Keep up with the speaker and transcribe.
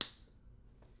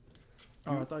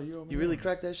Oh, I thought you really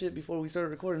cracked that shit before we started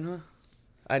recording, huh?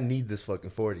 I need this fucking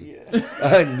 40. Yeah.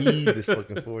 I need this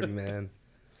fucking 40, man.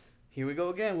 Here we go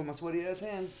again with my sweaty ass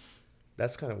hands.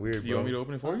 That's kind of weird, bro. You want me to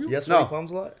open it for you? Yes, No. sweaty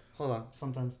palms a lot? Hold on.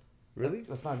 Sometimes. Really?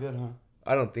 That's not good, huh?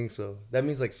 I don't think so. That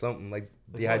means like something, like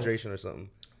Like dehydration or something.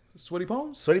 Sweaty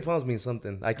palms? Sweaty palms means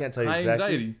something. I can't tell you High exactly.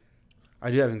 anxiety.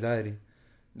 I do have anxiety.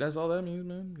 That's all that means,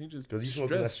 man. You just Because you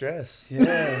smoking that stress.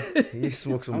 Yeah. You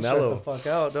smoke some I'm mellow. stressed the fuck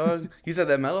out, dog. You said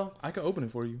that mellow? I can open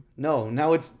it for you. No,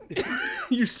 now it's...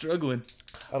 You're struggling.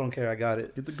 I don't care. I got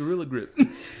it. Get the gorilla grip.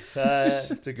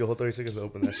 Took you a whole 30 seconds to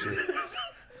open that shit.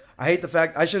 I hate the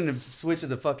fact... I shouldn't have switched to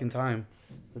the fucking time.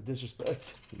 The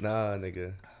disrespect. Nah,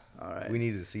 nigga. All right. We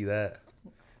needed to see that.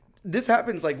 This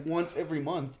happens like once every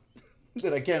month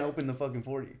that I can't open the fucking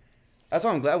 40. That's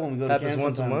why I'm glad when we go to Happens Cannes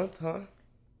once sometimes. a month, huh?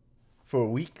 For a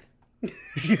week?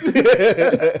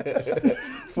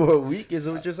 For a week, is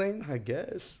that what you're saying? I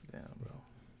guess. Damn, bro.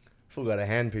 Fool got a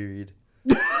hand period.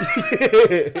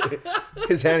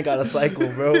 His hand got a cycle,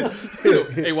 bro.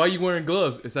 Hey, why you wearing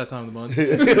gloves? It's that time of the month.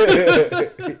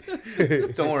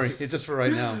 Don't worry. It's just for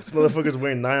right now. This motherfucker's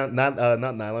wearing not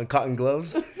nylon, cotton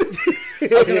gloves. I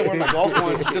was going to wear my golf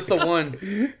one. Just the one.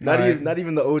 Not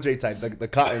even the OJ type, the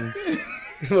cottons.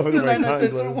 Motherfucker wearing cotton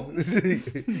gloves.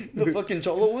 The fucking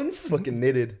cholo ones? Fucking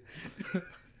knitted.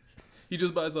 He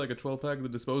just buys like a 12-pack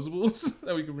of the disposables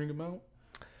that we can bring him out.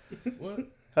 What?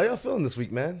 How y'all feeling this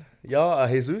week, man? Y'all,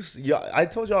 Jesus, I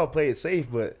told y'all to play it safe,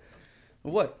 but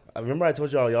What? I remember I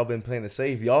told y'all been playing it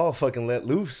safe. Y'all fucking let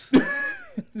loose.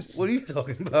 What are you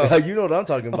talking about? You know what I'm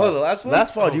talking about. Oh, the last one?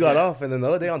 Last part Oh, you got yeah. off, and then the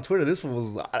other day on Twitter, this fool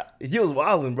was he was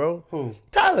wilding, bro. Who?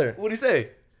 Tyler, What'd he say?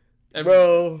 And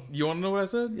bro. You want to know what I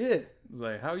said? Yeah. It's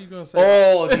like, how are you going to say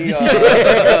Oh,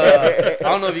 I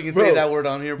don't know if you can say Bro. that word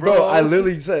on here, bro. Bro, I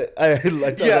literally said,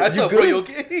 like, Yeah, I you said, good? bro, you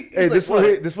okay? He's Hey, like, this what?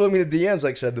 fool hit me in the DMs,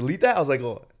 like, should I delete that? I was like,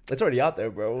 oh, it's already out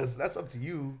there, bro. That's up to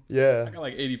you. Yeah. I got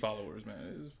like 80 followers,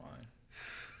 man. It's fine.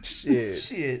 Shit.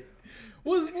 Shit.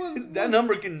 Was That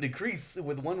number can decrease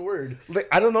with one word. Like,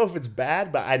 I don't know if it's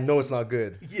bad, but I know it's not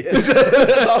good. Yes.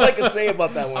 That's all I can say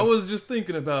about that one. I was just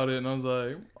thinking about it, and I was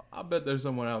like, I bet there's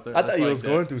someone out there. I thought that's you like was that.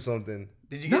 going through something.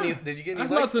 Did you get Nah, any? Did you get any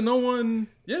That's likes? not to no one.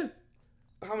 Yeah,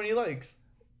 How many likes?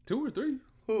 2 or 3.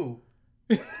 Who?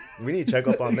 We need to check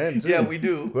up on them, too. Yeah, we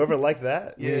do. Whoever liked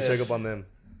that, we need to Yeah. check up on them.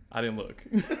 I didn't look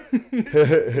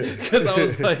because I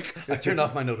was like, I turned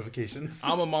off my notifications.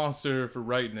 I'm a monster for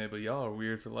writing it, but y'all are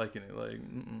weird for liking it. Like,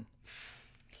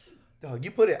 Dog,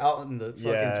 you put it out in the fucking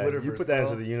Yeah, Twitter. you put that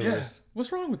into the yeah, universe.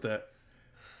 what's wrong with that?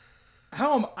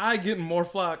 How am I getting more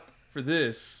flack for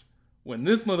this when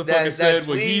this motherfucker said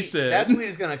what he said? That tweet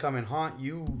is gonna come and haunt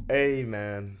you. Hey,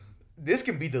 man. This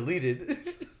can be deleted.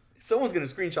 Someone's gonna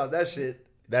screenshot that shit.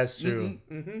 That's true.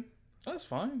 Mm-hmm. That's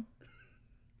fine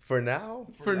For now,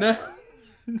 for now.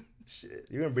 Shit.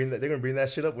 they're gonna bring that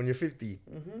shit up when you're 50.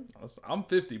 I'm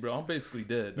 50, bro. I'm basically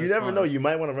dead. You That's never fine. know. You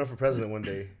might want to run for president one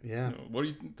day. Yeah. What do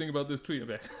you think about this tweet? I'm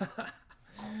like,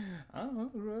 I don't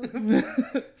know, bro.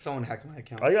 Someone hacked my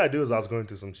account. All you gotta do is I was going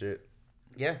through some shit.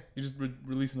 Yeah. You just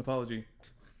release an apology.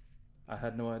 I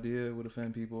had no idea it would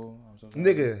offend people. I'm so sorry.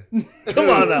 Nigga, come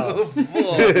on now.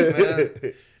 Fuck,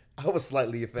 man. I was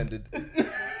slightly offended.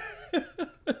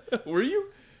 Were you?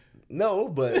 No,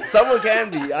 but someone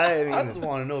can be. I mean, I just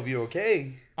want to know if you're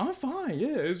okay. I'm fine.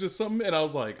 Yeah, it's just something. And I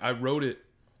was like, I wrote it.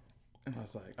 And I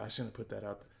was like, I shouldn't put that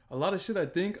out. A lot of shit I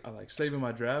think, I like save in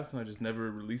my drafts and I just never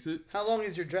release it. How long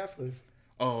is your draft list?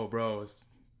 Oh, bro, it's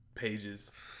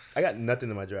pages. I got nothing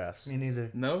in my drafts. Me neither.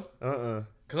 No? Uh-uh.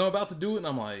 Because I'm about to do it and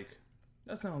I'm like,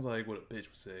 that sounds like what a bitch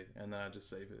would say. And then I just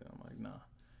save it. I'm like, nah.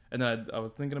 And then I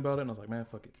was thinking about it and I was like, man,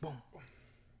 fuck it. Boom.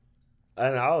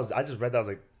 And I just read that. I was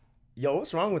like, yo,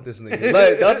 what's wrong with this nigga?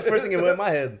 Like, that was the first thing that went in my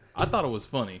head. I thought it was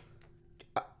funny.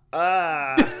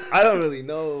 I don't really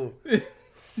know.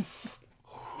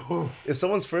 If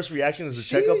someone's first reaction is to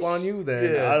check up on you,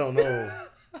 then Yeah. I don't know.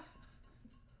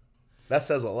 That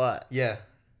says a lot. Yeah.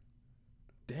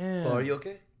 Damn. Well, are you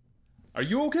okay? Are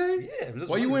you okay? Yeah. I'm just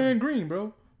Why you wearing green,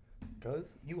 bro? Cause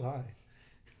you high.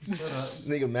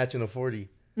 Nigga matching a 40.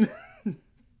 There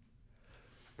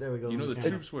we go. You know the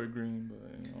troops wear green,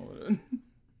 but you know what?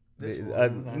 This one, I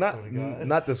Not swear to God.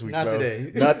 not this week, Not bro.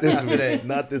 today. Not this Not week. today.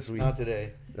 Not this week. Not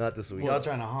today. Not this week. Y'all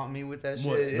trying to haunt me with that shit?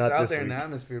 What? It's Not out this there in the week.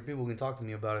 atmosphere. People can talk to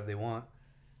me about it if they want.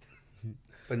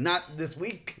 But not this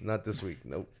week. Not this week.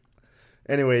 Nope.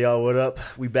 Anyway, y'all, what up?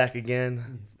 We back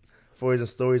again. Stories and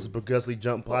Stories, the Progressively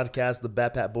Jump podcast. The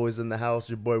Bat Pat Boys in the house.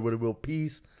 Your boy, Woody Will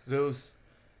Peace. Zeus.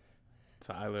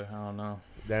 Tyler, I don't know.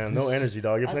 Damn, no energy,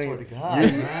 dog. You're I playing. swear to God,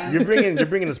 man. You're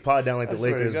bringing this pod down like I the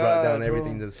swear to Lakers God, brought down bro.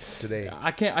 everything today.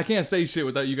 I can't say shit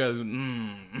without you guys.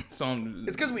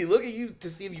 It's because we look at you to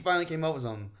see if you finally came up with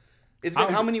something. It's been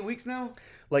how many weeks now?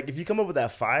 Like if you come up with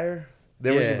that fire,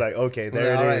 then we're Yeah. gonna be like, okay, Well,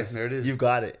 there, all it right, is. there it is. You've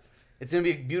got it. It's gonna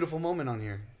be a beautiful moment on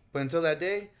here. But until that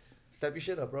day, step your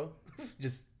shit up, bro.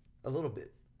 Just a little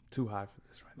bit. Too high for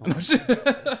this right now. No,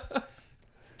 shit.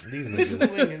 These We ain't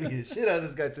niggas, gonna get shit out of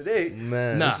this guy today.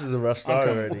 man, Nah, this is a rough start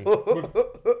I'm already.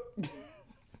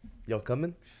 Y'all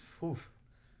coming? Oof.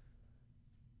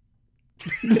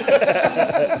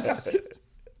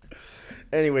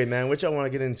 Anyway, man, what y'all want to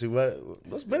get into?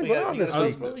 What's been going on this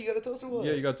toast, week? bro? You got a toast or what?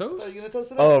 Yeah, you got toast? Oh, you gonna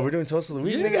toast it up? Oh, we're doing toast of the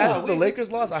week. Yeah, Nigga, after the we-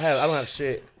 Lakers lost, I don't have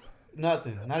shit.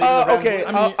 Nothing. Not even a round okay,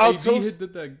 one? I mean, I'll AD toast-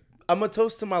 hit that. I'm gonna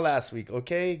toast to my last week.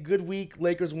 Okay, good week.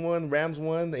 Lakers won, Rams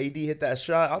won. The AD hit that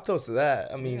shot. I'll toast to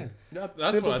that. I mean,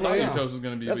 That's Simple what I thought plan. your toast was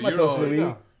gonna be. That's but my toast of the There you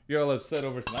week. go. You're all upset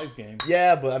over tonight's game.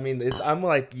 Yeah, but I mean, I'm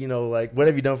like, like, what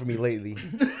have you done for me lately?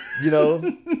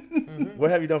 What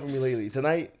have you done for me lately?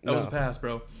 Tonight, That was a pass,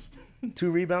 bro.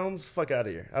 2 rebounds. Fuck out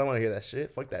of here. I don't want to hear that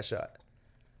shit. Fuck that shot.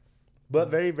 But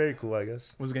very, very cool, I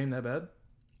guess. Was the game that bad?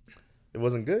 It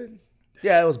wasn't good.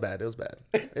 Yeah, it was bad. It was bad.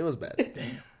 It was bad.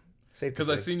 Damn. Safe to Because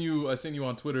I say. seen you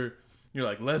on Twitter. You're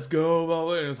like, let's go, blah,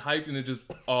 blah, and it was hyped, and it just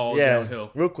all Yeah,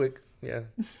 downhill. real quick. Yeah,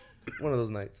 one of those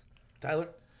nights. Tyler?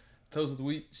 Toast of the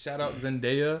week. Shout out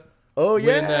Zendaya. Oh Winning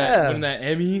yeah, that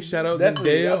Emmy. Shout out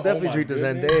definitely. Zendaya. I'll definitely Oh, my drink the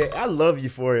goodness. Zendaya. I love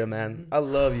Euphoria, man. I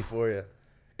love Euphoria.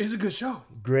 It's a good show.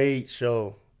 Great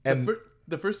show. And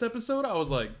The first episode, I was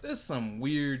like, this is some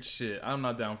weird shit. I'm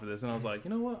not down for this. And I was like, you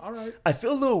know what? All right. I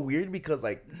feel a little weird because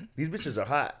like these bitches are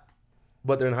hot,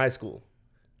 but they're in high school.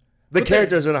 The But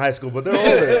characters are in high school, but they're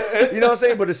older. You know what I'm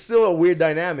saying? But it's still a weird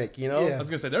dynamic, you know? Yeah. I was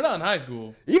going to say, they're not in high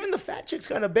school. Even the fat chick's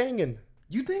kind of banging.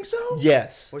 You think so?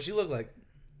 Yes. What she look like?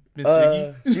 Miss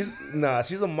Piggy?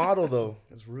 She's a model though.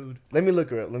 That's rude. Let me look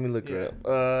her up.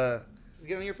 Just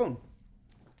get on your phone.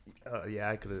 Yeah,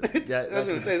 I could have. Yeah, I was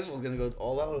gonna say this was gonna go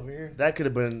all out over here. that could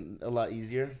have been a lot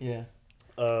easier. Yeah.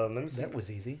 Let me see. That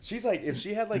was easy. She's like, if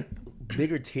she had like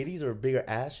bigger titties or bigger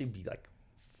ass, she'd be like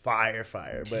fire.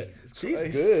 But Jesus she's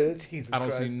Christ. good. Jesus I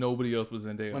don't see Christ. nobody else but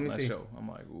Zendaya Let on me that see. show. I'm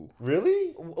like, ooh.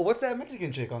 Really? What's that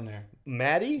Mexican chick on there?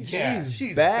 Maddie? Yeah, she's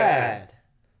she's bad. bad.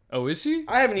 Oh, is she?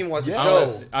 I haven't even watched the Yeah.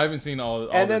 show. I haven't seen all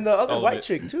And then the other all of white it.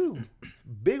 chick too.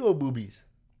 Big old boobies.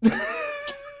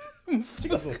 She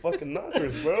got some fucking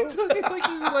knockers, bro. Talking like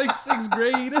he's in like 6th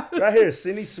grade. Right here,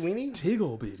 Cindy Sweeney.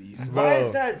 Tiggle bitties. Bro. Why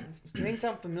is that name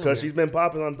sound familiar? Because she's been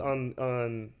popping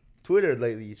on Twitter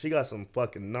lately. She got some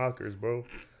fucking knockers, bro.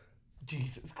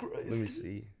 Jesus Christ. Let me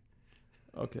see.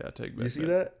 Okay, I take back. You see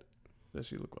that? That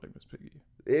she look like Miss Piggy.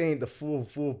 It ain't the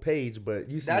full page,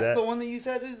 but you see That's that. the one that you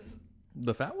said is.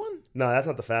 The fat one? No, that's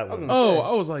not the fat one. gonna- Oh,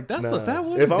 I was like, that's the Nah. fat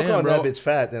one? If I'm Damn, calling bro. that bitch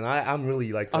fat, then I'm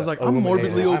really like. I was like, a I'm woman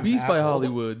morbidly hater. I'm obese by asshole.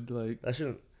 Hollywood. Like, I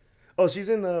shouldn't. Oh, she's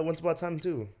in Once Upon a Time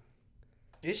too.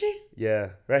 Is she?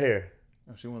 Yeah, right here.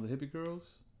 is she one of the hippie girls?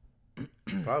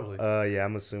 Probably. Yeah,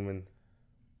 I'm assuming.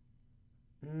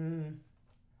 I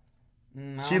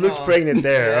She don't looks know. pregnant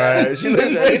there. Yeah. All right, she looks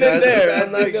That's pregnant a there. bad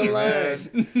I'm not gonna picture, lie.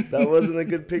 man. That wasn't a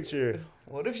good picture.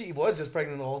 What if she was just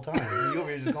pregnant the whole time? You over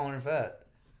here just calling her fat.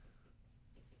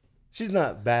 She's not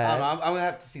I don't bad, know. I'm gonna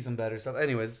have to see some better stuff.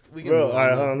 Anyways, we can. bro. move All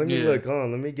right, on, hold on. Let me Yeah. look. Hold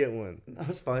on. Let me get one.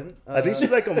 That's fine. I think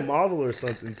she's like a model or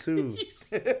something too.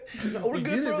 No, we're You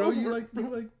good, get it, bro. bro.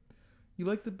 You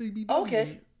like the baby.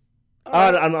 Okay.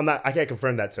 I'm not. I can't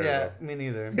confirm that to her. Yeah, me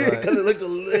neither. Because But it looked a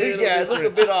little. yeah, it looked a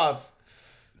different. bit off.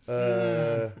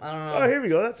 Uh, I don't know. oh, here we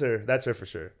go. That's her. That's her for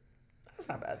sure. That's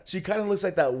not bad. She kind of looks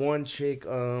like that one chick.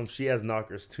 She has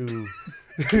knockers too.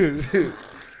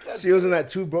 She was in that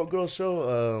Two Broke Girls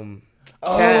show.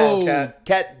 Oh.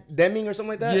 Kat Deming or something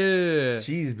like that. Yeah.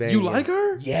 She's banging. You like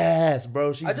her? Yes,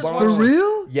 bro. She's I just bomb. For watched-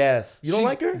 real? Yes. You don't She-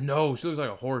 like her? No, she looks like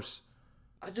a horse.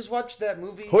 I just watched that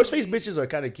movie. Horseface bitches are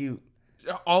kind of cute.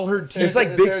 All her teeth. It's like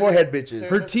Sarah- big Sarah- forehead bitches. Sarah-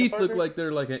 Her Jessica teeth look Parker? like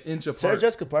they're like an inch Sarah apart.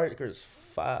 Jessica Parker's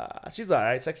she's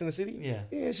alright. Sex in the City. Yeah.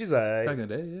 Yeah, she's alright. Back in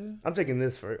the day, yeah. I'm taking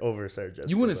this over Sarah Jessica.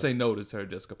 You wouldn't but say no to Sarah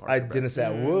Jessica Parker. I didn't say I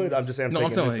would. I'm just saying. No,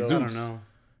 I'm taking telling this you, over. I Zeus. don't know.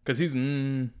 Because he's,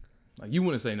 like, you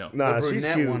wouldn't say no. Nah, The she's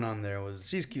brunette cute. one on there was.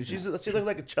 She's cute. She looks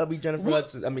like a chubby Jennifer. What?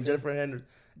 Hudson. I mean Jennifer Henry.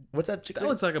 What's that chick? That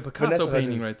looks like a Vanessa Picasso painting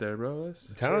Hudgens. right there, bro. That's,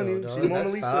 I'm telling you, Chill, she's dog. Mona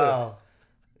That's Lisa. foul.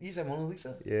 You said Mona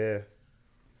Lisa? Yeah,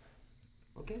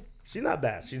 Okay. she's not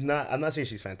bad. She's not. I'm not saying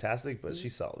she's fantastic, but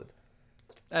she's solid.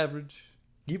 average.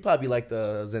 You probably like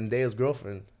the Zendaya's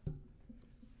girlfriend.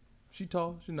 She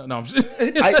tall. She not. No,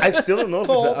 I still don't know if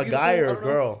Tall, it's a guy beautiful, or I a don't know.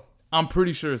 girl. I'm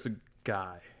pretty sure it's a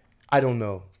guy. I don't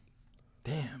know.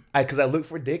 Damn. Because I look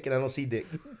for dick and I don't see dick.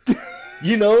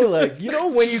 You know, like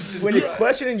when you're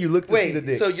questioning, you look to see the Wait,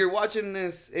 dick. so you're watching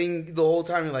this and the whole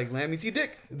time you're like, let me see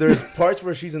dick. There's parts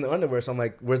where she's in the underwear, so I'm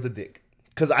like, where's the dick?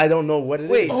 Because I don't know what it is.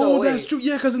 Wait, Oh, so that's true.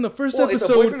 Yeah, because in the first Well, it's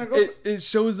a boyfriend episode,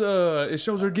 or it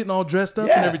shows her getting all dressed up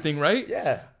Yeah. and everything, right?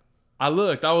 Yeah. I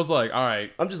looked. I was like, all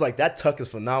right. I'm just like, that tuck is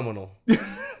phenomenal.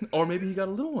 Or maybe he got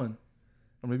a little one.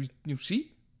 Or maybe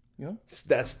she. You know?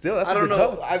 That's I a don't good know.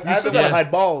 tuck. I You still haven't- gotta Yeah. hide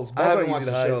balls. I Balls haven't aren't watched easy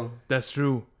the to hide. show. That's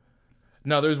true.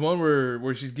 Now, there's one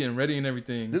where she's getting ready and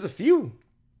everything. There's a few.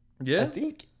 I Yeah?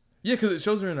 think. Yeah, because it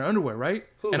shows her in her underwear, right?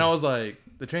 Who? And I was like,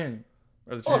 the tranny.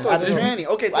 Or the Oh, so tranny. it's a tranny.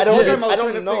 Okay, so I the whole don't. time I was trying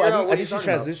don't to know. figure out I what think you're she's talking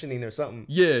about. transitioning or something.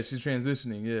 Yeah, she's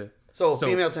transitioning, yeah. So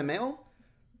female to male?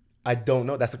 I don't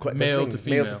know. That's the question. Male to Male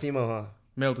female. to female, huh?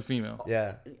 Male to female.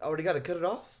 Yeah. Already got to cut it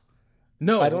off?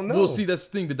 No, I don't know. Well, see, that's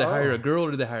the thing. Did they hire Oh. a girl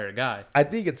or did they hire a guy? I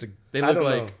think it's a. They I look don't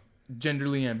like know.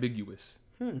 genderly ambiguous.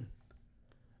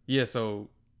 Yeah, so,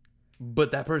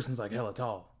 but that person's like hella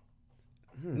tall.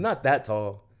 Not that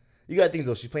tall. You gotta think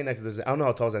though. She's playing next to this. I don't know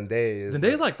how tall Zendaya is.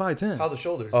 Zendaya's like 5'10". How's the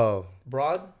shoulders? Oh,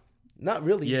 Broad? not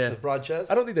really. Yeah. The broad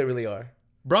chest? I don't think they really are.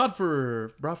 Broad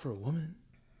for a woman?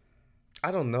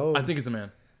 I don't know. I think it's a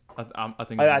man. I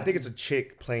think. I think it's a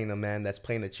chick playing a man that's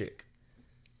playing a chick.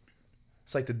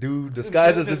 It's like the dude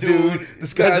disguised as a dude,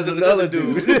 disguised as another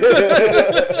dude.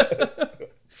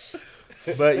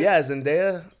 But yeah,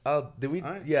 Zendaya. Did we?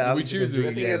 Alright. Yeah, Did we I choose I it?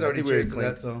 think you guys already we were chose clean.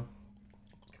 that, so.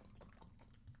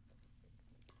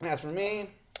 As for me,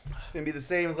 it's going to be the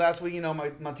same as last week. You know,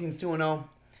 my team's 2-0.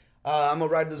 I'm going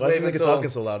to ride this Why is wave the nigga until... talking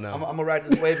so loud now? I'm going to ride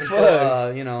this wave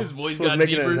until, you know... his voice Supposed got to make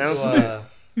an deeper. announcement.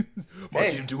 So, My hey,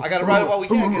 team too. I got to ride it while we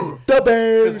can The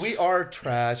Bears. because we are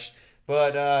trash.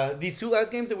 But these two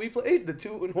last games that we played, the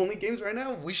two only games right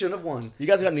now, we shouldn't have won. You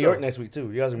guys got New So- York next week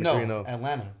too. You guys are gonna be No, 3-0.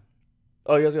 Atlanta.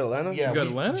 Oh, you guys got Atlanta? Yeah, You got we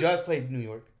Atlanta? just played New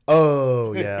York.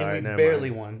 Oh yeah. and All right, we never barely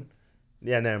mind. won.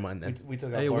 Yeah, never mind then. We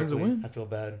took out Hey, a win's a Barkley. win. I feel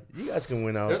bad. You guys can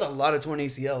win out. There's a lot of torn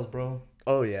ACLs, bro.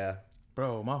 Oh yeah.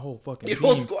 Bro, my whole fucking Your team.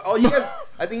 whole squad. Oh, you guys.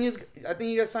 I think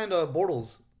you guys signed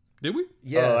Bortles. Did we?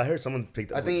 Yeah, Oh, I heard someone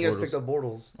picked up. I think you guys Bortles. picked up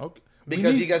Bortles Okay.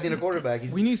 because you guys need a quarterback.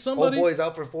 We need somebody. Old boy's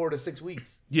out for 4 to 6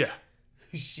 weeks. Yeah.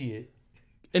 Shit.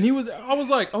 And I was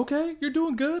like, okay, you're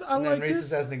doing good. I And like then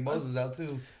this. racist ass Nick Moses out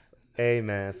too. Hey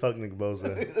man, fuck Nick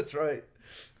Bosa. That's right.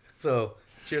 So,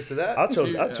 cheers to that. I'll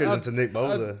cheers I'll- into Nick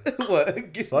Bosa. What?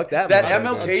 Fuck that. That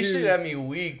motherfucker. MLK Cheers. shit had me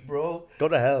weak, bro. Go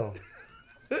to hell.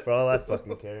 For all I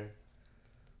fucking care.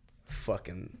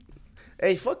 Fucking.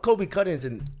 Hey, fuck Kobe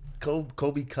Covington.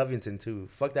 Kobe Covington too.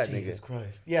 Fuck that Jesus nigga.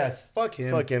 Christ. Yes, fuck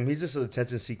him. Fuck him. He's just an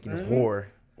attention-seeking whore.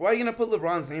 Why are you gonna put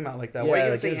LeBron's name out like that? Why Yeah, are you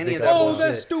gonna like say his any dick of that out. Oh, bullshit?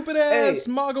 that stupid ass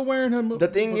MAGA wearing him. The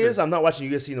thing is, I'm not watching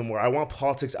UFC no more. I want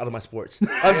politics out of my sports.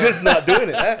 I'm just not doing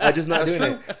it. I'm just not That's doing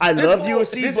true. it. I This love fool-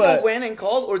 UFC, This but fool went and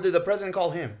called, or did the president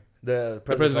call him? the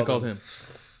the president called him.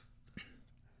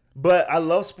 But I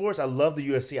love sports. I love the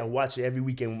UFC. I watch it every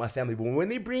weekend with my family. But when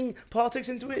they bring politics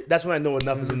into it, that's when I know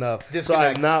enough is enough. So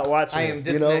Disconnect. I'm not watching. I am it,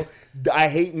 you know, disconnect. I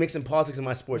hate mixing politics in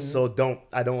my sports. So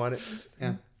I don't want it.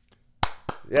 Yeah.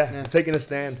 Yeah, Yeah. I'm taking a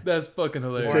stand. That's fucking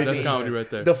hilarious. Taking That's a comedy stand. right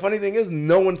there. The funny thing is,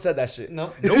 no one said that shit.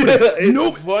 No.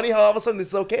 It's funny how all of a sudden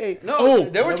it's okay. No, Oh,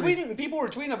 they were nobody- tweeting. People were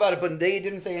tweeting about it, but they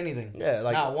didn't say anything. Yeah,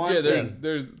 like Not one Yeah, thing.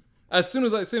 there's. As soon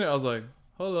as I seen it, I was like,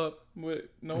 hold up, wait,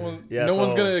 no one's Yeah,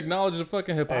 one's so- gonna acknowledge the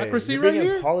fucking Hey, hypocrisy you're right bringing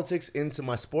here. politics into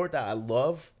my sport that I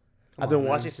love. I've on, been man.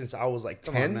 watching since I was like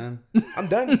Come 10. on, man. I'm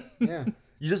done. Yeah.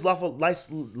 You just lost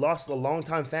a long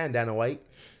time fan, Dana White.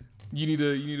 You need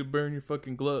to burn your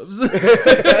fucking gloves.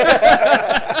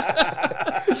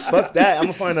 Fuck that. I'm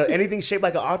gonna find anything shaped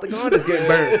like an octagon is getting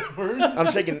burned.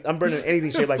 I'm burning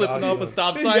anything shaped like an Flipping off octagon. a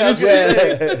stop sign and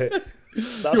shit. Yeah.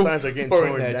 Stop Yo, signs are getting burn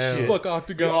torn that down. shit. Fuck Yo, I've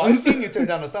octagons. seen you turn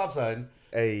down a stop sign.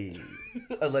 Hey.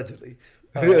 Allegedly.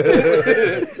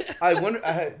 I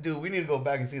wonder, dude, we need to go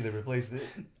back and see if they replaced it.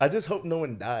 I just hope no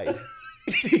one died.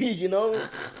 You know?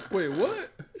 Wait, what?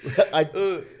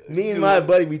 Me and Dude. my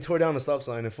buddy, we tore down a stop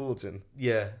sign in Fullerton.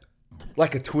 Yeah.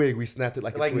 Like a twig. We snapped it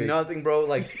like a Like twig. nothing, bro.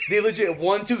 Like, they legit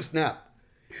 1-2 snap.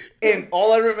 And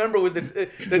all I remember was the taxi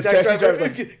taxi driver driver's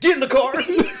like, like- get in the car.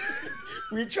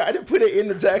 We tried to put it in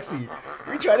the taxi.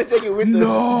 We tried to take it with us.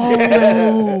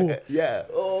 No. Yeah.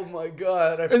 Oh my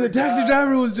God. I And the taxi forgot.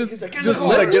 driver was just He's like, "Get in Just the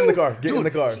was car." like, get in the car. Get in Dude,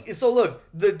 the car. So look,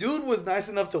 the dude was nice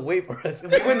enough to wait for us. We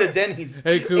went to Denny's.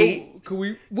 Hey, ate, could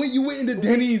we? Wait, you went into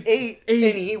Denny's? ate, and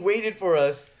he waited for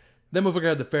us. That motherfucker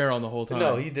had the fare on the whole time.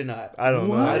 No, he did not. I don't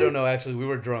know. What? I don't know. Actually, we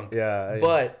were drunk. Yeah.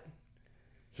 But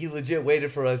he legit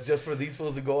waited for us just for these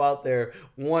fools to go out there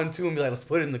 1-2 and be like, let's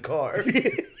put it in the car.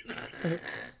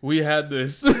 We had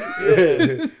this.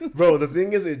 Bro, the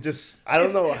thing is, it just, I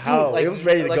don't know how. like- it was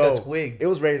ready to like go. a twig. It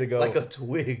was ready to go. Like a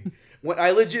twig. When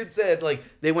I legit said, like,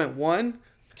 they went 1,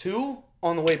 2,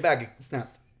 on the way back, it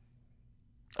snapped.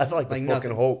 I felt like the Like fucking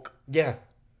nothing. Hulk. Yeah.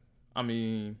 I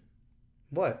mean,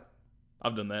 What?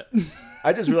 I've done that.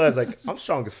 I just realized, like, I'm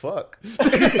strong as fuck.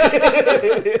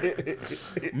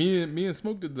 me and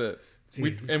Smoke did that.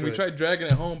 We Jesus we Christ. tried dragging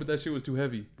it home, but that shit was too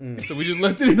heavy. So we just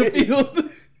left it in the field.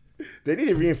 They need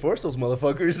to reinforce those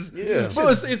motherfuckers. Yeah. Bro,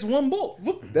 it's one bolt.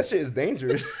 Whoop. That shit is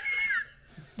dangerous.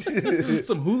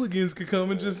 Some hooligans could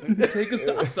come and just take a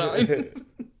stop sign.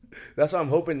 That's why I'm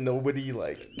hoping nobody,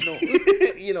 like,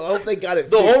 I hope they got it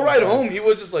The fixed whole ride in time. home, he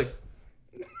was just like,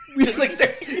 just like staring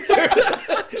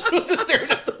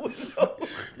out the window.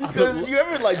 Because you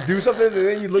ever, like, do something and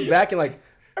then you look back and, like,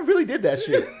 I really did that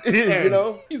shit. You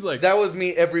know? He's like, That was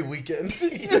me every weekend.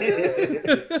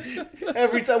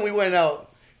 Every time we went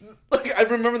out. Like, I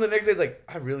remember the next day, it's like,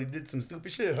 I really did some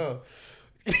stupid shit, huh?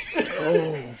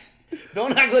 oh,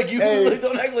 Don't act like you. Hey.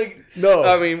 Don't act like. No.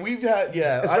 I mean, we've had,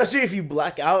 Especially if you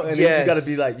black out and then Yes. you gotta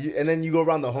be like, and then you go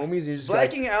around the homies and you just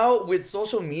blacking out with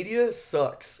social media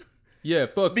sucks. yeah,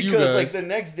 fuck you Because, guys. like, the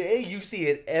next day, you see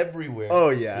it everywhere. oh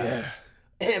yeah. yeah.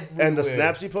 Everywhere. And the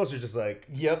snaps you post are just like,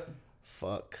 Yep.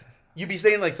 fuck. You be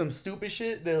saying, like, some stupid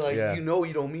shit that, like, Yeah. you know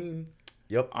you don't mean.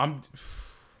 Yep. I'm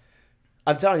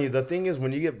I'm telling you, the thing is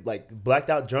when you get like blacked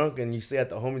out drunk and you stay at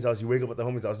the homie's house, you wake up at the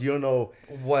homie's house, you don't know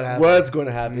What happened? what's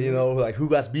gonna happen, you know, like who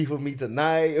got beef with me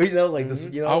tonight, or like this,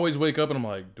 I always wake up and I'm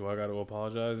like, do I got to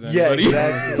apologize to Yeah, anybody?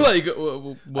 exactly.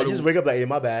 Like, I just wake up like, hey,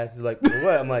 my bad. They're like,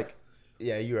 what? I'm like,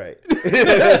 yeah, you're right.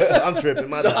 I'm tripping.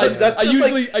 My bad. that's I just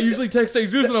usually I usually text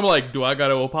Jesus and I'm like, do I got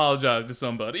to apologize to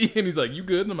somebody? And he's like, you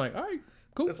good? And I'm like, all right,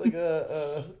 cool. It's like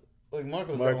like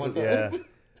Marco said one time. yeah.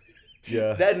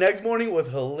 Yeah. That next morning was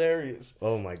hilarious.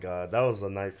 Oh my god, that was a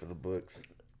night for the books.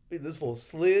 This fool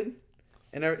slid,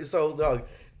 and so dog,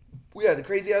 we had the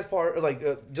crazy ass part, like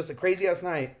just a crazy ass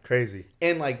night, Crazy.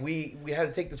 and like we had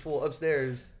to take this fool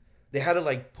upstairs. They had to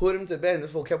like put him to bed. And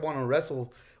this fool kept wanting to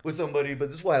wrestle with somebody, but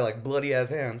this fool had like bloody ass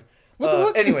hands. What the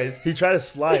fuck? Anyways, He tried to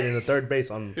slide in the third base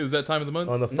on It was that time of the month.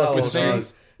 the no. fucking With dog.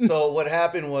 chains? So what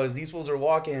happened was these fools are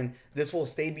walking. This fool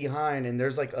stayed behind, and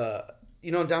there's like a.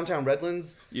 You know, in downtown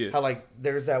Redlands, Yeah. how like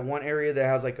there's that one area that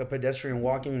has like a pedestrian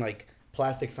walking like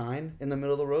plastic sign in the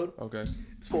middle of the road. Okay.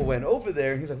 This fool went over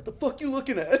there and he's like, "What the fuck you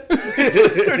looking at?"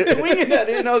 Started swinging at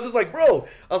it, and I was just like, "Bro,"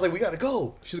 I was like, "We gotta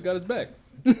go, Should have got his back.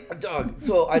 dog."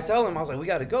 So I tell him, I was like, "We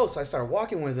gotta go." So I started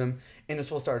walking with him, and this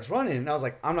fool starts running, and I was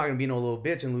like, "I'm not gonna be no little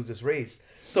bitch and lose this race."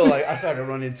 So like I started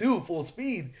running too, full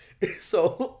speed.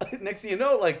 So next thing you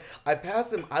know, like I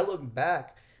passed him, I look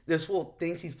back. This fool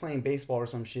thinks he's playing baseball or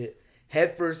some shit.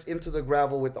 Head first into the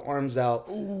gravel with the arms out.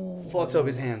 Fucks up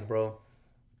his hands, bro.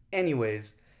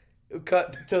 Anyways,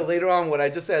 cut to later on what I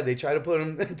just said. They try to put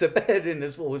him to bed, and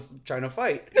this fool was trying to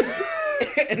fight.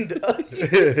 And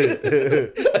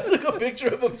I took a picture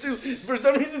of him too. For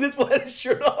some reason, this fool had his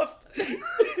shirt off.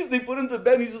 They put him to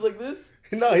bed, and he's just like this.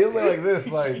 No, he was like this,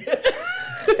 like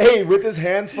hey, with his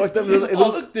hands fucked up. It All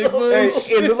looks the hey, toes.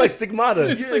 it looked like stigmata.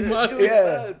 It's stigmata. It was Yeah.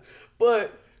 bad.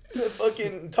 But to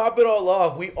fucking top it all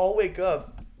off, we all wake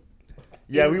up.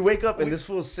 Yeah, we wake up and this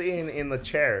fool's sitting in the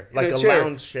chair, like in a chair.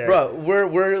 lounge chair. Bro,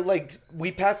 we're like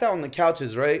we passed out on the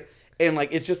couches, right? And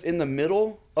like it's just in the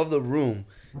middle of the room.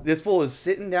 This fool is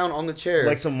sitting down on the chair.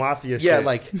 Like some mafia shit. yeah,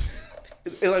 like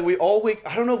and like we all wake.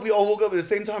 I don't know if we all woke up at the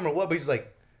same time or what, but he's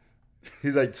like,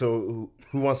 He's like, so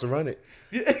who wants to run it?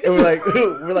 yeah. And we're like,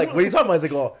 what are you talking about? He's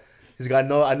like, oh, he's like, I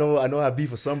know, I have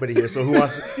beef with somebody here. So who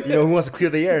wants to clear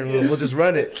the air and we'll just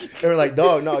run it. And we're like,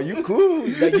 dog, no, you cool.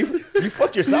 Like you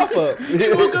fucked yourself up.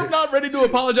 He woke up not ready to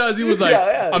apologize. He was like,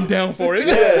 Yeah. I'm down for it.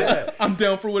 Yeah. I'm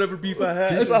down for whatever beef I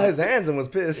had. He saw his hands and was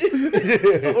pissed.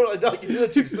 We're like, dog, you did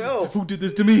that yourself. Who did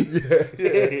this to me?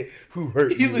 Yeah. Who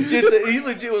hurt He you?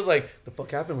 legit was like, the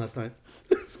fuck happened last night?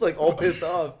 Like all pissed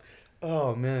off.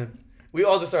 Oh man. We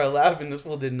all just started laughing. This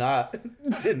fool did not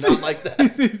like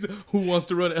that. Who wants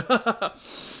to run it?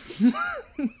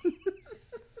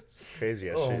 Crazy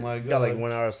as Oh shit. my Got like God.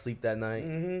 1 hour of sleep that night.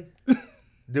 Mm-hmm.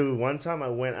 Dude, one time I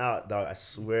went out, dog, I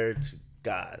swear to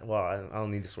God. Well, I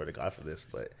don't need to swear to God for this,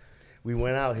 but we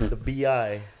went out, hit the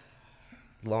BI,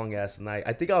 long ass night.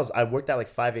 I think I worked at like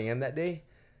 5 a.m. that day.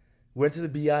 Went to the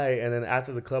BI, and then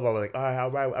after the club, I was like, all right,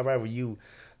 I'll ride with you.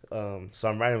 So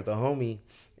I'm riding with the homie,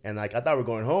 and like I thought we were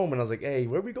going home, and I was like, hey,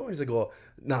 where are we going? He's like, oh,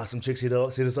 nah, some chicks hit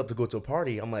us up to go to a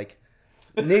party. I'm like,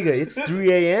 nigga, it's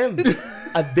 3 a.m.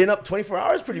 I've been up 24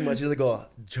 hours pretty much. He's like, oh,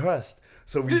 trust.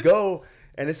 So we go,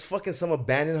 and it's fucking some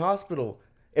abandoned hospital.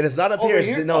 And it's not up Over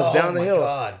here. here? No, it's Oh down the my hill.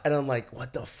 God. And I'm like,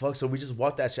 what the fuck? So we just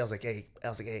walked that shit. I was like,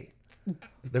 hey.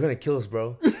 They're gonna kill us,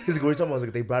 bro. He's like, what are you talking about? I was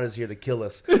like, they brought us here to kill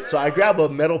us. So I grab a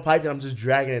metal pipe and I'm just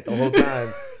dragging it the whole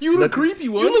time. You the creepy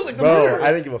one. You look like the Bro, murderer.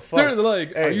 I didn't give a fuck. They're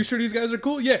like, Hey. are you sure these guys are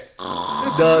cool? Yeah.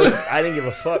 I didn't give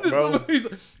a fuck, bro. He's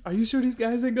like, are you sure these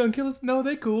guys ain't gonna kill us? No,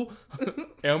 they cool. And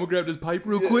I'm gonna grab this pipe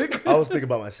real quick. I was thinking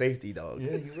about my safety, dog.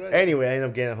 Yeah, you're right. Anyway, I ended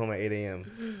up getting home at 8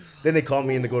 a.m. Then they called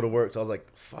me in to go to work, so I was like,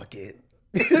 fuck it.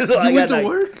 So I You went got, to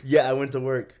work? Yeah, I went to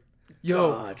work.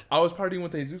 Yo, God. I was partying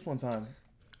with Jesus one time.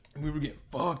 And we were getting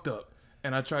fucked up.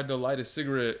 And I tried to light a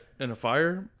cigarette in a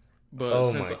fire. But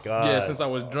Oh since my God. since I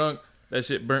was drunk, that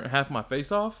shit burnt half my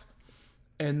face off.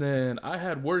 And then I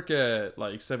had work at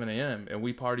like 7 a.m. and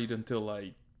we partied until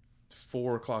like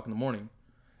 4 o'clock in the morning.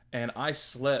 And I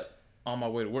slept on my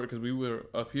way to work because we were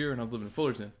up here and I was living in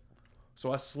Fullerton.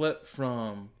 So I slept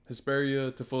from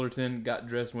Hesperia to Fullerton, got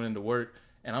dressed, went into work.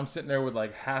 And I'm sitting there with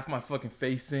like half my fucking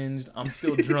face singed. I'm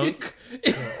still drunk.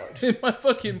 And my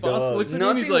fucking boss Dog. looks at me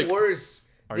and he's Nothing like, worse.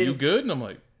 are you good? And I'm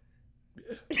like,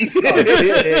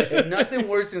 Nothing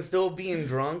worse than still being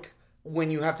drunk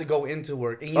when you have to go into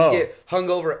work and you Oh. get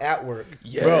hungover at work.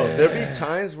 yeah. Bro, there be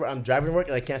times where I'm driving to work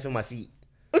and I can't feel my feet.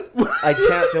 I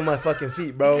can't feel my fucking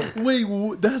feet, bro.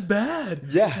 Wait, that's bad.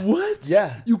 Yeah. What?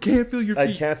 Yeah. You can't feel your I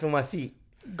feet. can't feel my feet.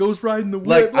 Ghost riding the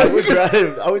Like, whip. I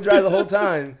would drive the whole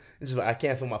time. It's just like, I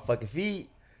can't feel my fucking feet.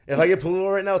 If I get pulled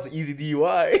over right now, it's an easy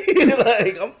DUI.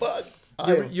 Like, I'm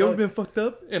fucked. You ever been fucked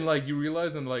up and like you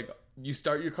realize and like you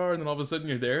start your car and then all of a sudden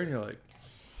you're there and you're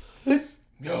like,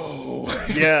 no.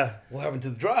 Yeah. What happened to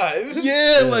the drive?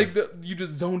 Yeah, like you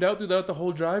just zoned out throughout the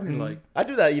whole drive and you're like, I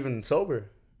do that even sober.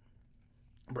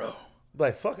 bro.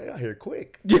 Like, fuck, I got here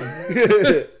quick.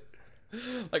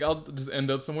 Like I'll just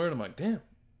end up somewhere and I'm like, damn.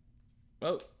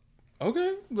 Oh,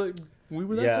 okay. Like we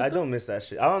were that Yeah, I fucked up? don't miss that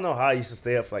shit. I don't know how I used to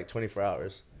stay up for like 24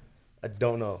 hours. I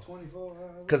don't know. 24 hours.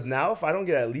 Because now, if I don't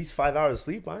get at least 5 hours of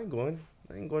sleep, I ain't going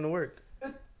to work.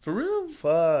 For real?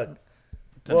 Fuck.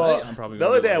 Tonight Well, I'm probably the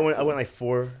gonna other do day like I went like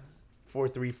 4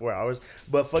 hours.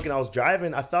 But fucking, I was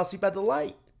driving. I fell asleep at the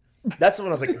light. That's when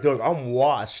I was like, dude, I'm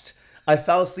washed. I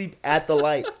fell asleep at the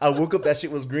light. I woke up, that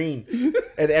shit was green.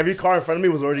 And every car in front of me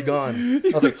was already gone. I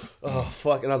was like, oh,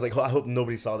 fuck. And I was like, oh, I hope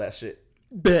nobody saw that shit.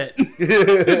 bet. But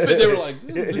they were like,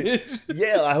 this bitch.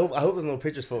 Yeah, I hope there's no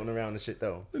pictures floating around and shit,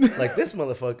 though. Like, this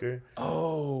motherfucker.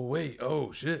 Oh, wait.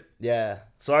 Oh, shit. Yeah.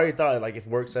 So I already thought, like, if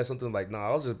work said something, like, nah,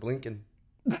 I was just blinking.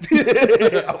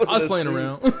 I was playing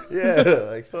around. Yeah,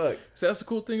 like, fuck. So that's the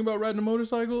cool thing about riding a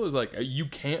motorcycle is like you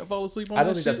can't fall asleep on I that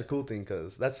don't think shit. that's a cool thing,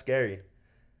 because that's scary.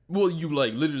 Well, you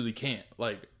like literally can't.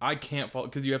 Like I can't fall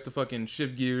because you have to fucking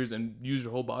shift gears and use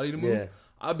your whole body to move. Yeah.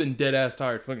 I've been dead ass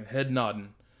tired, fucking head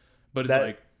nodding, but it's That-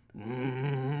 like.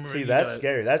 See, you that's gotta-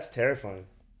 scary. That's terrifying.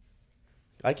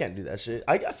 I can't do that shit.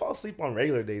 I fall asleep on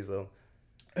regular days, though.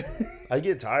 I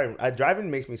get tired. Driving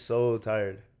makes me so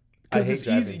tired. I Because hate it's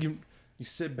driving. easy. You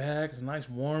sit back. It's a nice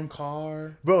warm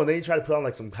car. Bro, and then you try to put on,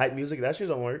 like, some hype music. That shit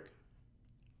don't work.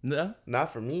 Yeah.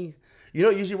 Not for me. You know,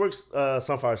 it usually works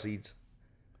sunflower seeds.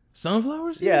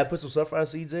 Sunflower seeds? Yeah, I put some sunflower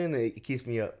seeds in, and it keeps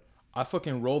me up. I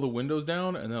fucking roll the windows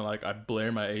down and then like I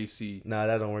blare my AC. Nah,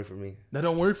 that don't work for me. That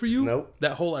don't work for you? Nope.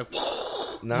 That whole like.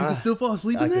 Nah. You can still fall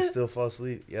asleep I in can that? still fall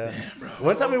asleep. Yeah.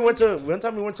 One time we went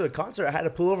to a concert. I had to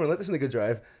pull over and let this nigga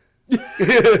drive.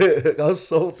 I was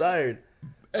so tired.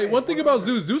 Hey, one thing about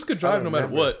Zeus could drive I no matter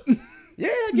remember. what. Yeah,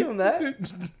 I give him that.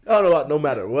 I don't know about no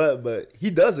matter what, but he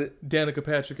does it. Danica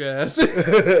Patrick ass.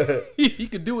 he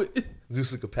could do it.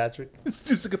 Zeusica Patrick. It's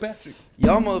Danica Patrick.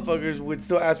 Y'all motherfuckers would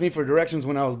still ask me for directions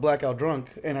when I was blackout drunk,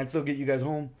 and I'd still get you guys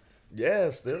home. Yeah,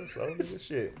 still. So good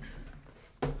shit.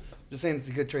 Just saying, it's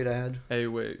a good trait I had. Hey,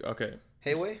 wait. Okay.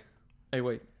 Hey, wait. Hey,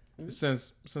 wait.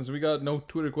 Since we got no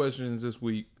Twitter questions this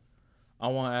week, I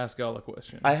want to ask y'all a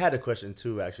question. I had a question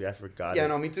too, actually. I forgot Yeah, it.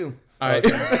 no, me too. All right.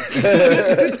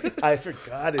 I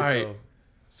forgot it, All right. though.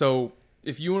 So,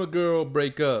 if you and a girl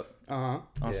break up Uh-huh.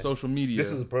 on Yeah. social media,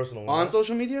 This is a personal one. On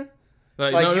social media?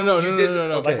 like like no, you- no, you no, did- no,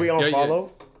 no, okay. Like we Yeah, yeah. unfollow?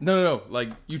 No, like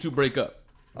you two break up,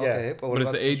 Yeah. Okay. But, what but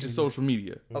it's about the age of social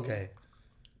media. Okay.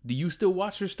 Do you still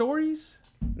watch your stories?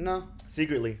 No.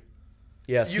 Secretly.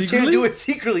 Yes. You Secretly? can't do it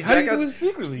secretly, How do you jackass. do it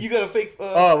secretly? You got to fake...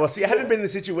 Oh, well, see, I haven't been in the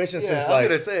situation yeah, since, I was like...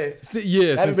 going to say. Yeah, I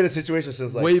haven't since been in a situation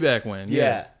since, like... way back when. Yeah.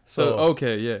 Yeah, So so-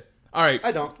 okay, yeah. All right.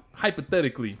 I don't.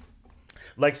 Hypothetically,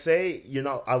 Like, say,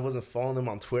 I wasn't following them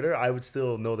on Twitter, I would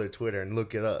still know their Twitter and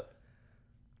look it up.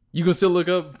 you can still look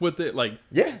up with it like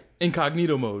Yeah.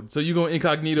 incognito mode. So you go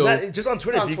incognito. Not, just on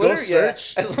Twitter. On if you Twitter, go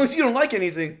search... yeah. As long as you don't like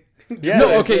anything. Yeah, no,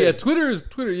 like, okay, yeah. Twitter is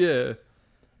Twitter, yeah.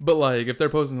 But like if they're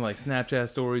posting like Snapchat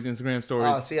stories, Instagram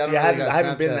stories, See, I don't See, I really got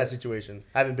haven't been in Snapchat. that situation.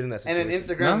 I haven't been in that And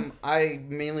situation. then Instagram, No? I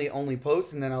mainly only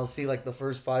post, and then I'll see like the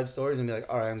first 5 stories and be like,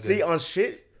 all right, I'm good. See, on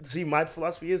shit See, my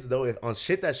philosophy is though, if on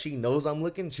shit that she knows I'm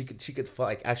looking, she could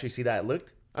like actually see that I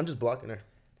looked. I'm just blocking her.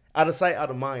 Out of sight, out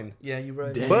of mind. Yeah, you're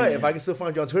right. Damn. But if I can still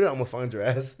find you on Twitter, I'm gonna find your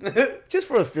ass. Just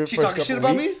for a few. She talking shit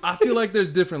about me? I feel like there's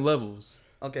different levels.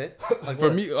 Okay. Like For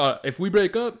what? me, if we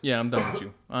break up, yeah, I'm done with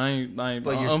you. I ain't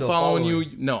But you're still unfollowing you.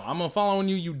 following. No, I'm unfollowing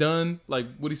you. You done. Like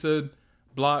what he said.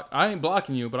 Block. I ain't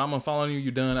blocking you, but I'm unfollowing you.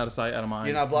 You done. Out of sight, out of mind.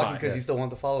 You're not blocking Bye. because you still want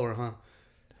the follower,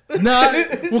 huh? Nah.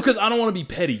 Well, because I don't want to be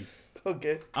petty.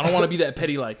 Okay. I don't want to be that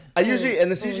petty. Like I usually,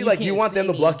 and it's usually you like you can't want them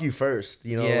see to block you first.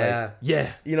 You know, Yeah. like,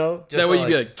 yeah. you know. Just That way so, you'd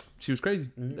be like- like, she was crazy.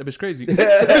 That bitch crazy.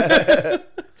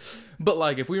 But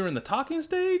like, if we were in the talking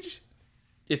stage,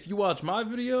 if you watch my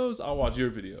videos, I'll watch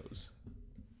your videos.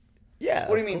 Yeah.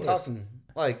 What do you of mean course. talking?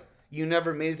 Like you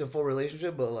never made it to full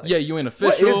relationship, but like Yeah, you ain't What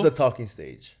official. is the talking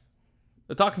stage?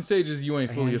 The talking stage is you ain't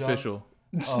A fully hand job? official.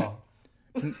 Oh,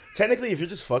 Technically, if you're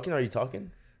just fucking, are you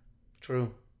talking?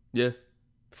 true. Yeah.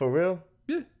 For real?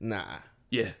 Yeah. Nah.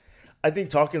 Yeah. I think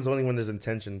talking is only when there's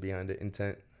intention behind it.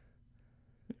 Intent.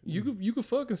 You could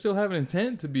fucking still have an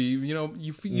intent to be,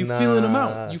 you feeling them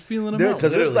out. You feeling them out.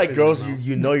 Because there's Literally like girls feeling them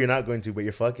you know you're not going to, but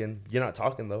you're fucking. You're not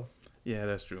talking though. Yeah,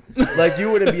 that's true. Like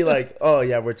you wouldn't be like, oh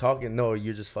yeah, we're talking. No,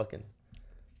 you're just fucking.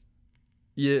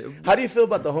 Yeah. How do you feel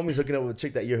about the homies hooking up with a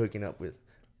chick that you're hooking up with?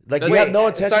 Like you Wait, have no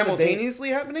intention to date. simultaneously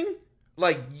happening?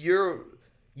 Like you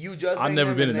just. I've banging never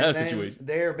them been and in that then situation.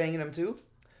 They're banging them too.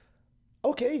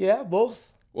 Okay, yeah, both.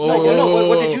 Whoa, No, whoa, no, whoa,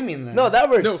 what whoa, did whoa. you mean then? No, that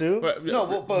works No, too. No,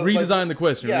 but redesign the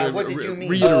question. yeah, what did you mean?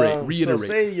 Reiterate. Reiterate. So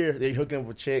say you're hooking up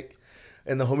with a chick,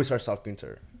 and the homie starts talking to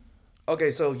her. Okay,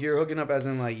 so you're hooking up as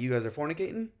in like you guys are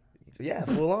fornicating? So, yeah,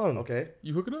 full on. Okay.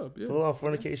 You hook it up. Yeah. Full on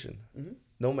fornication. Mhm.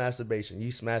 No masturbation.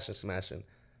 You smashing.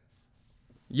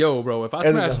 Yo, bro, if I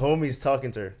And then smash, the homie's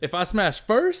talking to her. if I smash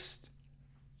first,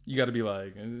 you got to be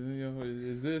like,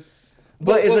 is this?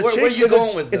 But is a where chick you is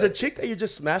going with is a that? chick that you're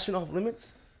just smashing off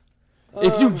limits?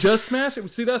 If you just smash it,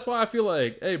 see, that's why I feel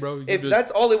like, hey, bro, you If just,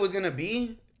 that's all it was gonna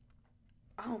be,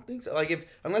 I don't think so. Like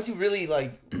unless you really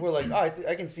like were like, oh,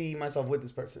 I can see myself with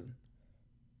this person.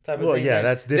 Type of Well, thing, yeah, then-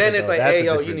 that's different, Then it's though. like, That's hey, a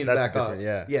yo, you different- need to that's back off. different,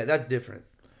 yeah. Yeah, that's different.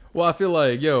 well, I feel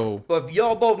like, yo, But if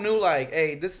y'all both knew, like,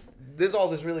 hey, this all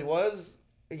this really was,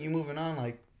 and you moving on,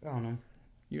 like, I don't know.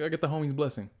 you got to get the homie's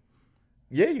blessing.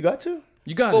 Yeah, you got to.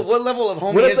 You got But it. what level of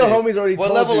homie What if is the it? homie's already what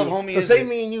told level you? of homie So is say it?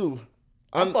 me and you.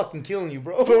 I'm fucking killing you,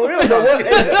 bro. For real?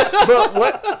 But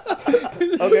what?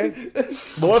 Okay.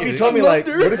 But what if you told me like?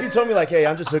 What if you told me like, hey,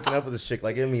 I'm just hooking up with this chick,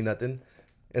 like it didn't mean nothing,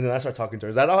 and then I start talking to her?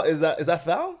 Is that all? Is that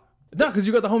foul? No, because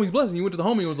you got the homie's blessing. You went to the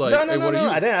homie and was like, No, hey, what are you?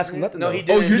 I didn't ask him nothing. No, though. he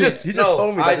didn't. Oh, you just he just No,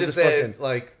 told me. I that just you're said, fucking.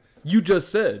 like, You just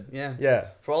said. yeah. Yeah.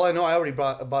 For all I know, I already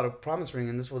bought a promise ring,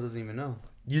 and this fool doesn't even know.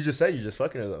 You just said you're just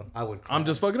fucking her though. I would. Cry. I'm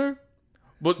just fucking her?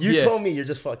 But You yeah. told me you're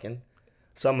just fucking.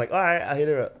 So I'm like, all right, I hit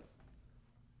her up.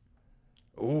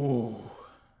 Ooh.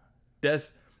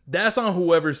 That's on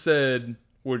whoever said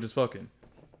we're just fucking.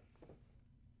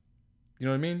 You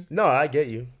know what I mean? No, I get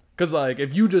you. Because, like,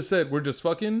 if you just said we're just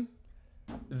fucking,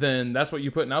 then that's what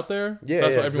you're putting out there. Yeah, So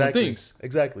that's yeah, what everyone exactly. thinks.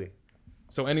 Exactly.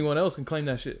 So anyone else can claim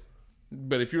that shit.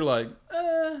 But if you're like,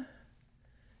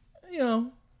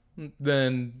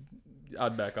 then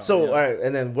I'd back off. So yeah. all right,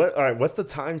 and then what? All right, what's the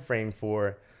time frame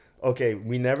for? Okay,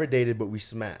 we never dated, but we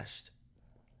smashed.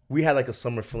 We had like a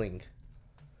summer fling.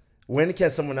 When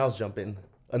can someone else jump in?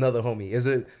 Another homie? Is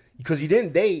it because you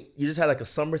didn't date? You just had like a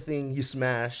summer thing. You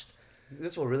smashed.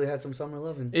 This one really had some summer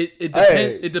loving.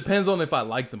 It depends on if I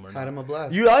like them or Had not. him a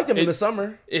blast. You liked him in It- the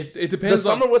summer. If it depends. The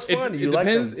summer was it- fun. It, You liked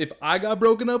depends them. if I got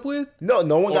broken up with. No,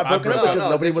 no one Or got I broken up broke- because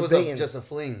nobody this was dating. just a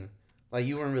fling. Like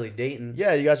you weren't really dating.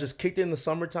 Yeah, you guys just kicked it in the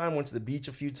summertime. Went to the beach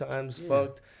a few times. Yeah.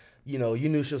 Fucked. You know, you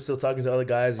knew she was still talking to other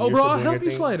guys. And Oh, you're bro, still I'll doing help your you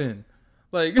thing. slide in.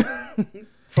 Like,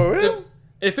 For real.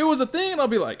 if it was a thing, I'll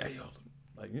be like, hey, yo,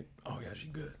 like, oh yeah, she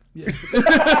good. Yeah.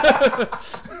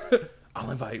 I'll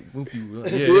invite Whoop you.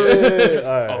 Yeah. All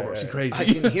right, Oh, all bro, right. she crazy. I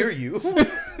can hear you.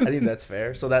 I think that's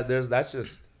fair. So that's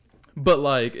just. But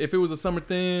like, if it was a summer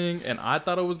thing and I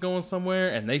thought it was going somewhere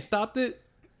and they stopped it,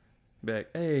 be like,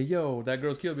 hey, yo, that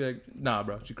girl's cute. Be like, nah,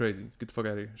 bro, she crazy. Get the fuck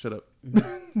out of here. Shut up.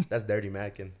 That's dirty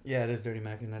macking. Yeah, it is dirty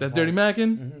macking. That's dirty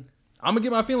macking. Mm-hmm. I'm gonna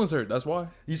get my feelings hurt. That's why.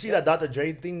 You see that Dr.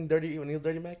 Dre thing dirty when he was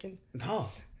dirty macking? No.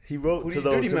 He wrote Who to did he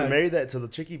dirty the mac? married that to the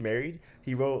chick he married.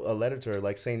 He wrote a letter to her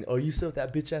like saying, "Oh, you still with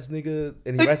that bitch ass nigga?"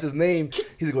 And he writes his name.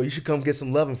 He's like, "Oh, you should come get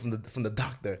some loving from the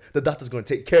doctor. The doctor's gonna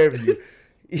take care of you."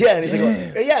 Yeah, and he's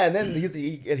like, oh, yeah, and then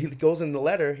he goes in the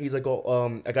letter. He's like,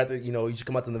 "Oh, I got the you should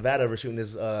come out to Nevada. We're shooting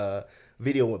this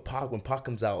video with Pac. When Pac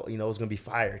comes out, it's gonna be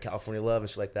fire, California love and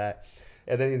shit like that."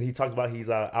 And then he talks about he's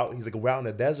out. He's like, we're out in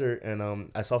the desert, and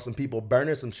I saw some people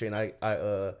burning some shit. And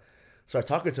I started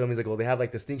talking to him. He's like, "Oh, they have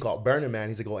like this thing called Burning Man."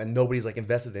 He's like, "Oh, and nobody's like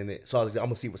invested in it." So I was like, "I'm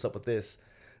gonna see what's up with this."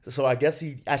 So I guess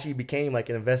he actually became like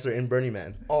an investor in Burning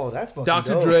Man. Oh, that's fucking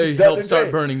Dr. dope. Dre Dr. helped start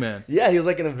Dre. Burning Man. Yeah, he was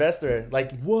like an investor.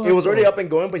 Like What? it was already up and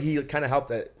going, but he kind of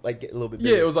helped it like get a little bit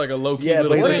bigger. Yeah, it was like a low key Yeah, little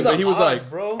but thing, What are but he the was odds, like,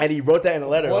 bro? And he wrote that in a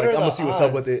letter. What Like, are I'm gonna the see what's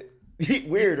up odds? with it.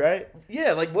 Weird, right?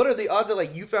 Yeah, like what are the odds that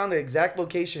like you found the exact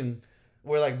location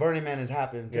where like Burning Man has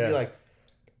happened to Yeah. be like,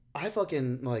 I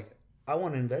fucking like I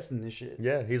want to invest in this shit.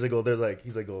 Yeah, he's like,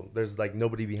 there's like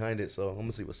nobody behind it, so I'm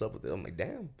gonna see what's up with it. I'm like,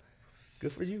 damn,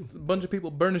 good for you. a bunch of people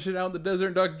burning shit out in the desert,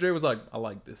 and Dr. Dre was like, I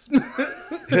like this. My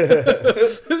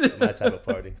type of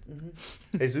party.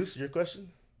 Hey Zeus, your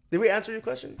question? Did we answer your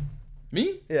question?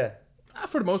 Me? Yeah.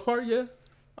 For the most part, yeah.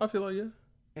 I feel like, yeah.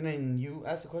 And then you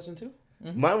asked the question too.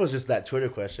 Mine was just that Twitter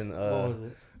question. What was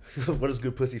it? What does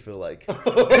good pussy feel like? Did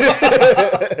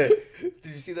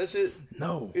you see that shit?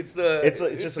 No. It's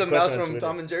just the a mouse question on from Twitter.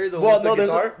 Tom and Jerry. The Well, with the no,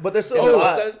 guitar. but there's still Oh, a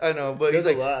lot. what's that? I know, but There's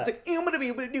he's like, a lot. it's like, I'm gonna be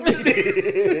able to do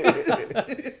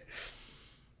it.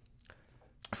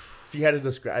 If you had to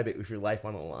describe it with your life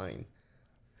on the line.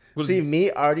 What- See,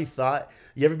 me, I already thought.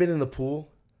 You ever been in the pool?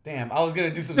 Damn, I was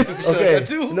gonna do some stupid shit like Okay, that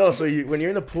too. no. So when you're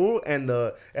in the pool and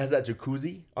it has that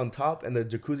jacuzzi on top, and the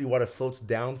jacuzzi water floats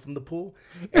down from the pool,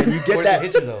 and you get Where's that.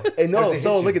 it hit you though? And no, Where's it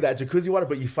so hit look you? at that jacuzzi water,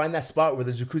 but you find that spot where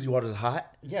the jacuzzi water is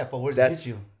hot. Yeah, but where's it That's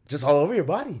hit you? just all over your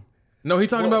body. No, he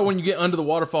talking Well- about when you get under the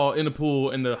waterfall in the pool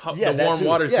and the, Yeah, the that warm too.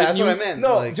 water's Yeah, hitting that's you. what I meant.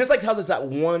 No, like, just like how there's that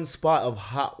one spot of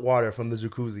hot water from the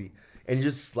jacuzzi, and you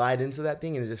just slide into that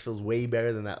thing, and it just feels way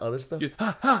better than that other stuff.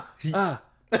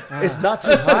 It's not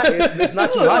too hot. It's not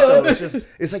too hot though.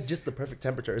 It's like just the perfect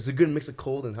temperature. It's a good mix of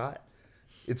cold and hot.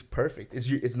 It's perfect. It's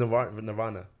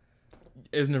Nirvana.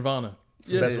 Is Nirvana. It's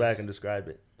the Yeah. best way I can describe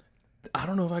it. I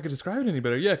don't know if I could describe it any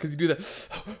better. Yeah, because you do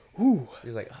that. Ooh.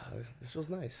 He's like, this feels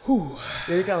nice. Ooh.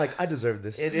 Yeah, you're kind of like, I deserve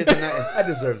this. it is. A nice, I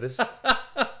deserve this.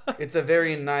 it's a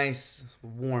very nice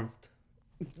warmth.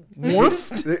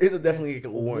 Warmth? There is definitely a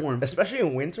warmth, Warmth. especially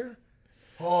in winter.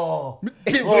 Oh,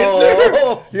 In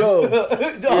Oh. winter, yo,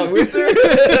 dog. in winter,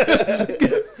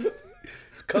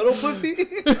 Cuddle pussy.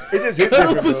 it just hit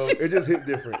different, bro. It just hit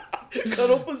different.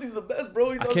 Cuddle pussy's the best,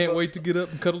 bro. I can't wait to get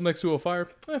up and cuddle next to a fire.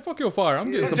 Fuck your fire.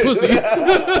 I'm getting some pussy. These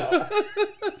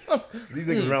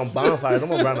niggas around bonfires.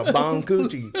 I'm around a bomb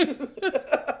coochie.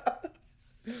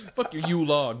 Fuck your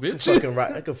U-log, bitch. Fucking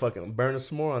right. I could fucking burn a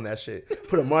s'more on that shit.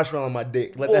 Put a marshmallow on my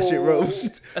dick. Let that shit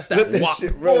roast. That's Let that that wop.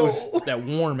 shit roast. That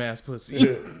warm ass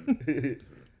pussy.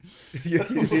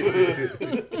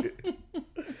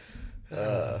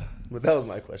 But that was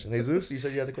my question. Hey Zeus, you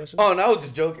said you had a question? Oh, no, I was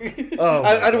just joking. Oh,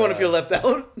 I my didn't want to God. feel left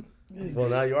out. Well,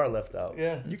 now you are left out.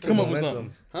 Yeah. You Come up with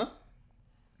momentum. something. Huh?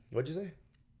 What'd you say?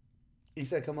 He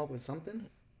said, "Come up with something."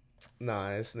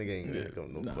 Nah, this nigga ain't Yeah, gonna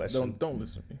come no nah, question. don't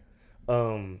listen to me.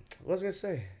 What was I gonna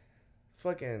say?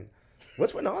 Fucking,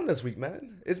 what's went on this week,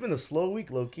 man? It's been a slow week,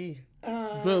 low key.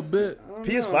 A little bit. I don't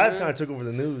PS5 know, man. kind of took over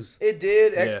the news. It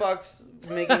did. Yeah. Xbox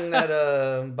making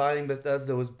that buying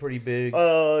Bethesda was pretty big.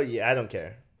 Yeah, I don't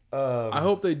care. I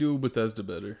hope they do Bethesda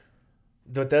better.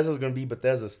 Bethesda's gonna be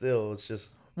Bethesda still. It's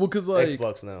just Well, because like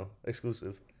Xbox now,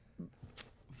 exclusive.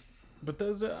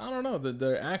 Bethesda, I don't know.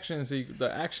 The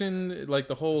action, like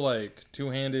the whole like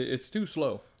two-handed, it's too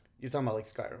slow. You're talking about like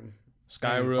Skyrim.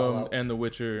 Skyrim Fallout. and The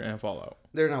Witcher and Fallout.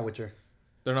 They're not Witcher.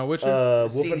 They're not Witcher.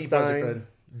 CD Projekt Wolfenstein, Red.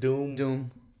 Doom.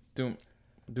 Doom.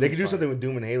 They could do Doom's something fine. with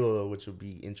Doom and Halo though, which would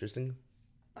be interesting.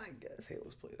 I guess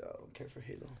Halo's played out. I don't care for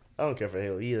Halo. I don't care for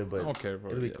Halo either, but I don't care for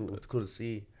it'll be it, cool. but- It's cool to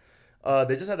see.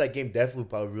 They just had that game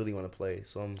Deathloop I really want to play,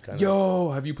 so I'm kind of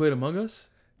Yo, have you played Among Us?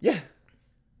 yeah.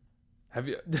 Have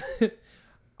you?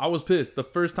 I was pissed. The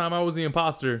first time I was the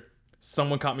imposter,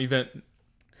 someone caught me venting.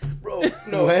 Bro,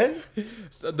 no. When?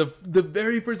 So the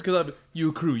very first, because I'm you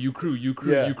accrue, Yeah.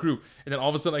 and then all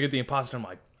of a sudden I get the imposter. I'm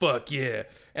like, fuck yeah,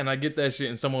 and I get that shit,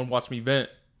 and someone watched me vent,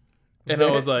 and I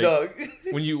was like, Doug.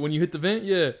 when you hit the vent,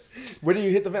 yeah, Where do you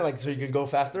hit the vent? Like so you can go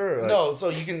faster? Or like- No, so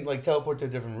you can like teleport to a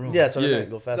different room. Yeah, so Yeah. yeah.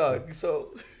 Go faster. Doug,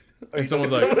 so. and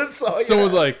someone's Someone like, saw you.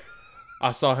 someone's like, I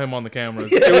saw him on the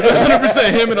cameras. It was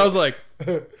 100% him, and I was like,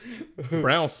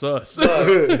 Brown sus.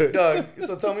 Doug,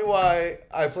 so tell me why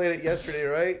I played it yesterday,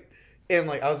 right? And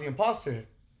like I was the imposter.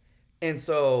 And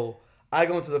so I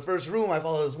go into the first room, I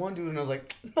follow this one dude, and I was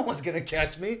like, no one's gonna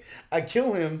catch me. I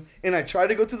kill him, and I tried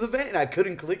to go to the vent, and I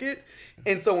couldn't click it.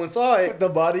 And someone saw it. The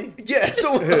body? Yeah,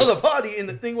 someone saw the body, and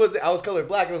the thing was I was colored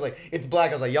black. I was like, it's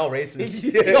black. I was like, y'all racist.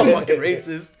 Yeah. Y'all fucking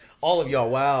racist. All of y'all.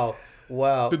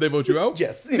 Wow. Did they vote you out?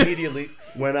 Yes, immediately.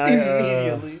 When I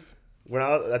Immediately.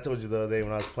 I told you the other day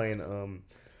when I was playing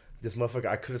This motherfucker,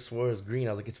 I could have swore it was green.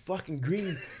 I was like, it's fucking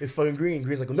green. It's fucking green.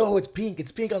 Green's like, no, it's pink.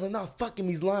 It's pink. I was like, no, fuck him.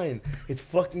 He's lying. It's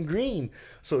fucking green.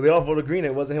 So they all voted green.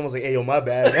 It wasn't him. I was like, hey, yo, my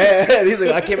bad. And he's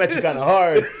like, I came at you kind of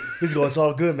hard. He's going, it's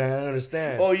all good, man. I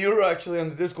understand. Oh, you were actually on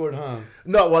the Discord, huh?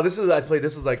 No, well, this was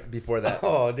like before that.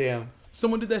 Oh, damn.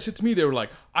 Someone did that shit to me. They were like,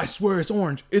 I swear it's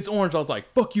orange. It's orange. I was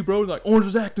like, fuck you, bro. Like, orange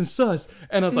was acting sus.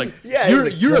 And I was like, Yeah, you're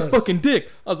he's like, a sus. fucking dick.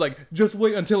 I was like, just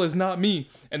wait until it's not me.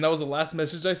 And that was the last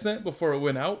message I sent before it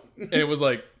went out. And it was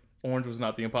like, orange was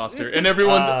not the imposter. And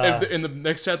everyone in the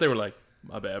next chat, they were like,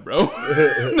 my bad, bro.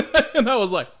 And I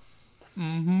was like,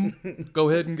 go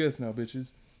ahead and guess now,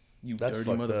 bitches. You That's dirty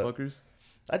fucked up. motherfuckers.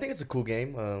 I think it's a cool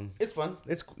game. It's fun.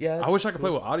 I wish I could play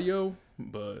with audio,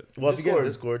 but Well, if you get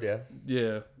Discord. Discord, yeah.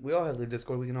 yeah. We all have the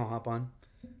Discord. We can all hop on.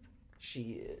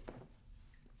 Shit.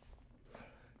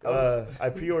 I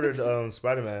pre-ordered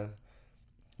Spider-Man.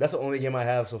 That's the only game I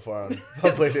have so far on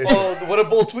PlayStation. Oh, what a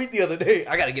bold tweet the other day.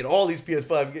 I got to get all these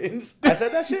PS5 games. I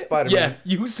said that shit? Spider-Man. Yeah,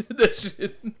 you said that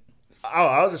shit. Oh,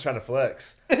 I was just trying to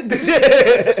flex.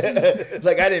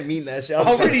 Like, I didn't mean that shit. I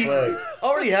was trying to flex.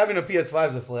 Already having a PS5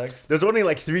 is a flex. There's only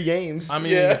like 3 games. I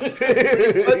mean, Yeah.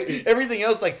 Pretty much everything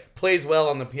else like plays well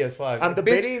on the PS5. I'm Like,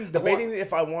 debating bitch,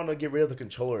 if I want to get rid of the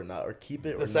controller or not, or keep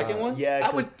it. the second one.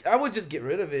 Yeah, I would just get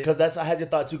rid of it. because I had your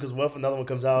thought too. Because what if another one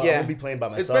comes out? Yeah. I'm gonna be playing by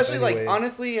myself. Especially anyway. like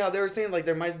honestly, how they were saying like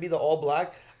there might be the all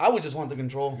black. I would just want the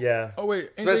control. Yeah. oh wait,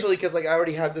 ain't Especially because like I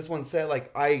already have this one set. Like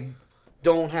I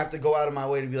don't have to go out of my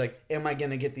way to be like, am I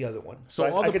gonna get the other one? so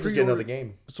So all I the could just get another pre-order,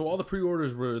 game. so all the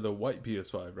pre-orders were the white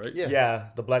PS5, right? Yeah. Yeah,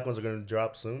 the black ones are gonna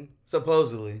drop soon.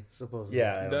 Supposedly.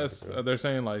 Yeah, I don't That's think so. they're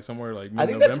saying like somewhere like I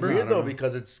think that's mid-November. weird I though don't know.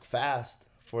 because it's fast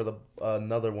for the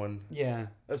another one. Yeah,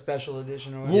 a special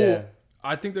edition or Well, whatever. Yeah.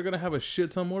 I think they're gonna have a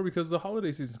shit ton more because the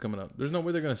holiday season's coming up. There's no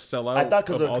way they're gonna sell out. I thought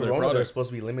because of of all their Corona, they're products. supposed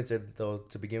to be limited though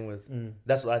to begin with.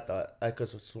 That's what I thought. I could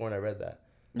have sworn I read that.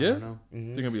 I Yeah, don't know.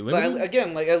 they're gonna be But limited.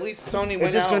 again, like at least Sony went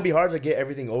It's just out. gonna be hard to get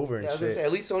everything over and Yeah, I was gonna shit. say,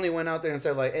 at least Sony went out there and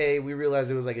said like, "Hey, we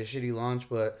realized it was like a shitty launch,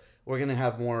 but we're gonna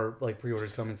have more like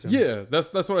pre-orders coming soon." Yeah,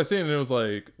 that's what I said, and it was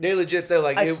like, They legit said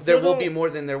like I there still will be don't- more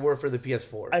than there were for the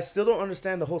PS4. I still don't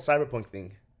understand the whole Cyberpunk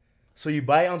thing. So you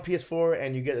buy it on PS4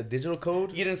 and you get a digital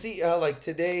code. You didn't see how like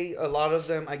today a lot of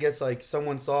them. I guess like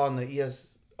someone saw on the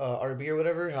ESRB or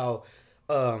whatever how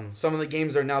some of the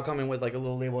games are now coming with like a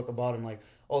little label at the bottom like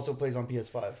also plays on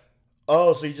PS5.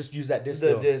 Oh, so you just use that disc? The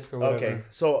though. disc or whatever. Okay,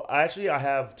 so I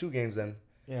have 2 games then,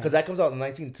 Yeah. because that comes out in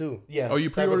 19 too. Yeah. oh, you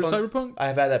pre-ordered Cyberpunk? I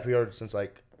have had that pre-ordered since when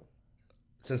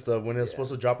it was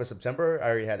supposed to drop in September. I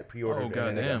already had it pre-ordered Oh, and then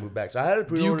I got goddamn. moved back. So I had it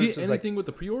Do pre-ordered. you get since, anything with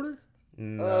the pre-order?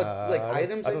 like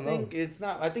items, I don't think know. it's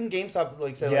not. I think GameStop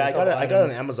like said. Yeah, like, I got it on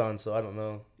items. Amazon, so I don't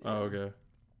know. Oh, okay.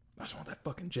 I just want that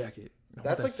fucking jacket. I want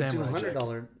That's that like the samurai jacket.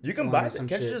 $200. You can one buy or it. some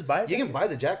Can't you shit. just buy a You can jacket? buy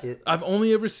the jacket. I've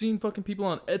only ever seen fucking people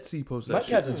on Etsy post that Mike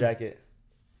shit. has a jacket,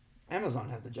 Amazon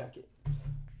has the jacket.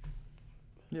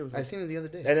 Yeah, it was I like, seen it the other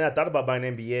day. and then I thought about buying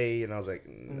NBA, and I was like,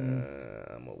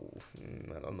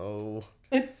 I don't know,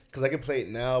 because I can play it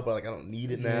now, but like I don't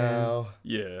need it now.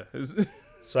 yeah.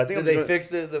 So I think Did I'm they just gonna, fix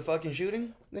the fucking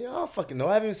shooting? I don't fucking know.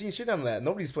 I haven't seen shit on that.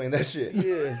 Nobody's playing that shit.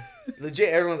 Yeah. Legit,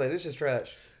 everyone's like, this is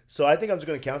trash. So I think I'm just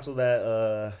gonna cancel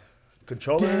that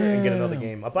controller and get another Damn.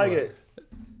 game. I'll probably get.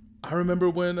 I remember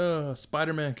when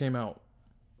Spider-Man came out,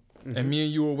 and me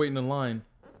and you were waiting in line,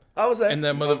 I was like, and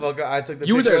that mother. Motherfucker, I took the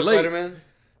You were picture there of late. Spider-Man.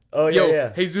 oh yeah, Yo, yeah.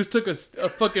 Jesus took a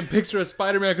fucking picture of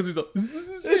Spider-Man because he's like,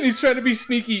 and he's trying to be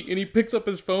sneaky, and he picks up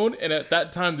his phone, and at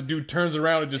that time the dude turns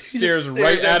around and just He just stares stares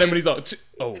right at at him, me. and he's like,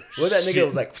 oh, What that nigga shit.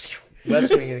 was like, web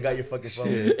swinging and got your fucking phone.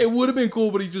 It would have been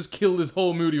cool, but he just killed his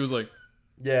whole mood. He was like,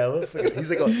 Yeah, what the fuck? He's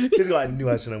like, I knew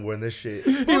I shouldn't have worn this shit.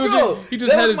 he Bro,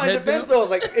 just that had was his my head defense down. though. I was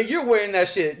like, if you're wearing that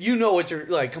shit, you know what you're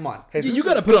like. Come on. Hey, You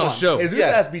gotta put on a on. show. His Yeah.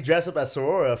 ass be dressed up as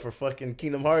Sorora for fucking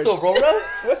Kingdom Hearts. Sorora?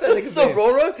 What's that nigga's name?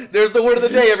 Sorora? There's the word of the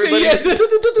day, everybody. Yeah.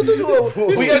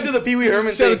 We gotta do the Pee Wee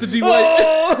Herman Shout out to thing. D.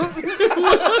 White.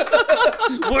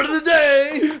 Word of the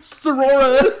day.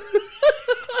 Sorora.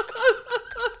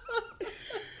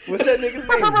 What's that nigga's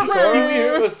name? Pee Wee Sora?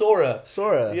 Herman Sora.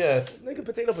 Sora. Yes. Nigga,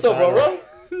 potato, potato. Sorora?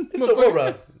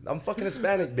 Sorora. I'm fucking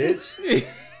Hispanic, bitch.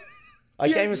 I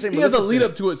can't even say He has a Maleficent. lead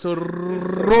up to it.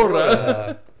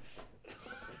 Sorora.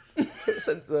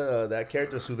 Since that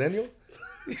character Sudeño.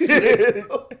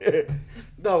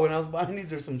 No, when I was buying these,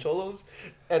 there's some cholos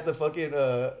at the fucking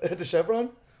at the Chevron,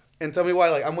 and tell me why.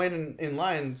 Like I'm waiting in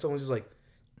line, someone's just like,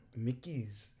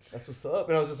 Mickey's. That's what's up,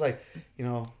 and I was just like, you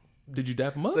know, Did you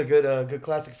dap him up? it's a good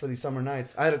classic for these summer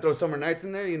nights. I had to throw summer nights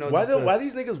in there, you know. Why just to- why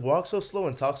these niggas walk so slow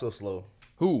and talk so slow?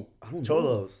 Who? I don't know.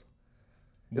 Cholos.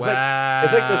 It's Wow.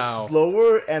 it's like the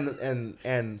slower and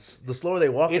the slower they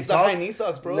walk. It's and the talk. high knee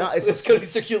socks, bro. No, it's It's the- gonna be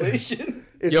circulation.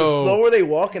 It's Yo. the slower they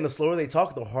walk and the slower they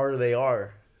talk, the harder they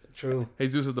are. True.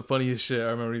 Jesus is the funniest shit. I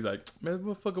remember he's like, man, this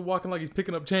motherfucker walking like he's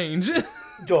picking up change.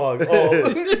 Dog. Oh,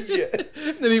 yeah.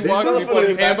 Then he walks and he put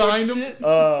his hand behind him.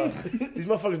 These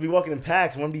motherfuckers be walking in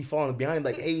packs. One be falling behind,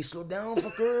 like, "Hey, slow down,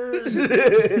 fuckers."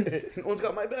 No one's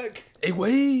got my back. Hey,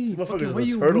 wait. These motherfuckers Fucking are why the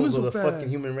you turtles moving of the so fast? fucking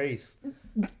human race.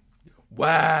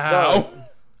 Wow.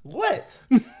 What?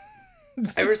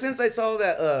 Ever since I saw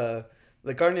that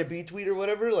the Garnet B tweet or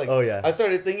whatever, like, Oh, yeah. I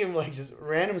started thinking of like just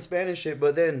random Spanish shit.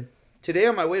 But then today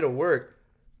on my way to work,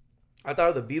 I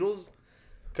thought of the Beatles,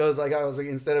 cause like I was like,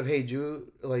 instead of Hey Jude,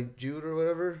 like Jude or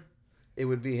whatever, it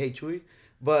would be Hey Chuy.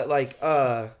 But like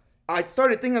I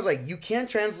started thinking, I was like, you can't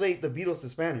translate the Beatles to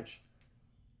Spanish,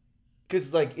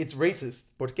 cause like it's racist.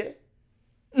 ¿Por qué?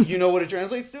 You know what it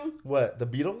translates to? What? The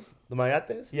Beatles? The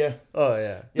Mayates? Yeah, Oh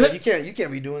yeah. yeah. You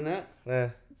can't be doing that. Eh.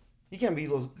 You can't be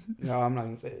those. No, I'm not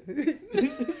gonna say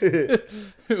it.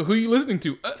 Who are you listening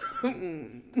to?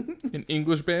 An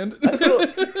English band? I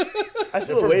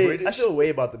feel from way. British? I feel way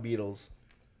about the Beatles.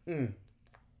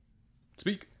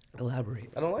 Speak.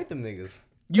 Elaborate. I don't like them niggas.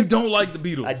 You don't like the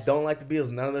Beatles. I don't like the Beatles.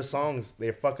 None of their songs.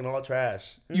 They're fucking all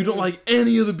trash. You don't like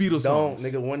any of the Beatles Don't, songs.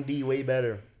 nigga. 1D way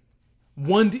better.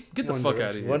 Get the One fuck out of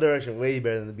Direction. here. One Direction way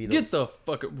better than the Beatles. Get the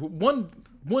fuck out.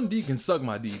 One D can suck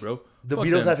my D, bro. The Fuck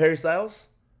Beatles them. have Harry Styles.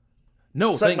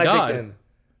 No, Suck thank my dick God. then.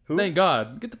 Who? Thank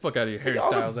God. Get the fuck out of here, Harry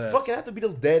All Styles the ass. fucking half the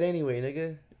Beatles dead anyway,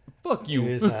 nigga. Fuck It you.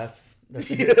 is half. That's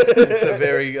a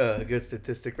very good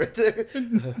statistic right there.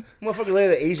 Motherfucker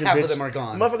let an Asian Half bitch. of them are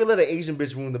gone. Motherfucker let an Asian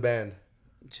bitch ruin the band.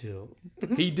 Chill.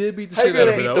 He did beat the How you shit out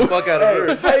gonna of it, Beat though. the fuck out of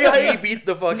her. How you- He beat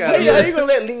the fuck How out of you, how her. you gonna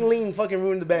let Ling Ling fucking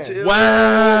ruin the band? Chill.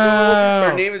 Wow.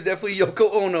 Her name is definitely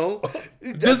Yoko Ono.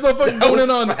 This motherfucker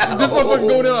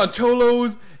going in on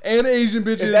cholos and Asian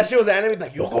bitches. If that shit was anime,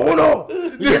 like Yoko Ono,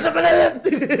 yes, I'm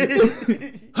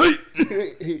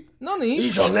Hey, Nani?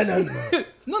 John Lennon.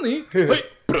 Nani? Wait.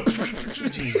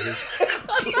 Jesus.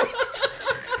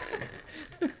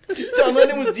 John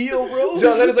Lennon was Dio, bro.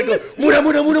 John Lennon's like, Mura,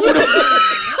 Mura, Mura, Mura.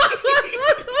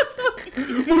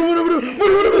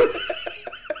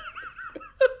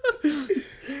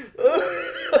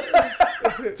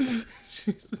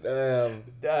 That's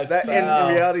That foul.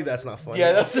 in reality, that's not funny.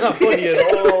 Yeah, that's not funny at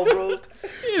all, bro.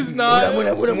 It's not.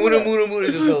 Mura Mura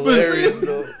is just hilarious,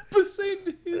 bro. But say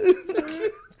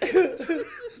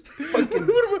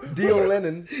Dio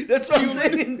Lennon. That's what I'm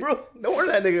saying, bro. No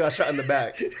wonder that nigga got shot in the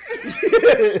back.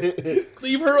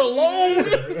 leave her alone.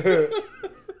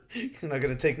 You're not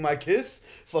gonna take my kiss?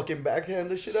 Fucking backhand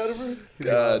the shit out of her?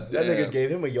 God That damn. nigga gave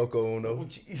him a Yoko Oh, Ono.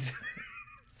 Jesus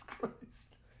Christ.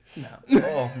 No.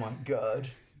 Oh, my God.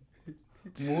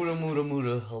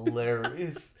 Mura.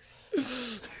 Hilarious. You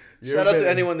Shout ever out to been-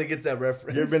 anyone that gets that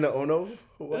reference. You ever been to Ono?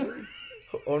 What?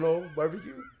 Ono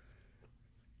barbecue?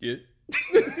 Yeah.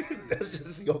 That's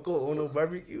just Yoko Ono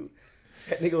barbecue.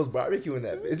 That nigga was barbecuing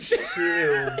that bitch.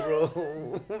 Chill,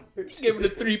 bro. Give him the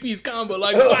 3-piece combo.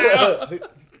 Like, wow.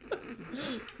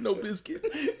 No biscuit.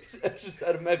 That's just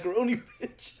out of macaroni,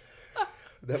 bitch.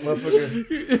 That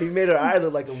motherfucker, he made her eye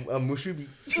look like a mushubi.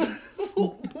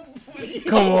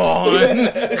 Come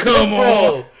on. Come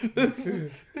on.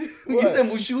 You said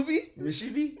mushubi?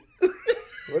 Mushubi?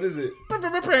 What is it?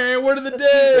 Word of the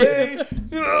day.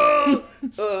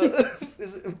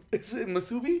 Is it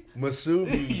masubi?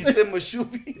 Masubi. You said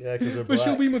mashubi? Yeah, because they're black.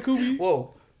 Mashubi Makubi.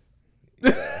 Whoa.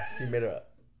 Yeah, he made her.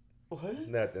 What?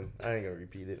 Nothing. I ain't gonna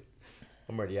repeat it.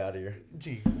 I'm already out of here.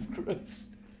 Jesus Christ.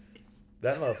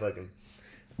 That motherfucking.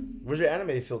 Where's your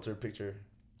anime filter picture?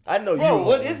 I know Bro, you.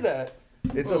 what is that?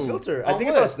 It's Whoa. a filter. I On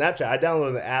think what? it's on Snapchat. I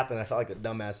downloaded the app and I felt like a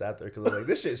dumbass after because I was like,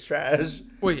 this shit's trash.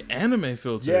 Wait, anime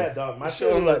filter. Yeah, dog. My shit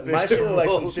Show him look that like picture, some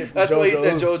bro. shit from That's why he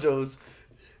said JoJo's. JoJo's.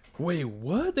 Wait,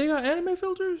 what? They got anime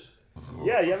filters?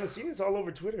 Yeah, you haven't seen it? It's all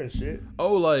over Twitter and shit.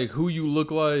 Oh, like who you look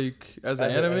like as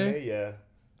an anime? Yeah.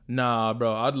 Nah,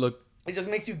 bro. I'd look. It just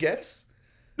makes you guess.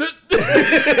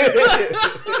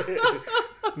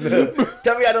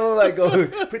 Tell me I don't like go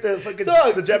put the fucking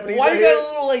Dog, the Japanese. why right you got here. a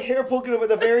little like hair poking up at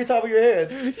the very top of your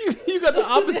head? You got the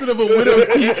opposite of a widow's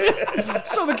peak.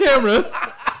 Show the camera.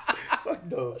 Fuck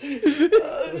no.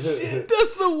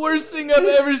 That's the worst thing I've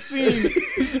ever seen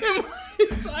in my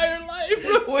entire life,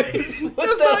 bro. Wait,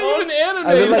 what's That's that not on? even anime.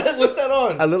 I look like- That's- What's that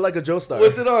on? I look like a Joestar.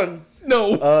 What's it on?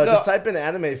 no. Just type in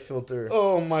anime filter.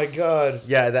 Oh my god.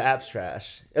 Yeah, the app's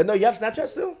trash. No, you have Snapchat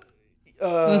still?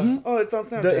 Oh, it's on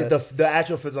Snapchat. The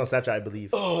actual filter's on Snapchat, I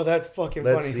believe. Oh, that's fucking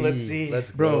funny. Let's see.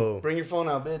 Let's Bro. go. Bring your phone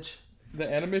out, bitch. The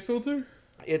anime filter?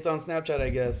 It's on Snapchat, I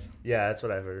guess. Yeah, that's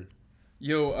what I've heard.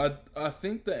 Yo, I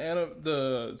think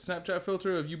the Snapchat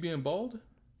filter of you being bald.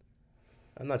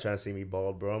 I'm not trying to see me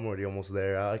bald, bro. I'm already almost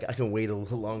there. I can wait a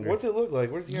little longer. What's it look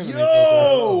like? Where's the anime filter?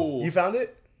 Yo, You found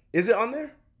it? Is it on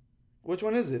there? Which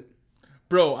one is it?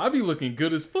 bro, I be looking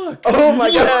good as fuck. Oh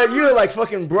my god, you're like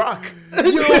fucking Brock. Yo,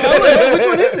 which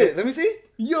one is it? Let me see.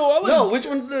 Yo, I look. No, which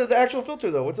one's the actual filter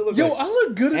though? What's it look Yo, like? I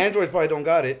look good. Androids probably don't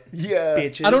got it. Yeah.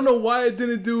 Bitches. I don't know why it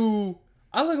didn't do.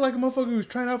 I look like a motherfucker who's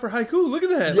trying out for haiku. Look at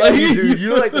that. Yeah, Like, you do.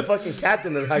 You're like the fucking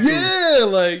captain of haiku. Yeah,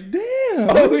 like damn.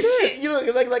 Oh look at that. shit! You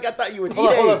look like I thought you would eat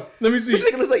Hold on. it. Let me see. This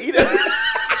nigga looks like eat it.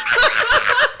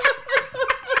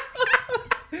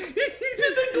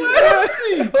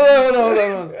 Hold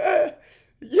on.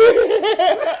 Yeah.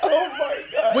 Oh my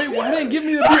god. Wait, why didn't give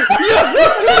me the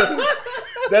beard?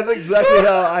 That's exactly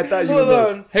how I thought you would Hold look.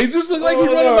 on. Jesus look like he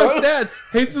Hold running my on. stats.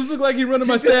 Jesus look like he running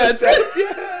my stats.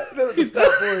 Yeah. That's the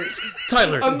stat for it.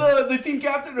 Tyler. I'm the team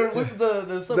captain or what,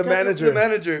 the sub-captain? manager. The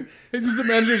manager. Jesus the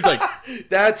manager. He's like,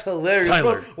 That's hilarious,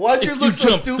 Tyler, bro. Why'd you if look you so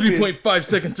jumped stupid? 3.5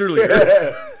 seconds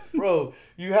earlier. Bro,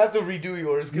 you have to redo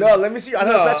yours. 'cause- No, let me see. I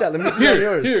know Snapchat. Let me see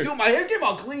yours. Here. Dude, my hair came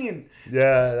out clean.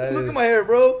 Yeah, that Look is. at my hair,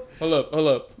 bro. Hold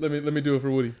up. Let me do it for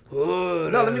Woody. No,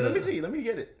 let me see. Let me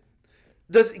get it.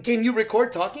 Can you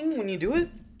record talking when you do it?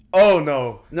 Oh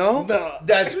no. No? No.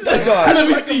 That's I God.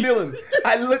 look like a villain.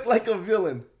 I look like a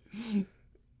villain.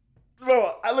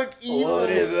 Bro, I look evil.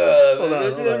 Hold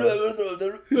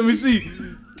on. Let me see.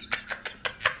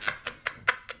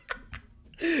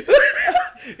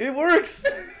 It works.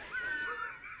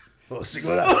 Oh, sick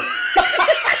with that.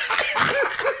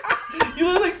 You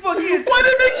look like fucking. Why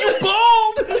did it make you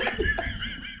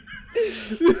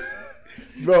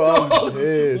bald? Bro, I'm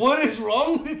pissed. What is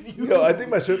wrong with you? Yo, I think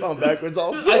my shirt's on backwards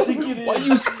also. I think it is. Why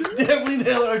you? Definitely the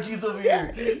LRG's over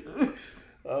here.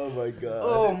 Oh my god.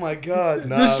 Oh my god.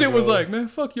 Nah, This shit was bro. like, man,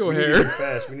 fuck your We need to hair.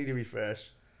 refresh. We need to refresh.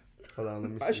 Hold on,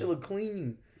 let me see. I should look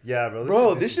clean. Yeah, bro.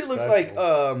 Bro, is this shit looks like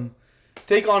disrespectful.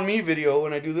 Take On Me video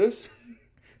when I do this.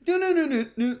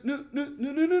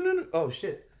 Oh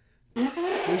shit.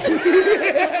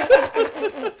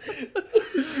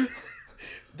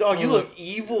 Dog, you look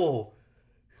evil.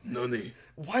 No need.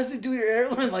 Why does it do your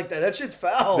hairline like that? That shit's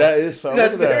foul. That is foul.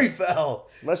 That's Look at very that. foul.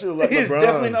 My shit look like It's LeBron.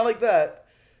 definitely not like that.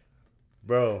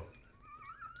 Bro.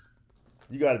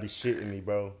 You gotta be shitting me,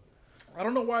 bro. I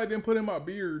don't know why I didn't put in my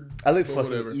beard. I look but fucking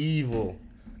whatever. evil.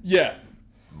 Yeah.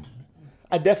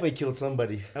 I definitely killed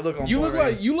somebody. I look on You look point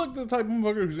right like you look the type of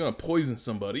motherfucker who's gonna poison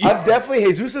somebody. I'm definitely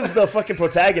Jesus is the fucking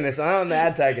protagonist. I'm the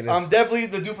antagonist. I'm definitely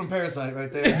the dude from Parasite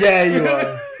right there. yeah, you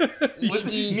are.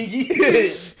 What's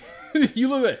Miggy? You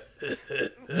look like.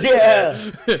 Yeah.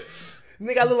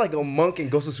 Nigga, I look like a monk in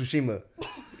Ghost of Tsushima.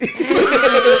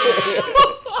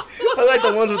 I like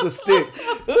the ones with the sticks.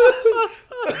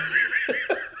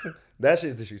 That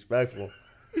shit's disrespectful.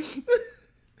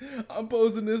 I'm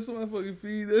posting this on my fucking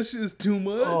feed. That shit's too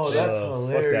much. Oh, that's Fuck that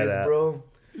hilarious, app. bro.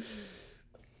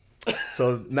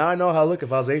 So now I know how I look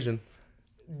if I was Asian.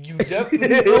 You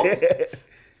definitely don't.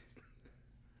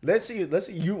 Let's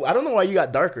see. You. I don't know why you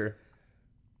got darker.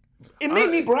 It made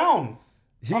me brown.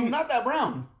 I'm not that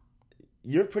brown.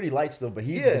 You're pretty light still, but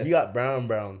he got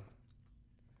brown.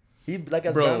 He like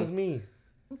as Bro. brown as me.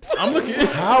 I'm looking.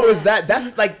 How is that?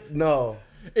 That's like no.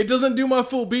 It doesn't do my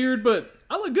full beard, but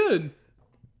I look good.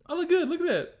 Look at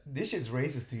that. This shit's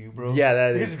racist to you, bro. Yeah,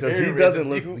 that is It's because very he doesn't racist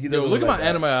look. to you. He Yo, doesn't look at look my like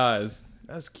anime eyes.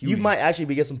 That's cute. You might actually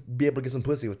be able to get some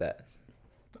pussy with that.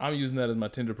 I'm using that as my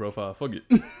Tinder profile. Fuck it.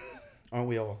 Aren't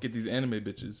we all? Get these anime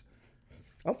bitches.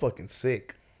 I'm fucking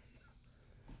sick,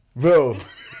 bro.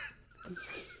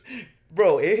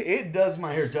 Bro, it does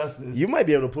my hair justice. You might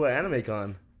be able to pull an anime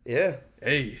con. Yeah.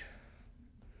 Hey.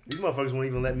 These motherfuckers won't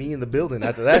even let me in the building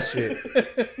after that shit.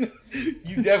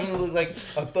 You definitely look like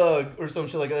a thug or some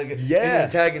shit like an Yeah.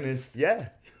 antagonist. Yeah.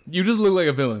 You just look like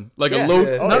a villain. Like Yeah. a low,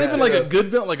 Yeah. Oh, not yeah. even like Yeah. a good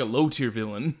villain, like a low tier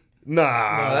villain. Nah,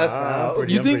 No, that's foul.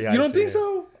 pretty- You I'm think? pretty You don't high think to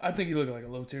so? I think you look like a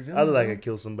low tier villain. I look like I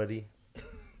kill somebody.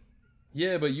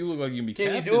 Yeah, but you look like you can be. Can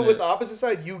you captain do it with the at- opposite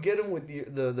side? You get him with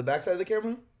the back side of the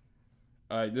camera?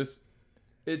 All right, this.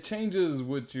 It changes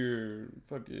with your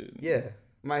fucking. Yeah.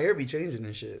 My hair be changing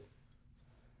and shit.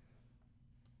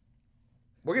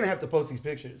 We're going to have to post these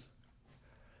pictures.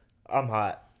 I'm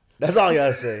hot. That's all I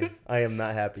gotta say. I am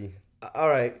not happy. All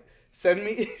right. Send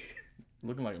me.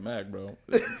 Looking like a Mac, bro.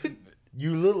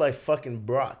 You look like fucking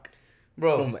Brock.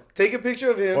 Bro, From- take a picture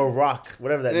of him. Or Rock,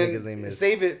 whatever that then nigga's name is.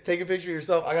 Save it. Take a picture of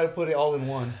yourself. I got to put it all in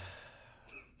one.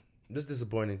 Just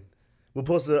disappointing. We'll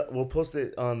post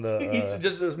it on the.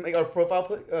 Just make our profile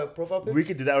pic. We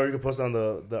could do that, or we could post it on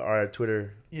our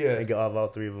Twitter. Yeah. And get all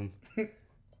three of them.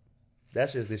 That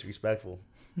shit's disrespectful.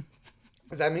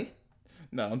 Is that me?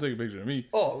 No, I'm taking a picture of me.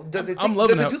 Oh, I'm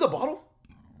loving does it how- do the bottle?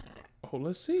 Oh,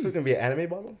 let's see. It's gonna be an anime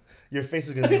bottle. Your face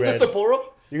is gonna be Is red. it Sapporo?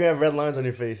 You're gonna have red lines on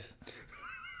your face.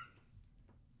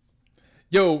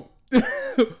 Yo,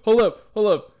 hold up. Hold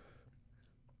up.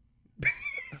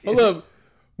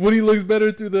 Woody looks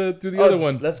better through the other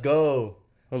one. Let's go.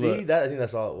 Hold See up. that? I think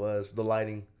that's all it was. The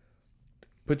lighting.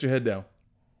 Put your head down,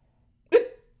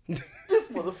 This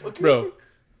motherfucker. bro.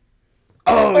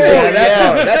 Oh yeah,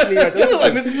 that's me right there. You look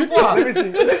like Mr. Dubois. Let me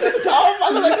see. Listen, Tom. I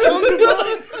look like Tom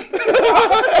Dubois.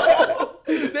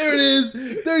 There it is.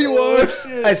 There you are.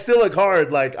 I still look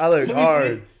hard. Like I look Let me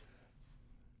hard.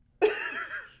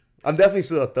 I'm definitely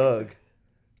still a thug.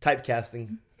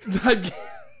 Typecasting.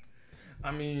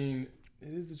 I mean,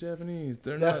 it is the Japanese.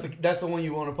 They're That's not. that's the one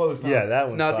you want to post. Huh? Yeah, that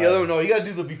one's Not fire. the other one. No, you gotta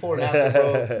do the before and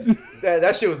after, bro.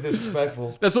 that shit was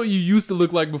disrespectful. That's what you used to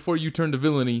look like before you turned to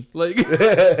villainy. Like,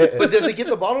 But does it get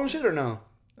the bottle and shit or no?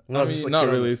 When I was just mean, a not kid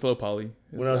on really. the- It's low poly.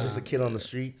 When I was just a kid on the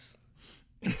streets.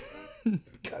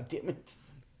 God damn it.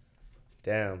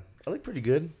 Damn, I look pretty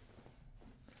good.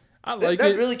 I like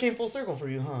that it. really came full circle for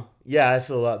you, huh? Yeah, I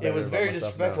feel a lot better. It was about very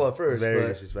myself disrespectful now. at first, Very but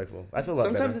disrespectful. I feel a lot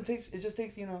Sometimes better. it just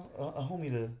takes a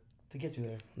homie to get you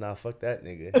there. Nah, fuck that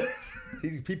nigga.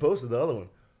 he posted the other one.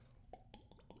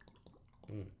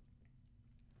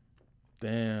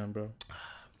 Damn, bro.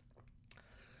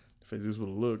 If Jesus would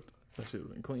have looked, that shit would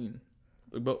have been clean.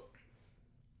 Look, bro.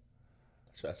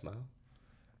 Should I smile?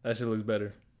 That shit looks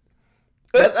better.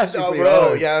 That's actually pretty bro.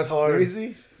 hard. Yeah, it's hard. Let me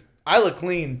see. I look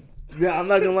clean. Yeah, I'm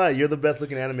not gonna lie. You're the best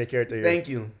looking anime character here. Thank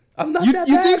you. I'm not You- that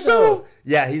you bad, think so? though.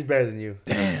 Yeah, he's better than you.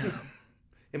 Damn.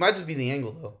 It might just be the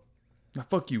angle though. Now,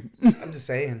 fuck you. I'm just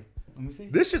saying. Let me see.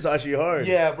 This shit's actually hard.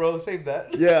 Yeah, bro, save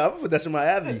that. Yeah, I'm gonna put that shit in my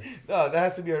Abby. No, that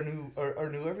has to be our new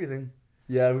everything.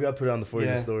 Yeah, we gotta put it on the 40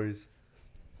 Yeah. stories.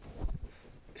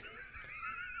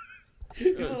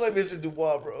 You look like Mr.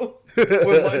 Dubois, bro.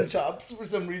 With mutton chops for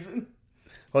some reason.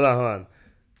 Hold on.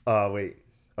 Wait.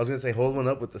 I was gonna say hold one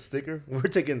up with the sticker.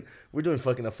 We're doing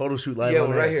fucking a photo shoot live. Yeah,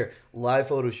 on right air. here. Live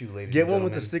photo shoot, ladies. Get and one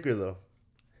with the gentlemen. sticker though.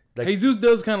 Like- Jesus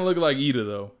does kind of look like Ida,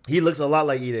 though. He looks a lot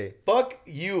like Ide. Fuck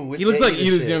you. With He looks the like Ada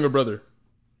Ida's shit. younger brother.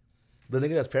 The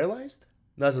nigga that's paralyzed?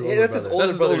 No, that's his Yeah, older that's his brother. older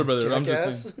That's his brother. older brother, I'm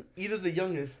just Jackass. Ida's the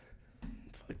youngest.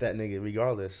 Fuck that nigga,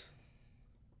 regardless.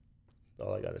 That's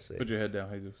all I gotta say. Put your head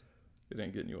down, Jesus. It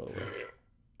ain't getting you all the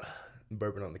way. I'm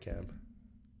burping on the cam.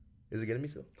 Is it getting me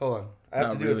still? Hold on. I have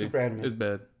Not to do a super anime. It's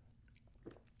bad.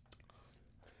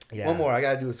 Yeah. One more. I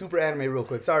gotta do a super anime real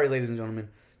quick. Sorry, ladies and gentlemen.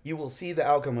 You will see the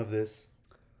outcome of this.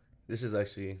 This is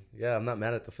actually, yeah, I'm not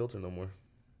mad at the filter no more.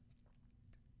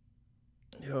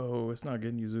 Yo, it's not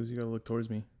getting you, Zeus. You gotta look towards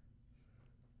me.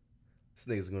 This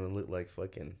nigga's gonna look like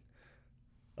fucking.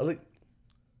 I look.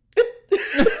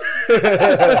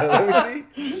 Let me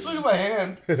see. Look at my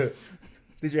hand.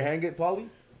 Did your hand get poly?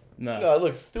 Nah. No, it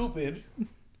looks stupid.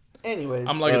 Anyways,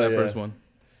 I'm liking Oh, that yeah. first one.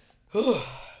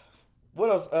 what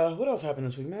else? What else happened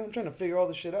this week, man? I'm trying to figure all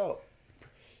this shit out.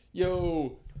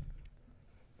 Yo.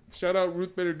 Shout out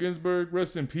Ruth Bader Ginsburg.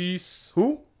 Rest in peace.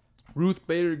 Who? Ruth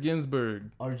Bader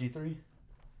Ginsburg. RG3.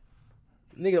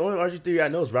 Nigga, the only RG3 I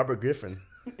know is Robert Griffin,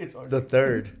 It's RG3. the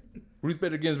third. Ruth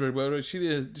Bader Ginsburg, bro. She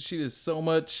did so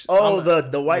much. Oh,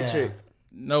 I'm- the white Yeah. chick.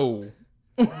 No.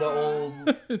 The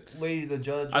old lady, the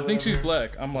judge. I think she's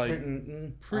whatever. black. I'm like I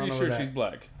pretty don't know sure that. she's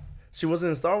black. She wasn't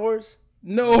in Star Wars.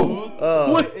 No.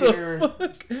 What the Here.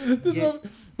 fuck? This Yeah. one,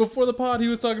 before the pod, he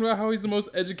was talking about how he's the most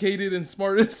educated and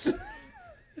smartest.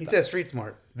 He said street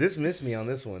smart. This missed me on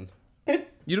this one.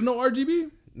 You don't know RGB?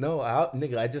 No,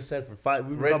 nigga, I just said for 5.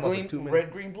 We were Red, talking about green, for 2 minutes.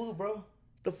 red, green, blue, bro.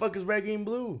 The fuck is red, green,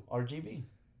 blue? RGB.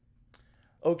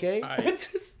 Okay,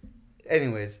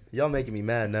 Anyways, y'all making me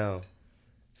mad now.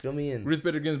 Fill me in. Ruth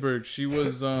Bader Ginsburg. She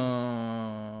was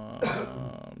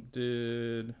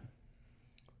did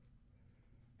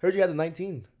Heard you had the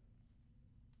 19.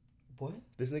 what?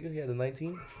 This nigga, he had the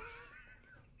 19.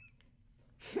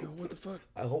 Yo, what the fuck?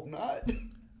 I hope not.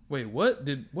 Wait, what?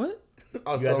 Did what?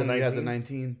 I was You had telling the you you had the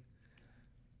 19? 19.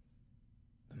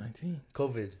 The 19.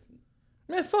 COVID.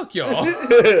 Man, fuck y'all.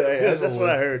 That's what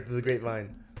I heard through the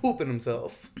grapevine. Pooping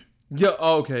himself. Yeah,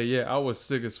 okay, yeah, I was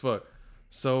sick as fuck.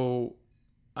 So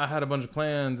I had a bunch of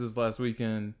plans this last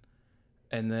weekend,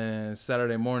 and then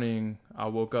Saturday morning I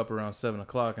woke up around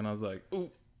 7:00 and I was like, "Ooh,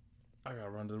 I gotta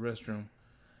run to the restroom,"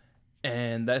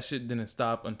 and that shit didn't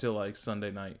stop until like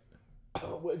Sunday night.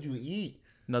 Oh, what did you eat?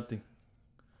 Nothing.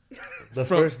 The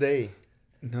From- first day.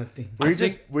 Nothing. Were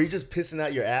you just pissing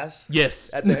out your ass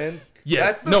Yes. at the end? Yes.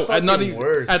 That's the No, not fucking even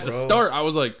worst, at the bro. start. I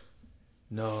was like,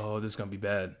 "No, this is gonna be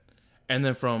bad," and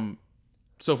then from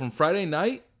Friday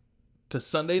night to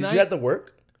Sunday Did night. you have to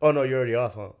work? Oh no, you're already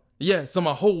off, huh? Yeah, so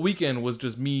my whole weekend was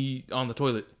just me on the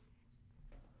toilet.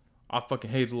 I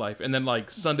fucking hated life. And then like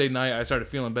Sunday night, I started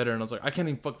feeling better, and I was like, I can't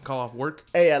even fucking call off work.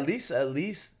 Hey, at least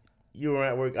you were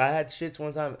at work. I had shits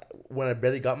one time when I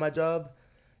barely got my job,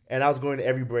 and I was going to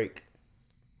every break,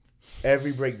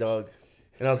 dog.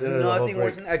 And I was in the whole Nothing break.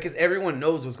 worse than that because everyone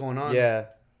knows what's going on. Yeah.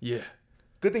 Yeah.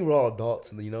 Good thing we're all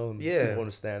adults, and Yeah. people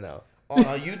understand now. Oh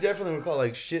no, you definitely were called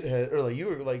like shithead or like you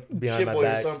were like Behind shit my boy or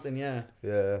back. something. Yeah.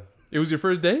 Yeah. It was your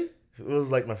first day? It was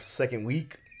like my second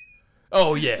week.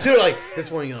 Oh yeah. They're like,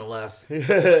 this one ain't gonna last.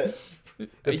 The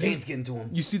Hey, pain's getting to him.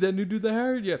 You see that new dude they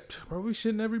hired? Yeah, bro, we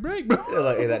shitting every break, bro. They're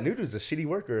like, hey, that new dude's a shitty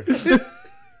worker. He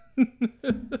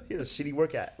has a shitty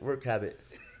work habit.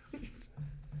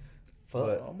 Fuck.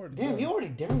 But- I'm already Damn, done. you already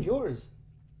downed yours.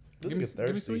 This Give me nigga's some of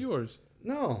thirsty. yours,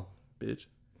 No. bitch.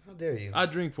 How dare you? I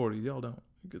drink 40s. Y'all don't.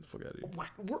 Get the fuck out of here.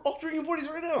 We're all drinking 40s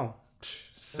right now.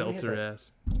 Seltzer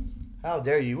ass. How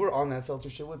dare you? We're on that seltzer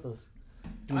shit with us.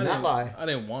 Do not lie. I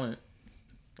didn't want it.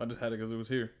 I just had it because it was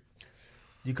here.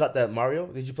 You caught that Mario?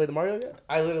 Did you play the Mario yet?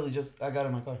 I literally I got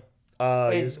in my car.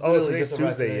 Today's literally just arrived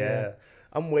Tuesday. today, Yeah. yeah.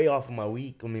 I'm way off of my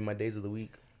week. I mean, my days of the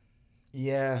week.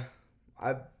 Yeah.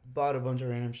 I bought a bunch of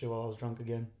random shit while I was drunk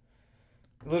again.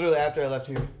 Literally after I left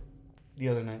here the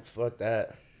other night. Fuck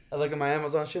that. I looked at my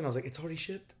Amazon shit and I was like, it's already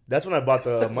shipped. That's when I bought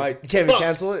the That's mic. You can't even fuck.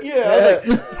 cancel it? Yeah. I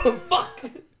was like, fuck.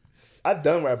 I've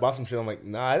done where I bought some shit. I'm like,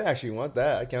 nah, I didn't actually want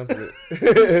that. I canceled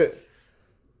it.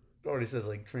 It already says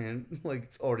like like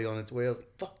it's already on its way. I was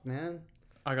like, fuck, man.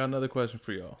 I got another question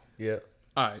for y'all. Yeah.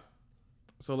 All right.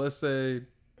 So let's say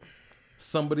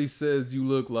somebody says you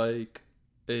look like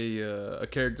a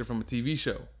character from a TV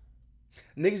show.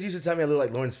 Niggas used to tell me I look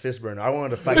like Lawrence Fishburne. I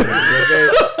wanted to fight him. Okay?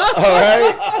 All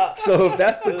right. So if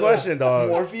that's the question, dog.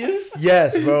 Morpheus?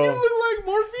 Yes, bro. You look like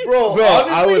Morpheus? Bro, I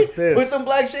honestly, was pissed. With some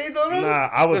black shades on him? Nah,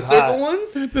 I was the circle hot.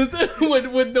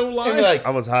 ones? with no And line. you're like, I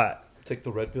was hot, take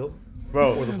the red pill.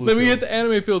 bro. Or the blue Let me pill. get the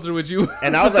anime filter with you.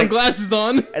 And I Put was some like- glasses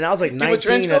on. And I was like Give him a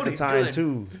trench 19 at coat, the he's time good.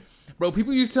 too. Bro,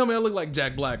 people used to tell me I look like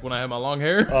Jack Black when I had my long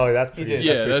hair. Oh, that's pretty. did. That's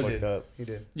Yeah, pretty that's- fucked up. He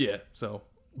did. Yeah, so.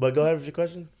 But go ahead with your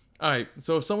question. All right,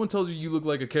 so if someone tells you look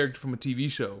like a character from a TV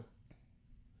show,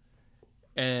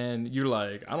 and you're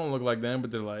like, I don't look like them,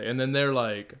 but they're like, and then they're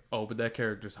like, oh, but that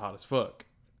character's hot as fuck.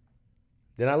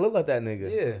 Then I look like that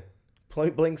nigga. Yeah.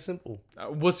 Point blank simple.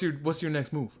 What's your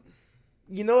next move?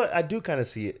 You know what? I do kind of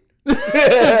see it.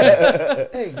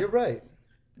 Hey, you're right.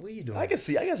 What are you doing? I guess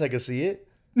I can see it.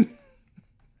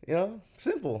 You know,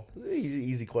 simple. It's an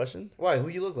easy question. Why? Who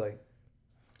you look like?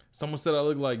 Someone said I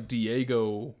look like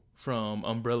Diego from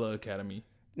Umbrella Academy.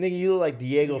 Nigga, you look like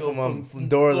Diego From from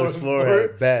Dora the Explorer Explorer.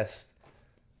 at best.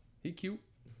 He cute.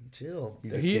 Chill.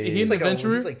 He's a He- kid. he He's an like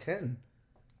adventurer? He's like 10.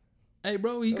 Hey,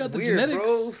 bro, he That's got the weird, genetics.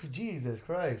 bro. Jesus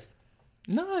Christ.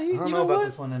 Nah, I he, don't you know know about what?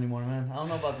 this one anymore, man. I don't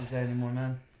know about this guy anymore,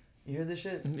 man. You hear this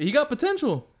shit? He got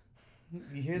potential.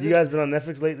 You hear this? You guys been on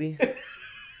Netflix lately?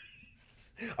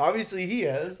 Obviously, he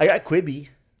has. I got Quibi.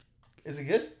 Is it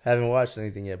good? Haven't watched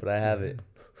anything yet, but I have it.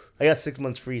 I got 6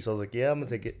 months free, so I was like, yeah, I'm gonna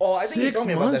take it. Oh, I think you 6 told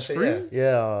me about that months shit. free?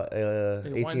 Yeah. Yeah,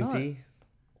 Hey, why not? AT&T.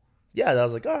 Yeah, I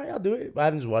was like, all right, I'll do it. But I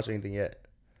haven't just watched anything yet.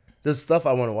 There's stuff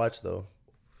I want to watch though.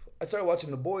 I started watching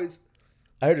The Boys.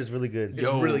 I heard it's really good. It's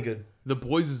really good. The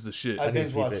Boys is the shit. I need to binge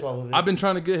keep watched it. all of it. I've been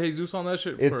trying to get Jesus on that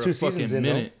shit It's for 2 a seasons fucking in,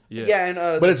 no? minute. Yeah. Yeah,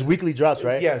 and But it's weekly drops,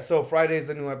 right? Yeah, so Friday's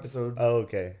a new episode. Oh,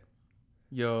 okay.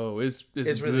 Yo, it's good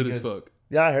really as good. fuck.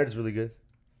 Yeah, I heard it's really good.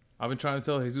 I've been trying to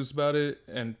tell Jesus about it,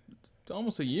 and it's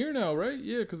almost a year now, right?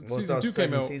 Yeah, because Well, it's season our 2 came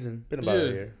second out. Season. Been about Yeah. a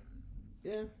year.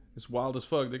 Yeah. It's wild as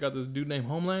fuck. They got this dude named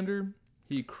Homelander.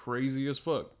 He crazy as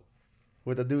fuck.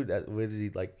 With the dude that, what is he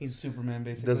like? He's Superman,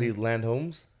 basically. Does he land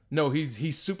homes? No,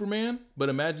 he's Superman, but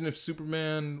imagine if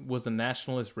Superman was a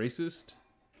nationalist racist.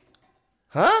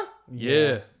 Huh?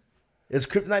 Yeah. Is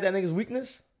kryptonite that nigga's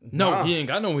weakness? No, Nah. he ain't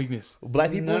got no weakness.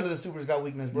 Black people? None of the supers got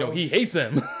weakness, bro. No, he hates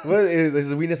them. What is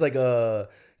his weakness like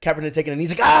Kaepernick taking a knee?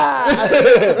 He's like,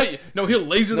 ah! No, he'll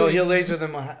laser No, them. he'll laser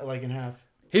them like in half.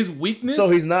 His weakness. So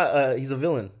he's not, he's a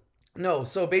villain. No,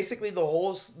 so basically the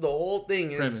whole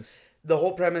thing is Premise. the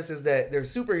whole premise is that they're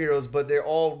superheroes, but they're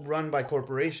all run by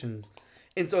corporations,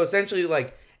 and so essentially,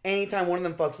 like anytime one of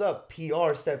them fucks up,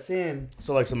 PR steps in,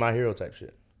 So like some My Hero type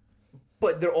shit.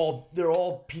 but they're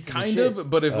all pieces kind of shit. of,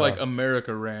 but if like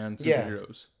America ran Yeah.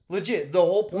 superheroes. Legit. The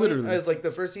whole point Literally. of like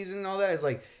the first season and all that is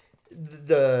like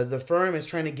the firm is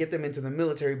trying to get them into the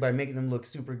military by making them look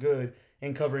super good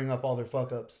and covering up all their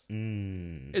fuck ups.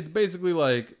 It's basically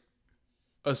like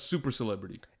a super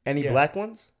celebrity. Any Yeah. black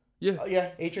ones? Yeah, Oh, yeah,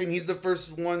 A-Train, he's the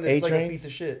first one that's like a A-Train? piece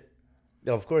of shit.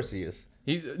 Oh, of course he is.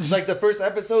 he's It's like the first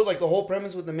episode, like the whole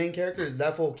premise with the main character is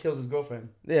that fool kills his girlfriend.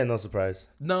 Yeah, no surprise.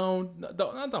 no,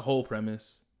 not the whole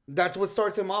premise. That's what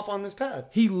starts him off on this path.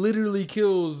 He literally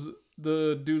kills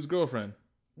the dude's girlfriend.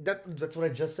 That's what I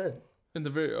just said. In the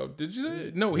very did you say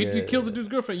it? No, he Yeah. kills the dude's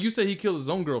girlfriend. You said he killed his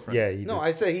own girlfriend. Yeah, he No, did.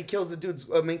 I said he kills the dude's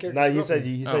main character. No, he said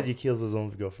Oh. he kills his own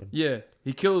girlfriend. Yeah,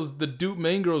 he kills the dude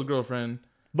main girl's girlfriend.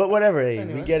 But whatever, hey,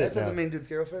 Anyway, we get I it said now. the main dude's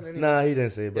girlfriend. Anyway. Nah, he didn't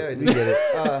say it, but Yeah, he we did. get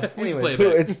it. Anyway, play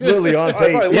it. It's literally on All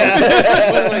tape. right,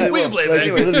 Yeah, We can play it back. like,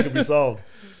 it literally could be solved.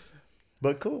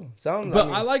 But cool, sounds. But I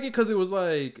mean, I like it because it was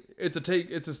like it's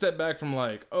a step back from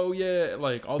like, oh yeah,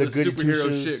 like all The the goody superhero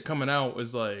two-shoes. shit coming out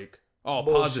is like all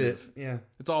bullshit. positive. Yeah.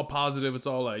 It's all positive. It's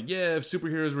all like, yeah, if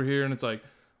superheroes were here, and it's like,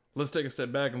 let's take a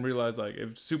step back and realize like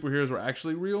if superheroes were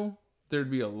actually real, there'd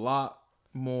be a lot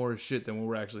more shit than what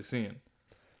we're actually seeing.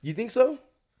 you think so?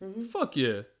 Fuck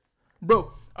yeah,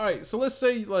 bro. All right, so let's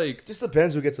say like, Just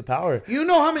depends who gets the power. You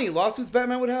know how many lawsuits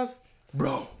Batman would have?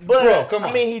 bro, But Bro, come I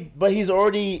on. mean, he's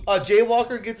already. Jay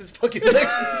Walker gets his fucking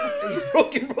legs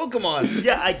broken, bro. Come on.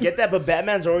 Yeah, I get that, but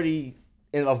Batman's already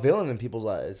a villain in people's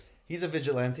eyes. He's a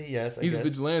vigilante, yes. I he's guess. a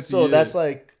vigilante. So yeah. that's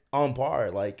like on par.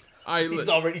 Like, all right, He's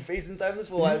already facing time. This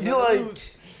fool has you're nothing to like, lose.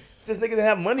 if this nigga didn't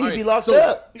have money, all he'd be right, locked so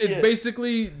up. it's Yeah.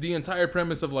 basically the entire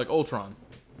premise of like Ultron.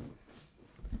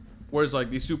 Whereas like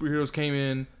these superheroes came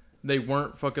in, they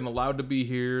weren't fucking allowed to be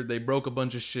here. They broke a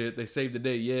bunch of shit. They saved the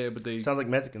day, yeah, but they Sounds like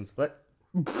Mexicans. What?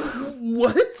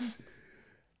 What?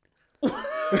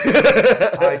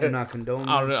 I do not condone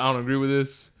I this. don't agree with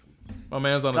this. My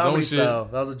man's on his Comedy own shit. style.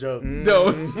 That was a joke. No,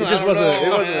 It just wasn't. It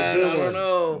wasn't a I good don't one.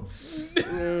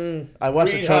 know. I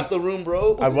watched Read the half Trump. the room,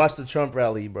 bro. I watched the Trump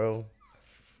rally, bro.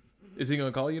 is he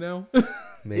gonna call you now His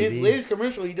Maybe. latest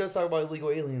commercial, he does talk about illegal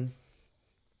aliens.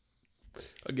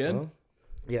 again? Well,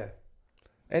 Yeah.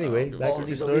 anyway, Oh, back All to the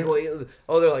these story. illegal aliens.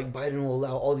 Oh, they're like, Biden will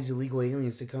allow all these illegal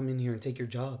aliens to come in here and take your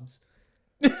jobs.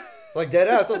 Like, dead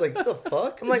ass. I was like, what the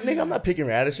fuck? I'm like, nigga, I'm not picking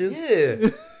radishes. Yeah.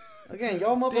 Again,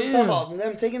 y'all motherfuckers Damn. talk about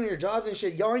them taking your jobs and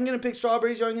shit. Y'all ain't gonna pick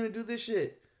strawberries. Y'all ain't gonna do this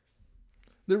shit.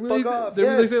 They really, Fuck off. they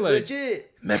really Yes, say like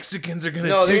legit. Mexicans are gonna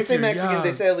No, take they didn't say your Mexicans. They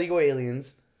jobs. said illegal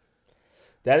aliens.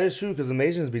 That is true because the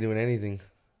Asians be doing anything.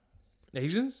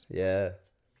 Asians, Yeah.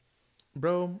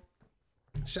 bro.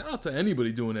 Shout out to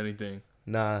anybody doing anything.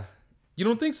 Nah, You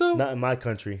don't think so? not in my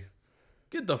country.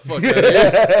 Get the fuck out of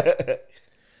here.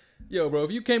 Yo, bro,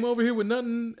 if you came over here with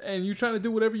nothing and you trying to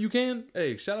do whatever you can,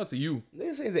 hey, shout out to you. They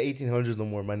ain't saying the 1800s no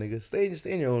more, my nigga. Stay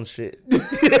in your own shit.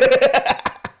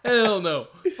 Hell no.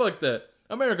 Fuck that.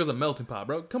 America's a melting pot,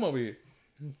 bro. Come over here.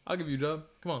 I'll give you a job.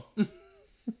 Come on.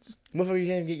 Motherfucker, you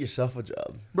can't get yourself a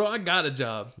job. Bro, I got a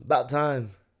job. About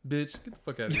time. Bitch, get the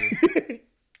fuck out of here.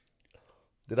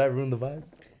 Did I ruin the vibe?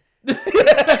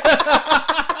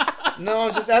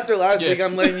 No, just after last Yeah. week,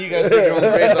 I'm letting you guys make your own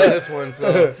grades on this one.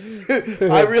 So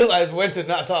I realized when to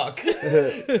not talk,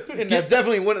 and that's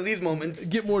definitely one of these moments.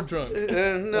 Get more drunk.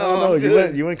 No, I'm you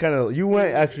good.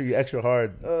 went actually extra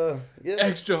hard. Yeah.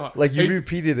 Extra hard. Like you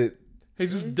repeated it.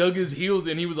 Jesus dug his heels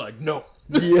in. He was like, no.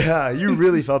 Yeah, you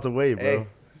really felt away, bro. Hey,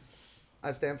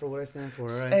 I stand for what I stand for.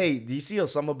 All right. Hey, do you see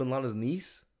Osama Bin Laden's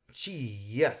niece? Gee,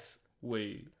 yes.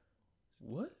 Wait.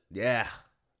 What? Yeah.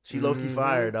 She low-key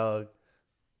fired, dog.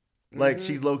 Like,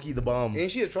 she's low-key the bomb.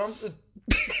 Ain't she a Trump?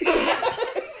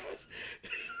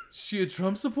 She a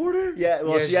Trump supporter? Yeah,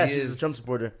 well, Yeah, she she's is. a Trump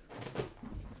supporter.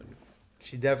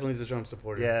 She definitely is a Trump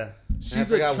supporter. Yeah. And I She's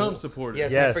a forgot Trump wh- supporter.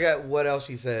 Yes, I Yes. forgot what else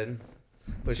she said.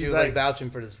 But she She's was like like- vouching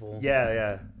for this fool.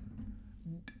 Yeah.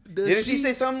 Didn't she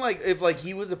say something like if like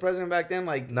he was the president back then,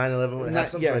 like 9/11 would have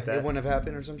something like it that. wouldn't have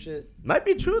happened or some shit? Might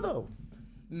be true, though.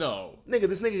 No. Nigga,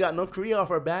 this nigga got no career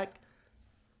off our back.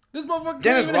 This motherfucker can't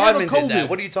Dennis even handle Rodman COVID. did that.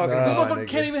 What are you talking Nah. This about? motherfucker nigga.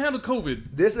 can't even handle COVID.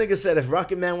 This nigga said if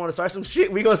Rocket Man want to start some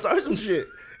shit, we gonna start some shit.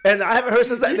 And I haven't heard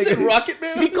since that You nigga. said Rocket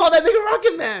Man? He called that nigga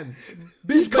Rocket Man.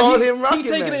 He But called him Rocket He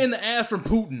taking Man. it in the ass from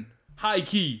Putin. High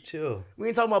key. Chill. We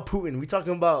ain't talking about Putin. We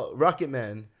talking about Rocket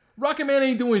Man. Rocket Man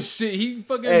ain't doing shit. He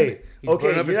fucking Hey, He's okay,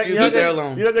 burning up his you're fuse not, out there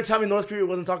alone. you're not gonna tell me North Korea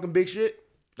wasn't talking big shit?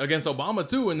 against Obama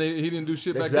too, and he didn't do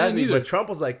shit back Exactly, then either. but Trump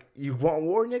was like, "You want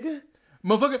war, nigga?"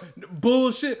 Motherfucker,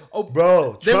 bullshit. Oh,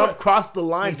 Bro, They Trump were- crossed the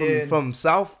line He did. from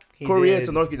South He Korea did.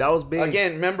 to North Korea. That was big.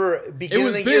 Again, remember beginning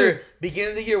was of the year. big. Beginning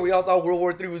of the year, we all thought World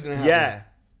War III was gonna happen. yeah,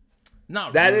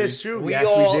 not that really. is true. We yes,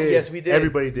 all- we did. yes, we did.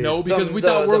 Everybody did. No, because we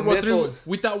thought the World War III. missiles.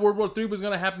 We thought World War III was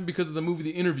gonna happen because of the movie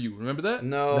The Interview. Remember that?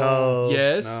 no,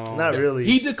 Yes. No. not really.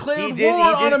 He declared He war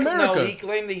did. on America. No, he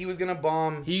claimed that he was gonna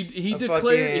bomb. He a declared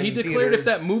fucking if theaters,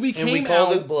 that movie and we came called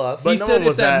out. his bluff. But He no said one if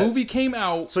was that that- movie came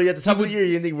out. So at the top he of the year,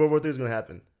 you didn't think World War III was gonna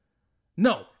happen?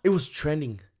 No, It was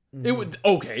trending. it would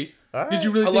okay. All Did right.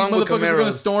 you really Along think with motherfuckers were gonna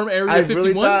Camaros. storm Area I really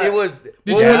 51? thought- It was. Did World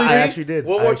you War really III- I actually did.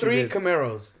 World I War actually III did.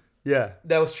 Camaros. Yeah.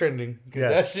 That was trending. 'Cause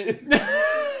Yes. that shit.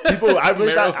 I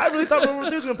really thought World War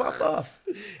III was gonna pop off.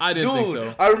 I didn't think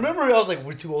so. I remember I was like,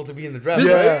 we're too old to be in the draft.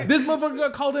 This, Right? this motherfucker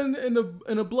got called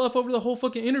in a bluff over the whole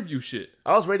fucking interview shit.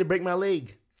 I was ready to break my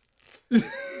leg.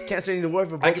 Can't say any word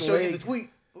for I broken can show you the tweet,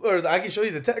 or I can show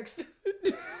you the text.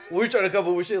 We're trying to come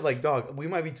up with shit like, dog, we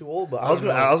might be too old, but I was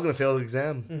gonna fail the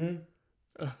exam.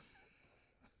 Mm-hmm.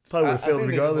 Probably would have failed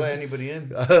regardless. Let anybody in.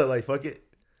 Like fuck it.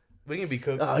 We can be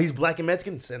cooked. Oh, he's black and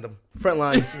Mexican. Send him front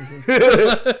lines.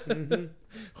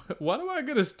 Why do I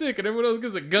get a stick and everyone else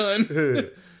gets a gun?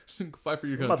 Fight for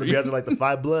your I'm about to country. be after like the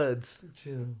Five Bloods.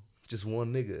 Chill. Just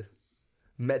one nigga,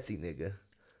 Metsy nigga.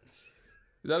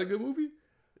 Is that a good movie?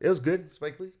 It was good.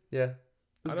 Spike Lee. Yeah, it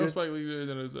was I know good. Spike Lee and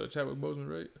then there's Chadwick Boseman,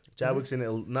 right? Chadwick's in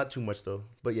it, not too much though,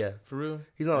 but yeah, For real?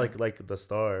 he's not like the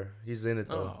star. He's in it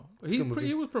though. Oh, It's a good movie.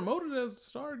 he was promoted as a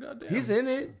star. Goddamn. He's in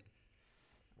it.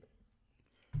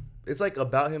 It's like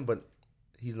about him, but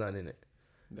he's not in it.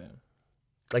 Damn.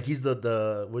 Like he's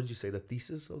the what did you say? The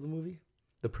thesis of the movie,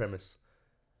 the premise.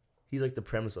 He's like the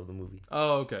premise of the movie.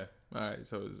 Oh, okay. All right.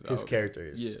 So it's, His okay. character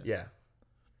is. Yeah.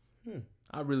 Yeah.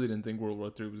 I really didn't think World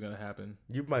War III was gonna happen.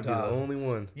 You might be Dog. the only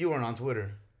one. You weren't on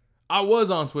Twitter. I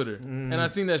was on Twitter and I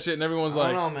seen that shit and everyone's I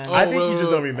like, don't know, man. "Oh, I think you just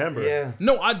don't remember. Yeah.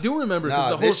 No, I do remember because Nah,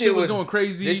 the whole this shit was going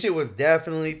crazy. This shit was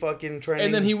definitely fucking trending.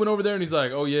 And then he went over there and he's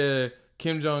like, "Oh yeah,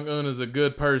 Kim Jong Un is a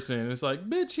good person." It's like,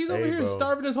 bitch, he's over Hey, here bro.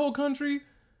 starving his whole country,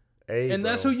 Hey, and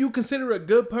that's bro. who you consider a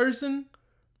good person?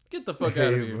 Get the fuck out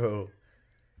of Hey, here. bro.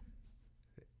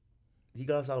 He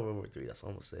got us out of World War III. That's all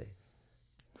I'm gonna say.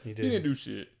 he He didn't do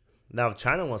shit. Now, if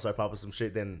China wants to start popping some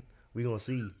shit, then we gonna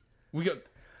see. We got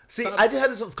See, Stop. I just had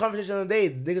this conversation the other day.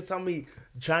 Niggas tell me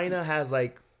China has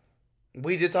like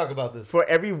We did talk about this. for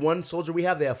every one soldier we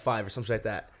have, they have 5 or something like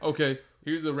that. okay.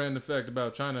 Here's a random fact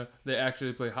about China: they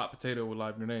actually play hot potato with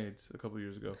live grenades a couple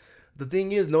years ago. The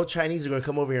thing is, no Chinese are gonna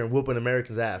come over here and whoop an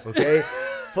American's ass. Okay,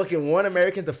 fucking 1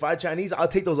 American to 5 Chinese, I'll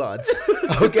take those odds.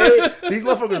 Okay, these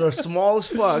motherfuckers are small as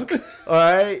fuck. All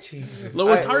right, Jesus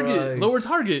Lower Christ. target, lower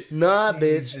target. nah,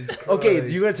 Jesus bitch. Okay,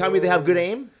 Christ. you gonna tell me they have good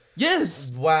aim?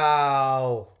 Yes.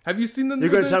 Wow. Have you seen them? You're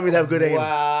gonna tell me they have good aim?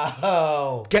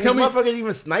 Wow. Can Tell these me- motherfuckers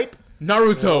even snipe?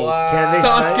 Naruto, Wow. Can they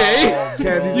Sasuke.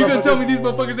 Can these You gonna tell motherfuckers- me these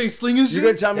motherfuckers ain't slinging shit? You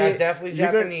gonna tell me? That's definitely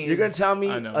Japanese. You're gonna tell me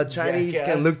I know. a Chinese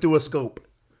Jackass. can look through a scope?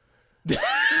 Is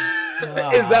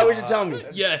that what you're telling me?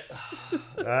 Yes.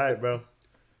 All right, bro.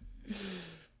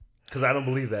 Because I don't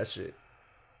believe that shit.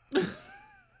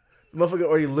 Motherfucker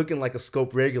already looking like a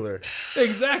scope regular.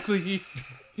 Exactly.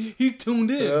 He's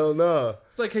tuned in. Hell no.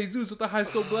 It's like Jesus with the high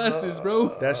scope glasses, bro.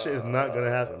 That shit is not gonna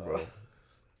happen, bro.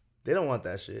 They don't want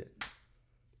that shit.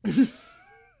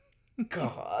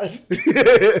 God.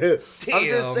 I'm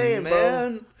just saying,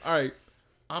 man. All right,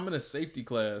 I'm in a safety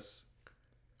class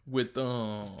with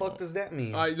Fuck does that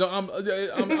mean? All right, no, I'm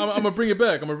gonna bring it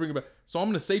back. So I'm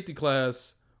in a safety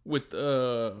class with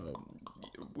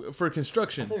for I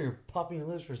construction, thought you were popping your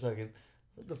lips for a second.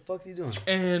 What the fuck are you doing?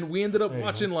 and we ended up There you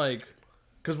watching like.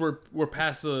 Cause we're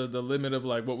past the limit of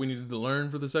like what we needed to learn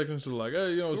for the section, so like,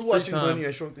 hey, it's We're free watching time. Honey, I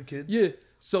Shrunk the Kids. Yeah.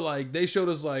 So like they showed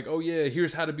us like, oh yeah,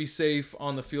 here's how to be safe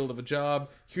on the field of a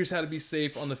job. Here's how to be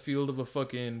safe on the field of a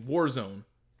fucking war zone.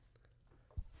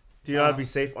 Do you know how to be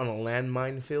safe on a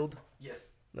landmine field? Yes.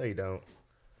 No, you don't.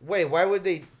 Wait, why would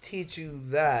they teach you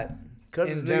that?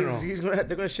 Because In general. they're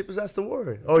gonna ship his ass to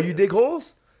war. Oh, you dig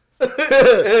holes? You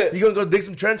gonna go dig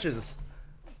some trenches?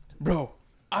 Bro,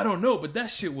 I don't know, but that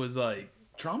shit was like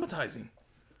traumatizing.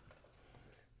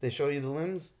 They show you the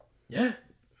limbs? Yeah.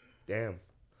 Damn,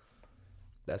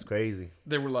 that's crazy.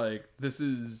 They were like, this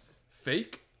is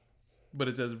fake, but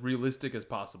it's as realistic as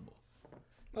possible.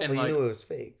 Oh, And but like- you knew it was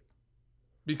fake.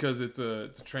 Because it's a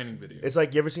training video. It's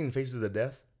like, you ever seen Faces of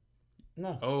Death?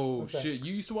 No. Oh What's that? shit.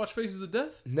 You used to watch Faces of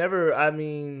Death? Never. I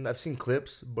mean, I've seen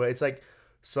clips, but it's like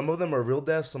some of them are real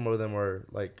deaths, some of them are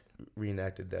like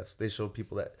reenacted deaths. They show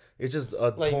people that it's just a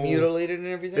Like whole, mutilated and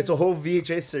everything? It's a whole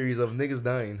VHS series of niggas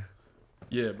dying.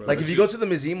 Yeah, bro. Like that if you shit- go to the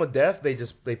Museum of Death,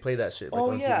 they play that shit. Like,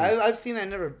 Oh on yeah, TV. I've seen. I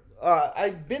never.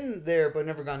 I've been there, but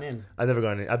never gone in. I've never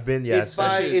gone in. I've been. Yeah, it's it's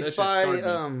by. shit- that It's shit by.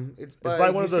 scarred me. It's by. by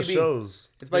one of those UCB. shows.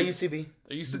 It's by They- UCB.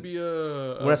 There used to be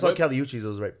a When I saw web- Caliucci's, it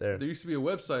was right there. there used to be a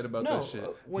website about No. that shit.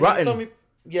 When Rotten. You saw me,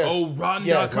 yes. Oh, rotten.com.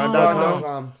 Yes, Rotten.com.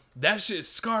 rotten.com. That shit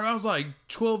scarred. I was like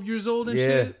 12 years old and Yeah.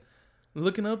 shit.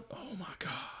 Looking up. Oh my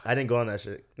god. I didn't go on that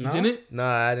shit. You No? didn't? Nah,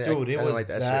 I didn't. Dude, I it didn't was like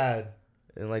that bad. shit.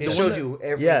 I didn't like It that showed shit. you Yeah,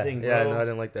 everything, yeah, bro. no, I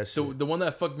didn't like that shit. The one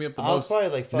that fucked me up the I was most. probably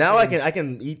like. Now fucking- I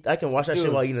can watch that shit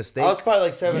Dude, while eating a steak. I was probably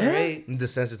like 7 or Yeah? 8. I'm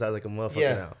desensitized like a motherfucker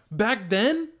Yeah. now. Back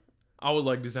then, I was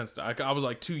like desensitized. I was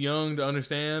like too young to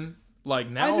understand. Like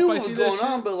now, I knew if what I was see going that shit,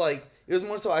 on, but like it was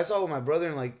more so I saw with my brother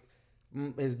and like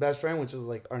his best friend, which was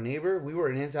like our neighbor. We were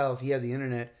in his house. He had the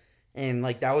internet, And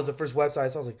like that was the first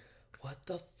website. So I was like, what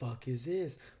the fuck is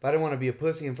this? But I didn't want to be a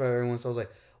pussy in front of everyone. So I was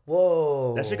like,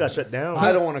 whoa. That shit got shut down.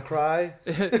 I don't want to cry.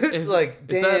 It's like,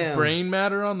 damn. Is that brain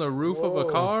matter on the roof of a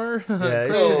car? Yeah,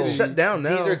 So, it's shut down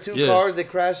now. These are two cars that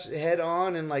crashed head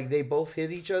on and like they both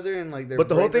hit each other and like. But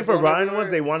the whole thing for Ryan was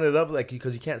they wanted it up like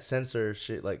because you can't censor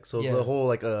shit like so the whole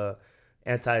like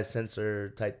anti-censor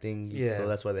type thing. Yeah. So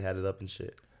that's why they had it up and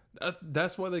shit.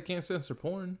 That's why they can't censor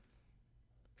porn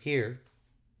here.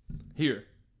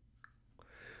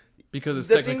 Because it's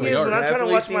The technically thing is, art. when I'm trying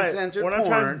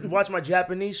Definitely to watch my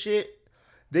Japanese shit,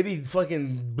 they be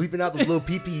fucking bleeping out those little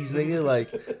peepees, nigga. Like,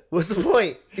 what's the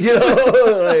point? You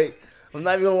know, like I'm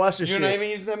not even gonna watch this You're shit. not even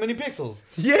using that many pixels.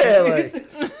 Yeah,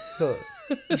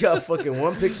 like you got fucking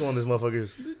 1 pixel on this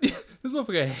motherfuckers. This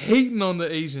motherfucker hating on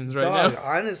the Asians right Dog, now.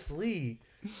 honestly.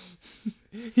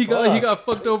 He got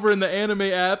fucked over in the anime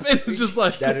app and it's just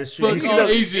like That is true. fuck You see all the-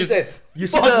 Asians. He says, You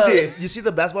fuck see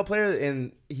the basketball player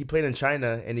and he played in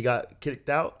China and he got kicked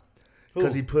out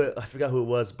because he put I forgot who it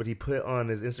was, but he put on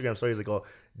his Instagram story. He's like, "Oh,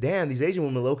 damn, these Asian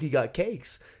women low key got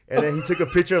cakes." And then he took a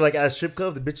picture like at a strip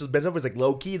club. The bitch was bent over. It's like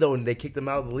low key though, and they kicked him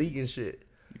out of the league and shit.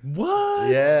 What?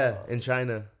 Yeah, in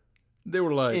China. They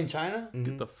were like, In China?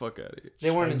 get the fuck out of here.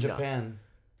 They weren't in China. Japan.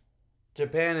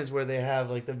 Japan is where they have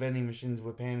like the vending machines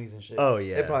with panties and shit. Oh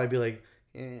yeah. They'd probably be like,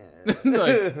 yeah,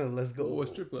 Like, let's go. What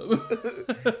strip club?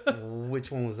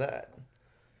 Which one was that?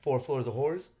 4 floors of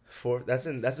whores? That's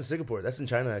in Singapore. That's in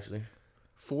China actually.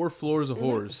 4 floors of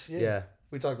whores. Yeah.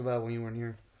 We talked about it when you weren't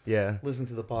here. Yeah. Listen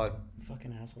to the pod.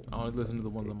 Fucking asshole. I only listen to the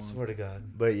ones I'm on. Swear to God.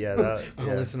 But yeah, that, I don't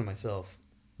yeah. listen to myself.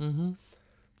 Mm-hmm.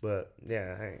 But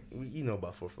yeah, you know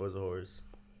about 4 floors of horrors.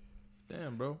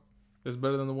 Damn, bro. It's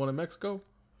better than the one in Mexico?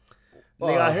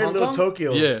 Nigga, I heard Hong Little Kong?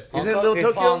 Tokyo. Yeah. Isn't it Hong Little Kong? It's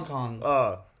Tokyo? Hong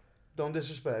Kong. Don't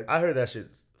disrespect. I heard that shit.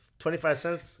 25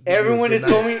 cents. Everyone Good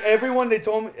has told night. me. Everyone they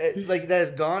told me like that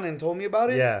is gone and told me about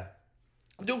it. Yeah.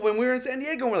 Dude, when we were in San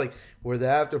Diego, we're like, where the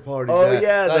after party? Oh,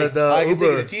 yeah, like, the I can take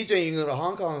Uber. you to TJ. You can go to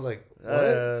Hong Kong. I was like, what?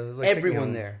 It was like Everyone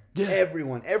taking- there. Yeah.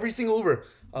 Everyone. Every single Uber.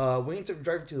 We need to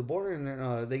drive you to the border and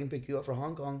then they can pick you up for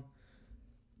Hong Kong.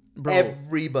 Bro,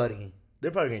 Everybody. They're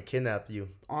probably gonna kidnap you.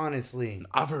 Honestly.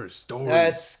 I've heard stories.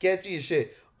 That's sketchy as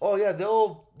shit. Oh, yeah,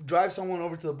 they'll drive someone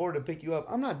over to the border to pick you up.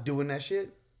 I'm not doing that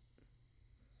shit.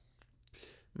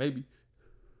 Maybe.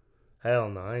 Hell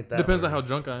no, I ain't that. Depends on horny. how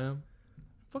drunk I am.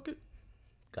 Fuck it.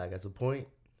 Guy got a point.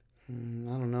 I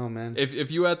don't know, man.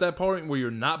 If you at that point where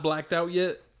you're not blacked out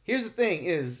yet, Here's the thing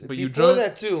is, But you before drunk?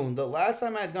 that too, the last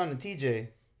time I had gone to TJ,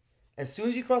 as soon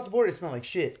as you cross the border, it smelled like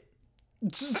shit.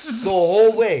 The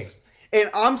whole way. And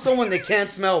I'm someone that can't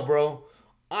smell, bro.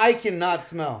 I cannot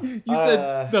smell. You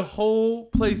said the whole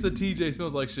place at TJ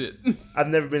smells like shit. I've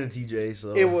never been to TJ,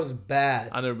 so It was bad.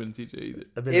 I've never been to TJ either.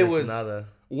 I've been it to was- Ensenada.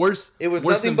 Worse. It was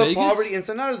worse nothing than but Vegas? poverty.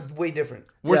 Ensenada's way different.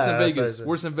 Worse Yeah, than that's what I Vegas. said.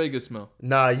 Worse than Vegas smell.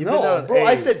 Nah, you've been No, down, bro.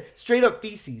 I hey, said straight up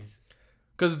feces.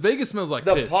 Because Vegas smells like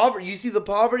The piss. poverty. You see the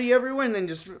poverty everywhere, and then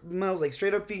just smells like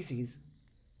straight up feces.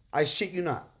 I shit you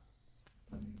not.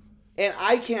 And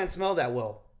I can't smell that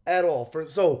well at all.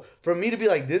 So for me to be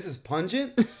like, this is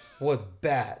pungent, was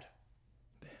bad.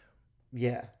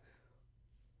 Yeah.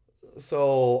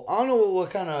 So I don't know what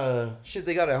kind of shit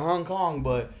they got at Hong Kong,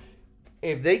 but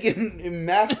if they can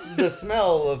mask the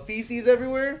smell of feces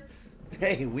everywhere,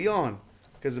 hey, we on.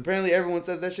 Because apparently everyone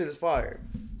says that shit is fire.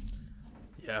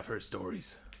 Yeah, I've heard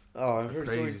stories. Oh, I've heard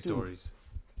Crazy stories too. stories.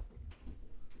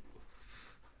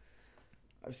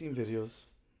 I've seen videos.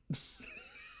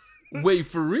 Wait,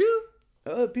 for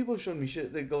real? People have shown me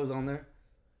shit that goes on there.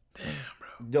 Damn,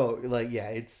 bro. Yo, like, yeah,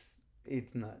 it's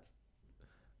nuts.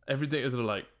 Everything is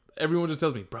like, everyone just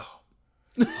tells me, bro.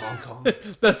 Hong Kong.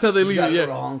 That's how they You leave gotta it. go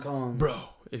to Yeah. Hong Kong. Bro,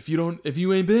 if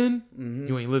you ain't been, Mhm.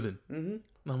 you ain't living. Mhm. And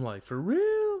I'm like, for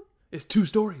real? It's 2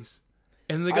 stories.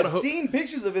 And they got I've seen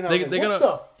pictures of it and I they- was like, they what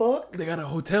got the fuck? they got a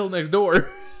hotel next door.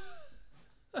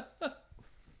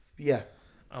 Yeah.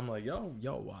 I'm like, y'all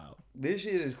wild. This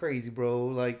shit is crazy, bro.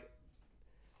 Like,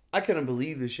 I couldn't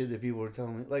believe the shit that people were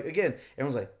telling me. Like, again,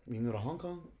 everyone's like, you can go to Hong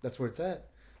Kong? That's where it's at.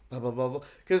 Blah, blah, blah, blah.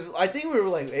 Because I think we were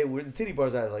like, hey, where the titty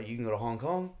bars at? Like, you can go to Hong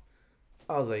Kong?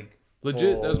 I was like,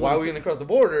 Legit, well, that's why what are it we said. going to cross the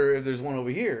border if there's one over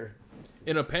here?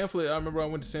 In a pamphlet, I remember I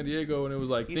went to San Diego and it was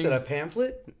like He things, said a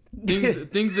pamphlet?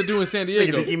 things to do in San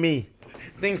Nigga, Diego. me.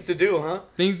 Things to do, huh?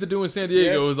 Things to do in San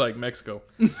Diego Yeah. was like Mexico.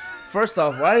 First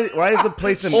off, why is the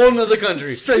place in Whole nother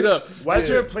country. Straight up. why is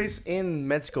there a place in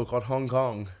Mexico called Hong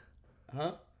Kong?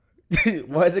 Huh?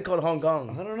 Why is it called Hong I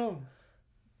Kong? don't know.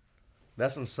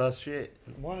 That's some sus shit.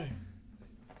 Why?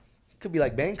 Could be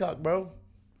like Bangkok, bro.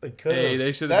 It could've. Hey,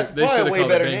 they should That's have they probably should a have way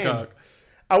called it better name. Bangkok.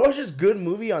 I watched this good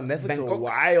movie on Netflix Bangkok? a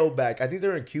while back. I think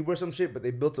they're in Cuba or some shit, but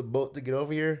they built a boat to get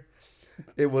over here.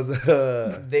 It was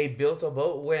They built a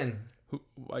boat when?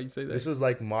 Why you say that? this was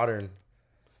like modern.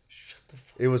 Shut the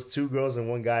fuck. It was 2 girls and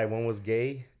 1 guy. One was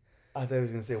gay. I thought he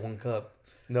was gonna say 1 cup.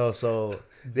 No, so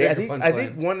they I think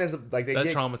one ends up like that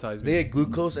traumatized me. they get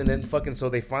glucose and then fucking so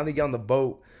they finally get on the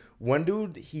boat. One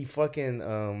dude he fucking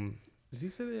Did he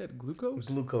say they had glucose?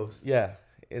 Glucose. yeah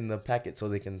in the packet so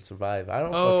they can survive. I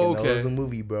don't Oh, fucking know. It was a okay.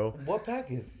 movie, bro. What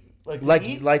packet? Like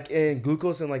Like in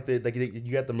glucose and like you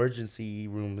got the emergency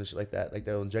room and shit like that. Like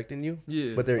they're injecting you.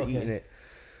 Yeah. But they're Okay. eating it.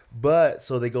 But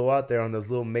so they go out there on this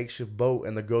little makeshift boat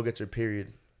and the girl gets her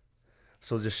period.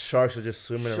 So just sharks are just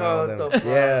swimming around Shut them. the fuck.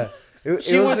 Yeah.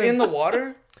 she was in the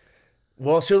water?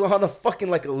 Well, she was on a fucking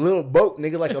like a little boat,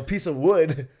 nigga, like a piece of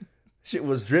wood. Shit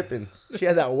was dripping. She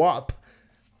had that wop.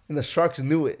 And the sharks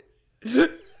knew it. She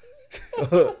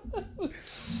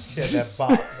had that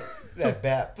bop. That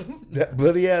bap. That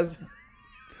bloody ass.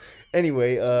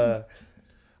 Anyway,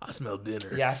 I smell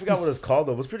dinner. yeah, I forgot what it's called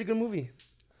though. It was a pretty good movie.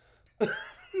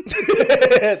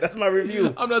 That's my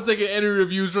review. I'm not taking any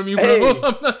reviews from you, Hey. bro.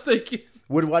 I'm not taking.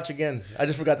 Would watch again. I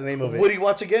just forgot the name of it. Woody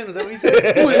watch again? Is that what he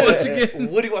said? Woody watch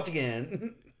again. Woody watch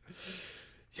again.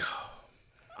 Yo,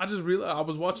 I just realized I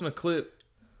was watching a clip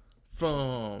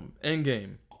from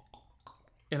Endgame,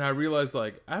 and I realized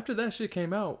like after that shit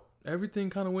came out, everything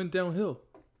kind of went downhill.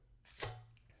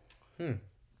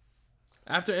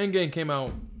 After Endgame came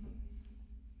out,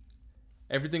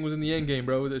 everything was in the Endgame,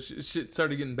 bro. The shit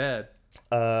started getting bad.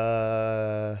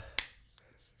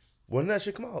 When did that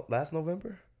shit come out? Last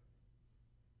November?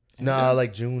 Nah,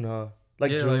 like June, huh?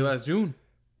 Like yeah, June. like last June.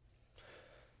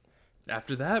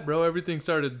 After that, bro, everything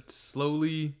started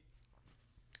slowly.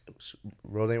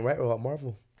 Roll ain't right about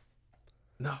Marvel.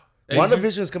 No. Hey,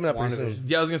 WandaVision's coming up pretty soon.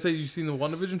 yeah, I was gonna say, you seen the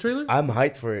WandaVision trailer? I'm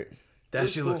hyped for it. That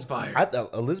shit looks fire. I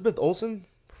thought Elizabeth Olsen,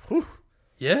 whew,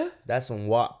 Yeah? that's some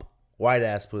wop. White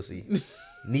ass pussy.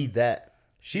 Need that.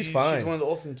 She's fine. She's one of the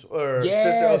Olsen Yeah,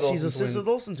 sister of the she's a Olsen sister of twins.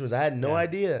 the Olsen twins. I had no Yeah.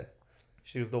 idea.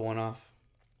 She was the one off.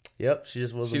 Yep, she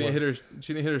just was She the didn't one. hit her.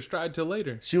 She didn't hit her stride till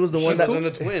later. She was the She one that wasn't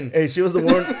a twin. Hey, she was the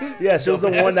one. Yeah, she was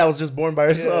the one that was just born by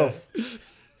herself.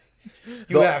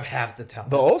 You The- have half the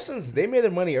talent. The Olsens, they made their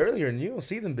money earlier, and you don't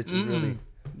see them bitches really.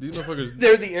 These motherfuckers.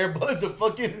 They're the earbuds of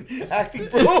fucking acting,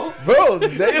 bro. Bro,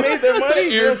 they made their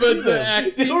money. You don't see Earbuds of them.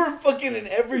 acting. They were fucking in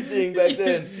everything back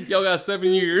then. Y'all got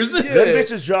 7 years. Them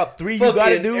bitches dropped 3 You Gotta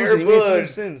Fucking Do's, and you ain't seen them Airbud,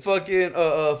 since. fucking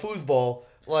foosball.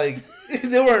 Like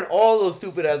they were in all those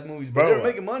stupid ass movies, but they Bro. were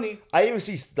making money. I even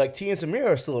see like T and Tamira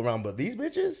are still around, but these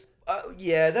bitches,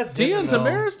 Yeah, that's Tia and different, though.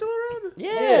 Tamara still around?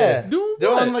 yeah. Doing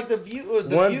They're what? on like the View. Or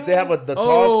the Ones View? they have the talk.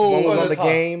 Oh, one was or on the the Talk.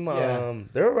 game. Yeah.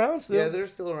 They're around still. Yeah, they're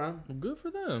still around. Well, good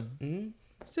for them. Mm-hmm.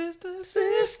 Sister,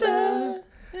 Sister.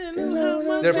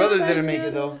 Their brother didn't make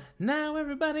it though. Now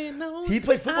everybody knows. He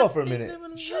played football for a minute.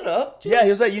 Shut up. Yeah, he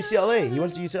was at UCLA. He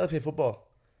went to UCLA to play football.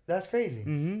 That's crazy.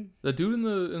 Mm-hmm. The dude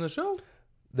in the show?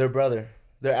 Their brother,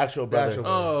 their actual brother. actual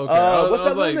Oh, okay. I What's was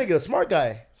that little nigga? Smart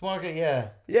guy. Smart guy, yeah.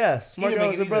 Yeah, smart didn't guy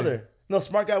make was it their either. brother. No,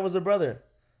 smart guy was their brother.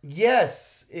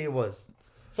 Yes, it was.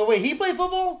 So wait, he played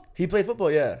football? He played football.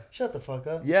 Yeah, Shut the fuck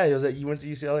up. yeah. He went to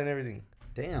UCLA and everything.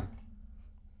 Damn.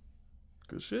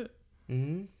 Good shit.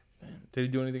 Mm-hmm. Did he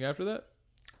do anything after that?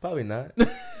 Probably not.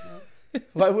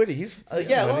 Why would he? He's Yeah, a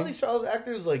lot money. of these child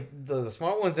actors, like the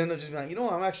smart ones, end up just being like, you know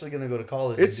what, I'm actually gonna go to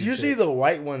college. and It's do usually shit. the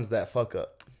white ones that fuck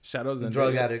up. Shadows and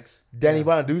drug addicts. Danny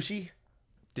Bonaducci.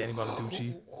 Danny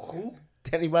Bonaducci. Who?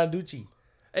 Danny Bonaducci.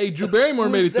 Hey, Drew Barrymore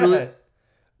made it Who's through that? it.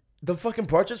 The fucking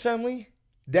Partridge Family.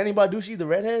 Danny Bonaducci, the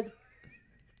redhead.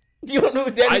 You don't know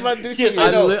who Danny Bonaducci Yes, is?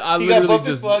 I know. I He literally got buff as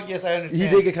just- fuck. Yes, I understand. He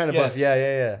did get kind of Yes. buff.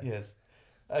 Yeah. Yes.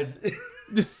 I just,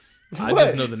 I What?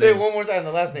 just know the say it name. one more time.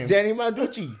 The last name. Danny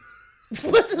Bonaducci.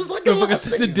 What's his fucking Motherfucker last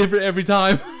says it name? different every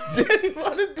time. Danny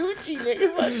Bonaducci,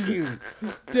 nigga. Fuck you.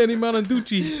 Danny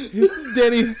Bonaducci.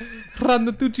 Danny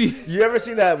Bonaducci. You ever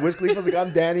seen that Wiz Khalifa's like,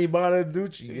 I'm Danny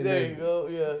Bonaducci? And There then- you go.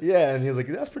 Yeah. Yeah, and he was like,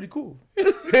 that's pretty cool.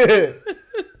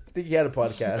 I think he had a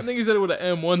podcast. I think he said it with an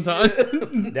M one time.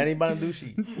 Danny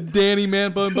Bonaducci. Danny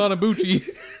Man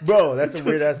Bonaducci. Bro, that's a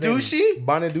weird ass name. Douchey?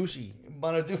 Bonaducci.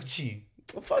 Bonaducci.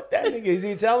 Well, fuck that nigga. Is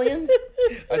he Italian?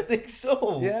 I think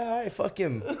so. Yeah, all right, fuck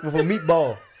him. With a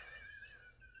meatball.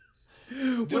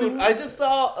 Dude, I just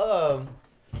saw.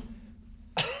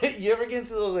 You ever get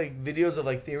into those like videos of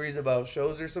like theories about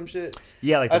shows or some shit?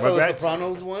 Yeah, like I the saw the Rugrats.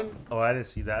 Sopranos one. Oh, I didn't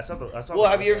see that. I saw Well,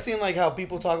 have you ever seen like how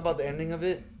people talk about the ending of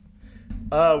it?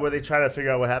 where they try to figure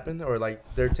out what happened, or like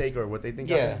their take, or what they think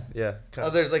Yeah. happened? Yeah. Oh,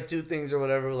 there's like two things or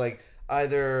whatever. Like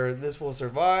either this will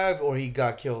survive or he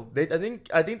got killed. I think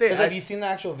they. Have you seen the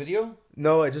actual video?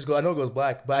 No, I know it goes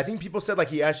black, but I think people said like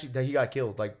he got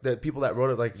killed. Like the people that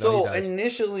wrote it, like no, So he dies.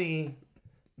 initially,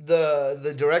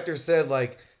 the director said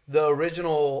like the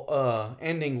original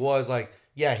ending was like,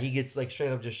 yeah, he gets like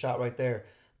straight up just shot right there.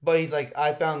 But he's like,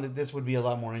 I found that this would be a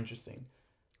lot more interesting.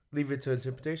 Leave it to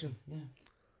interpretation. Yeah.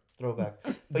 Throwback.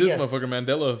 But This motherfucker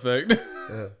Mandela effect.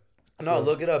 Yeah. No,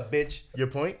 look it up, bitch. Your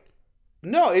point?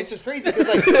 No, it's just crazy because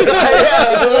like,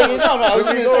 I was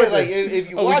just gonna say like if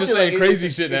you we watch just it, saying like, crazy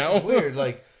it's shit it's now. just weird,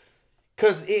 like,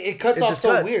 because it cuts It off just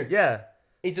so cuts. weird. Yeah.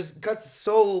 It just cuts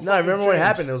so. No, I remember when it strange.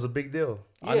 happened. It was a big deal.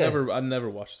 I Yeah. never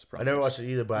watched The Sopranos. I never watched it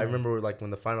either, but I remember like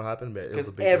when the final happened. But it was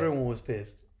a Because big everyone was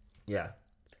pissed. deal. Yeah.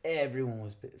 Everyone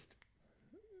was pissed.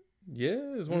 Yeah,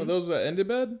 it's one of those that ended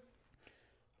bad.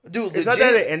 Dude, It's not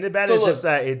that it ended bad. So it's look, just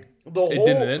that it the whole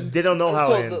didn't end? they don't know how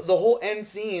so it ends. the whole end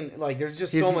scene, like, there's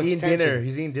just He's so much eating tension. dinner.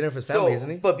 He's eating dinner for his family, isn't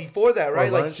he? But before that,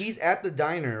 right? Like lunch? he's at the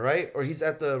diner, right? Or he's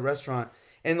at the restaurant,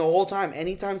 and the whole time,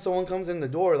 anytime someone comes in the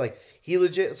door, like he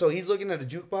legit. So he's looking at a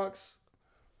jukebox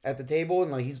at the table,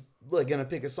 and like he's like gonna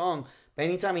pick a song. But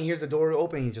anytime he hears the door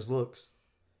open, he just looks,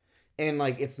 and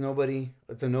like it's nobody.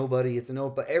 It's a nobody. It's a no.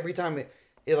 But every time it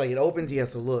opens, he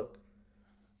has to look.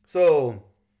 So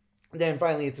then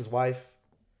finally, it's his wife.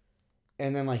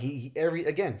 And then like every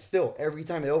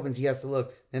time it opens, he has to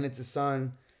look. Then it's his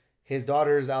son. His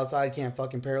daughter's outside, can't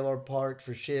fucking parallel park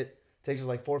for shit. Takes us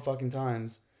like 4 fucking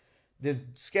times. This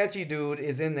sketchy dude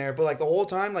is in there, but like the whole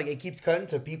time, like it keeps cutting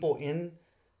to people in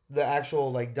the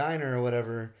actual like diner or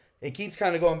whatever. It keeps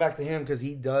kind of going back to him because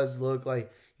he does look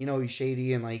like, you know, he's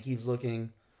shady and like he keeps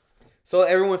looking. So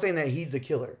everyone's saying that he's the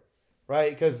killer, right?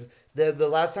 Because the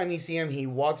last time you see him, he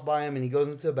walks by him and he goes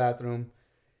into the bathroom.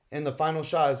 And the final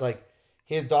shot is like,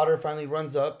 his daughter finally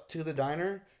runs up to the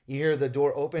diner. You hear the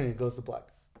door open and it goes to black.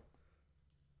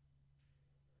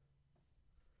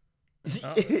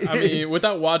 I mean,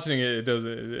 without watching it,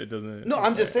 it doesn't. No,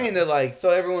 I'm just saying that, like,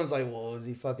 so everyone's like, well, is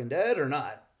he fucking dead or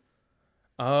not?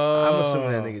 I'm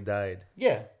assuming that nigga died.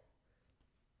 Yeah.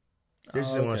 They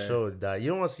just didn't want to show it died. You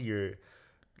don't want to see your,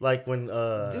 like when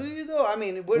Do you though? I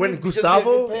mean, when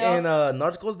Gustavo and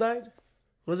Narcos died.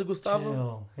 Was it Gustavo?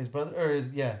 Chill. His brother or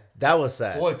his That was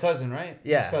sad. boy cousin, right?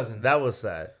 Yeah, his cousin. that was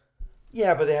sad.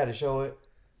 Yeah, but they had to show it.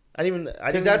 I didn't.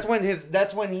 Because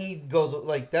that's when he goes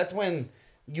like that's when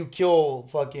you kill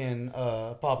fucking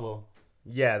Pablo.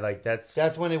 Yeah, like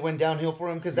that's when it went downhill for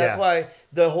him. Because that's Yeah. why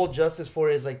the whole justice for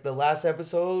it is like the last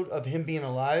episode of him being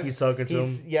alive. he's talking to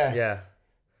him. Yeah. Yeah.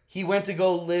 He went to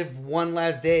go live one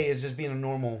last day as just being a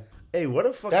normal. Hey, what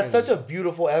a fucking. That's such a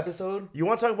beautiful episode. You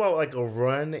want to talk about like a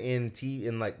run in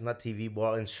like not TV,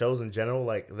 but in shows in general,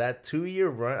 like that 2-year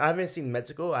run. I haven't seen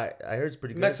Mexico. I heard it's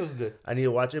pretty good. Mexico's good. I need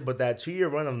to watch it, but that 2-year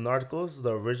run of Narcos,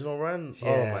 the original run, oh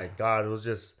Yeah. my god, it was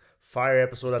just fire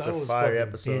episode Star after Wars fire fucking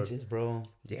episode. Bitches, bro.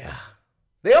 Yeah,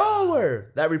 they all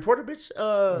were. That reporter bitch,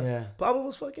 Yeah. Pablo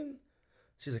was fucking.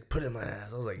 She's like, put it in my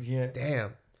ass. I was like, Yeah.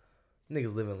 damn.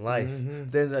 Niggas living life. Mm-hmm.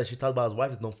 Then she talked about his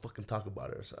wife. Don't fucking talk about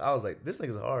her. So I was like, this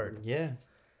nigga's hard. Yeah,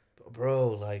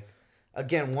 bro. Like,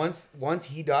 again, once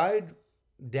he died,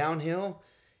 downhill,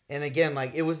 and again,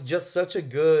 like it was just such a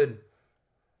good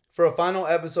for a final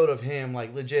episode of him.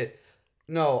 Like, legit.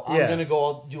 No, I'm gonna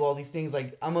go do all these things.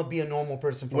 Like, I'm gonna be a normal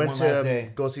person for Went one to last day.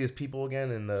 go see his people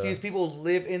again and See his people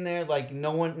live in there. Like,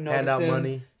 no one noticed hand out him.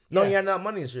 money. No, Yeah. he handed out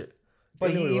money and shit.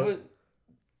 But They knew who he was.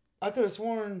 I could have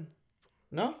sworn.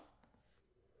 No,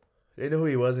 They knew who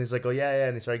he was, and he's like, oh yeah,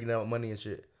 and he started getting out money and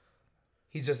shit.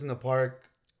 he's just in the park.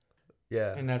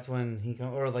 Yeah. And that's when he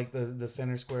comes, or like the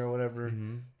center square or whatever.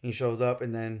 Mm-hmm. He shows up,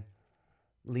 and then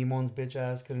Limon's bitch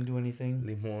ass couldn't do anything.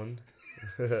 Limon.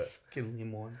 Fucking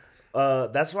Limon.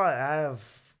 That's why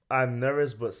I'm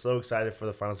nervous but so excited for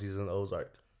the final season of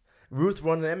Ozark. Ruth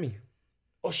won an Emmy.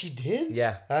 Oh, she did?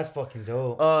 Yeah. That's fucking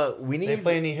dope. We They need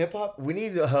play any hip hop? we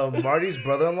need Marty's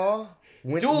brother-in-law.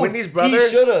 Dude, Wendy's brother. he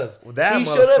should have. That He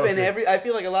should have, and motherfucker. I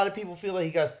feel like a lot of people feel like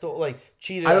he got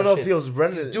cheated. I don't out know of if shit. he was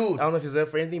running. Dude, I don't know if he was there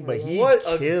for anything, but he what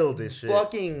a killed this shit.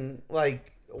 Fucking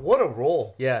like, what a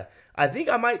role. Yeah, I think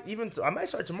I might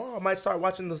start tomorrow. I might start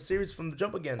watching the series from the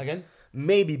jump again. Again?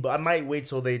 Maybe, but I might wait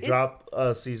till they drop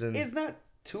a season. It's not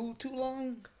too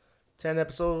long. 10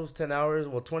 episodes, 10 hours,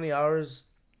 20 hours.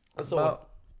 So About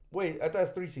wait, I thought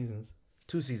it's 3 seasons.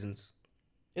 2 seasons.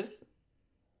 Is it?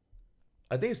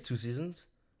 I think it's 2 seasons.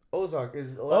 Ozark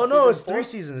is. Oh no, it's 3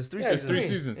 seasons. It's 3 Yeah, seasons. It's 3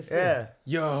 seasons. It's 3. Yeah,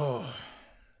 Yo.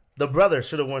 the brother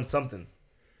should have won something.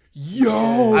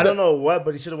 Yo. I don't know what,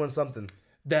 but he should have won something.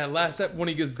 That last step when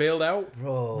he gets bailed out.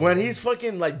 Bro. When he's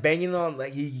fucking like banging on,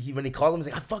 like he when he called him, he's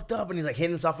like, I fucked up, and he's like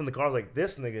hitting himself in the car. I was like,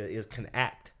 this nigga can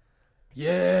act.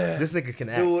 Yeah. This nigga can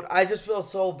act. Dude, I just feel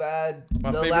so bad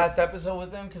My the favorite- last episode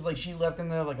with him because like she left him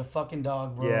there like a fucking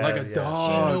dog, bro. Yeah. Like a She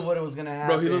dog. knew what it was gonna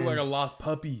happen. Bro, he looked like a lost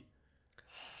puppy.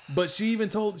 But she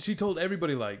told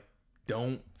everybody like,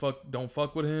 don't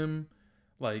fuck with him.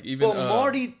 Like even Well,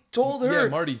 Marty told her, yeah,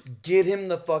 Marty, get him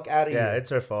the fuck out of here. Yeah,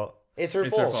 it's her fault. It's her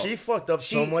It's her fault. fault. She fucked up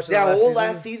so much. That in whole the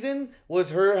last season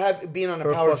was her being on a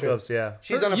her power fuck trip. ups, yeah.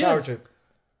 She's on a power trip.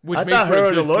 which I made thought for a her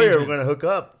and the good lawyer season. were gonna hook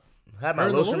up. Had my Her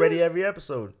and the lotion lawyer? ready every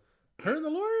episode. Her and the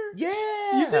lawyer.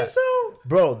 Yeah. You think so?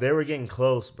 Bro, they were getting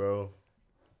close, bro.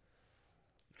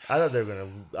 I thought they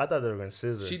were gonna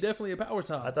scissor. She definitely a power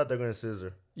top. I thought they were gonna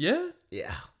scissor. Yeah,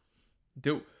 Yeah.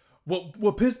 dude.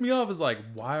 What pissed me off is like,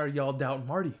 why are y'all doubting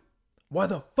Marty? Why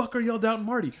the fuck are y'all doubting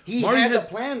Marty? He Marty had has the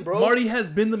plan, bro. Marty has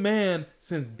been the man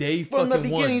since day From fucking the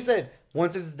beginning, one. he said,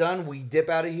 once it's done, we dip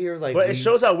out of here. Like, But it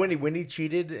shows how Wendy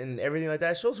cheated and everything like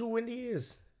that. It shows who Wendy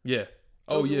is. Yeah.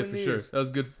 Oh Shows who yeah, for Wendy sure. is. That was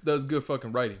good. That was good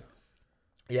fucking writing,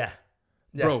 Yeah.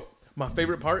 bro. My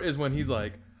favorite part is when he's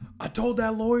like, I told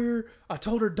that lawyer, I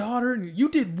told her daughter, and you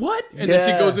did what? And then she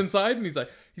Yeah. goes inside and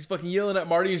he's fucking yelling at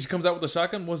Marty, and she comes out with a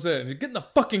shotgun. What's that? And you get in the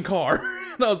fucking car.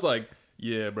 And I was like,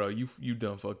 yeah, bro, you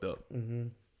done fucked up. Mm-hmm.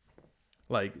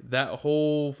 Like that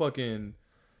whole fucking,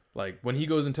 like when he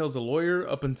goes and tells the lawyer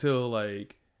up until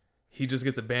like he just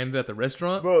gets abandoned at the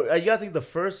restaurant. Bro, you gotta think the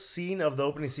first scene of the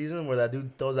opening season where that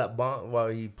dude throws that bomb, while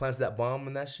he plants that bomb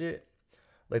and that shit.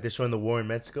 Like they're showing the war in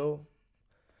Mexico.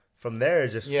 From there, it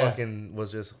just fucking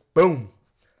was just boom.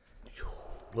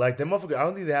 Like, the motherfucker, I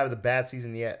don't think they have the bad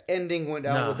season yet. ending went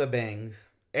out with a bang.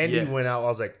 Ending went out, I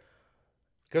was like,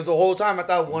 Because the whole time I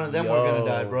thought one of them were going to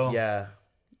die, bro. Yeah.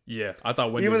 Yeah, I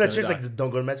thought Wendy Even was that chick's gonna die. like, don't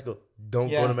go to Mexico. Don't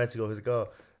Yeah. go to Mexico. He's like, oh,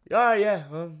 yeah,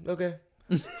 okay.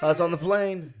 I was on the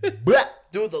plane. Blah.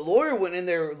 Dude, the lawyer went in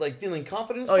there like feeling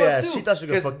confident as Oh, fuck, yeah, too. she thought she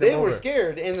could 'Cause fuck them they were over.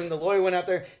 scared. And then the lawyer went out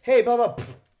there, hey, blah, blah.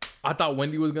 I thought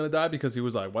Wendy was gonna die because he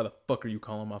was like, "Why the fuck are you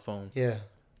calling my phone? Yeah.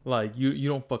 Like you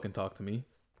don't fucking talk to me.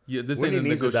 Yeah, this Wendy ain't a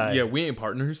needs to negotiation. die. Yeah, we ain't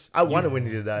partners. I wanted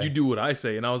Wendy to die. You do what I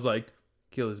say." And I was like,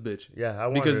 "Kill this bitch." Yeah, I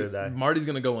wanted Because her to die. Marty's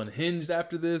gonna go unhinged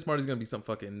after this. Marty's gonna be some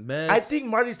fucking mess. I think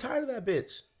Marty's tired of that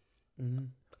bitch. Mm-hmm.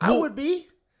 I Well, would be.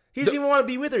 He doesn't even want to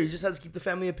be with her. He just has to keep the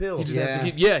family appeal. he just has to Yeah.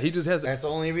 keep. Yeah, he just has. That's the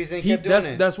only reason he kept doing that's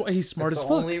it. that's why he's smart That's as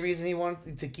the fuck. only reason he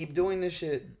wanted to keep doing this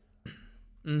shit.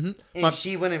 Mm-hmm. And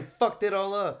she went and fucked it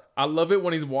all up. I love it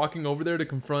when he's walking over there to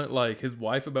confront like his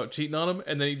wife about cheating on him,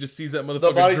 and then he just sees that The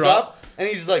motherfucker body drop. drop, and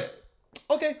he's just like,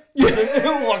 okay.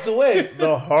 Walks away.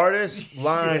 The hardest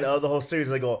line of the whole series,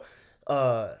 they go,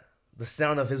 the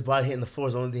sound of his body hitting the floor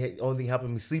is the only thing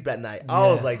helping me sleep at night. I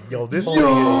was like, yo, this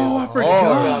nigga I is forgot.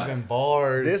 hard. Dropping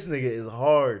bars. This nigga is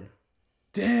hard.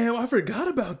 Damn, I forgot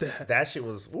about that. That shit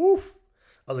was woof.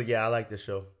 I was like, yeah, I like this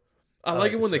show. I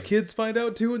like it when the kids find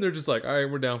out too, and they're just like, "All right,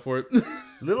 we're down for it."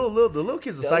 The little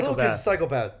kid's a The little psychopath. kid's a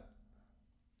psychopath.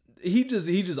 he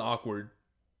just awkward.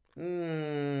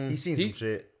 He's seen He- some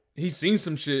shit. He's seen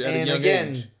some shit at a And young again,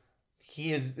 age.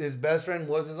 his best friend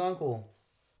was his uncle.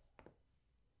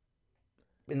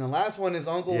 In the last one, his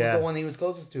uncle Yeah. was the one he was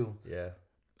closest to. Yeah.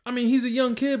 I mean, he's a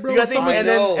young kid, bro. You gotta think- Someone's- and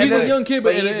then- he's and a then- young kid,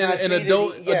 but but he's not an treated-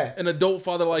 adult, yeah. an adult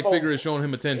father-like Oh. figure is showing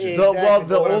him attention. Yeah. The Exactly,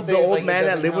 but what I'm old saying is, like, it man that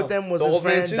doesn't lived with help. them was The his old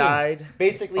man, friend too. died.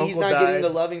 Basically, he's Uncle not getting died. the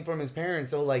loving from his parents.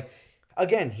 So, like,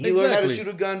 again, he learned how to Exactly. shoot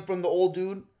a gun from the old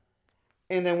dude.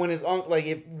 And then when his uncle, like,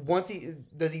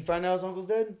 does he find out his uncle's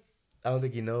dead? I don't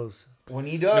think he knows. When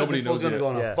he does, Nobody he's supposed knows to go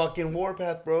yet. on Yeah. a fucking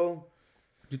warpath, bro.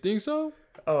 You think so,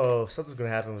 Oh, something's gonna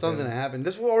happen. With Something's him. gonna happen.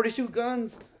 This fool already shoot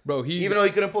guns, bro? even though he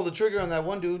couldn't pull the trigger on that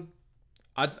one dude.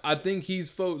 I think he's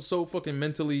so fucking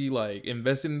mentally like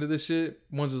invested into this shit.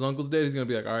 Once his uncle's dead, he's gonna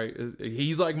be like, all right.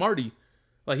 He's like Marty,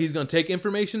 like he's gonna take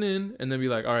information in and then be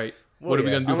like, all right, what are we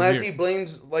yeah. gonna do Unless from he here?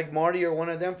 blames like Marty or one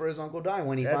of them for his uncle dying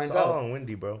when he That's finds all out. on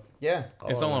Wendy, bro. Yeah,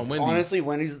 It's all on Wendy. honestly,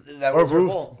 Wendy's that Or was her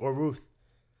Ruth. fault. Or Ruth.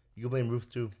 You can blame Ruth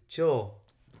too. Chill.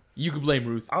 You could blame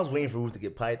Ruth. I was waiting for Ruth to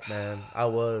get piped, man. I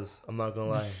was. I'm not gonna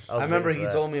lie. I remember he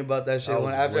told me about that shit I when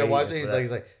was after I watched it. waiting He's for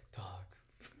like, that.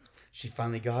 dog, she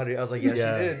finally got it. I was like, yeah, she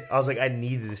did. I was like, I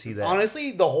needed to see that.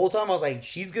 Honestly, the whole time I was like,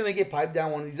 she's gonna get piped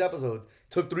down one of these episodes.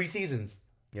 Took 3 seasons.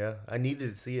 Yeah, I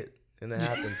needed to see it, and it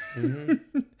happened.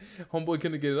 Homeboy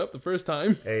couldn't get it up the first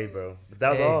time. Hey, bro. But that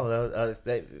was Hey. all.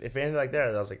 If it ended like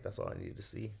that, I was like, that's all I needed to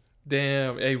see.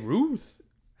 Damn. Hey, Ruth.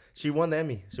 She won the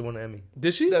Emmy. She won the Emmy.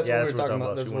 Did she? That's Yeah, what that's we were what talking we're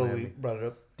about. talking That's about. what She we won brought it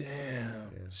up.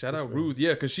 Damn. Shout good out for Ruth. Yeah,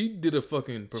 because she did a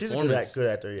fucking She's a performance. good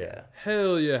actor, yeah.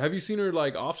 Hell yeah. Have you seen her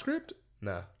like off script?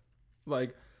 Nah.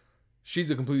 Like, she's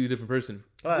a completely different person.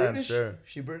 Oh, I'm British? sure.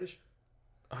 She British?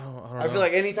 I don't I know. feel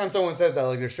like anytime someone says that,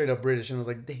 like they're straight up British, and I was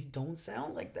like, they don't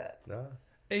sound like that. Nah.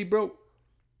 Hey, bro.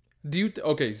 Do you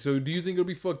okay? So do you think it'll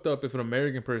be fucked up if an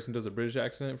American person does a British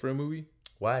accent for a movie?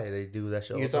 Why they do that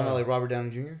show? You're talking about like Robert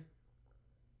Downey Jr.,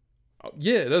 Oh,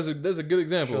 yeah, that's a good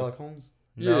example. Sherlock Holmes.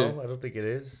 No, Yeah. I don't think it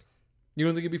is. You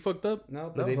don't think it'd be fucked up? No,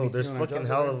 but No, they'd be there's stealing our fucking jobs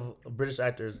hell already. of British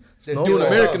actors. They're Snow Doing Doing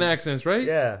White. American all- accents, right?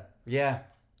 Yeah. Yeah,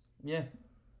 yeah.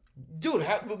 Dude,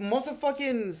 most of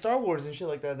fucking Star Wars and shit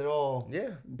like that, they're all... Yeah.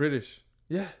 British.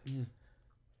 Yeah. Yeah.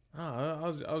 I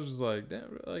was just like,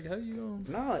 damn, like how you going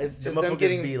No, it's The just them motherfuckers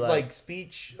getting be like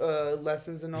speech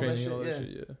lessons and all that training shit. all that Yeah.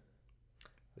 shit? Yeah.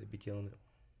 They be killing it.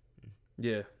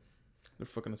 Yeah. They're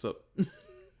fucking us up.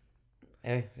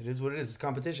 Hey, it is what it is. It's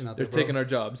competition out They're there, bro. taking our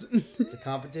jobs. It's a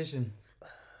competition.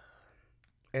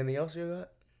 Anything else you got?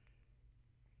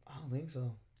 I don't think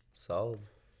so. Solid.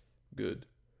 Good.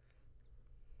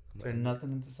 Turned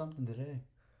nothing into something today.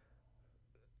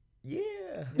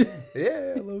 Yeah. Yeah.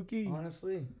 Yeah, low key.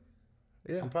 Honestly.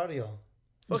 Yeah. I'm proud of y'all.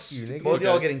 Fuck you, nigga. Both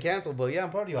y'all getting canceled, but yeah, I'm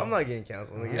proud of y'all. I'm not getting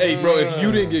canceled. Nigga. Hey, bro, if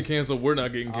you didn't get canceled, we're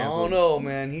not getting I canceled. don't know,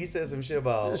 man. He said some shit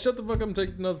about... Shut the fuck up and take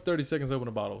another 30 seconds to open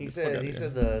a bottle. He Get the fuck said outta he here.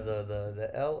 said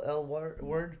the LL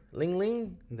word. Ling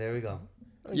ling. There we go.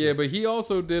 Yeah, but he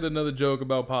also did another joke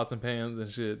about pots and pans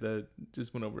and shit that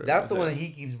just went over. That's the one that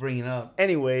everyone's he keeps bringing up.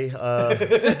 Anyway,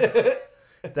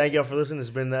 thank y'all for listening. This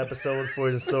has been the episode for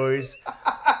and Stories.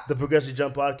 The Progressive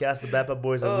Jump Podcast, the Bap Up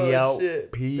Boys, and we out.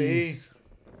 Shit. Peace.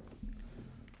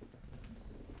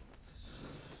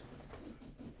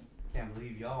 Can't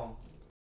believe y'all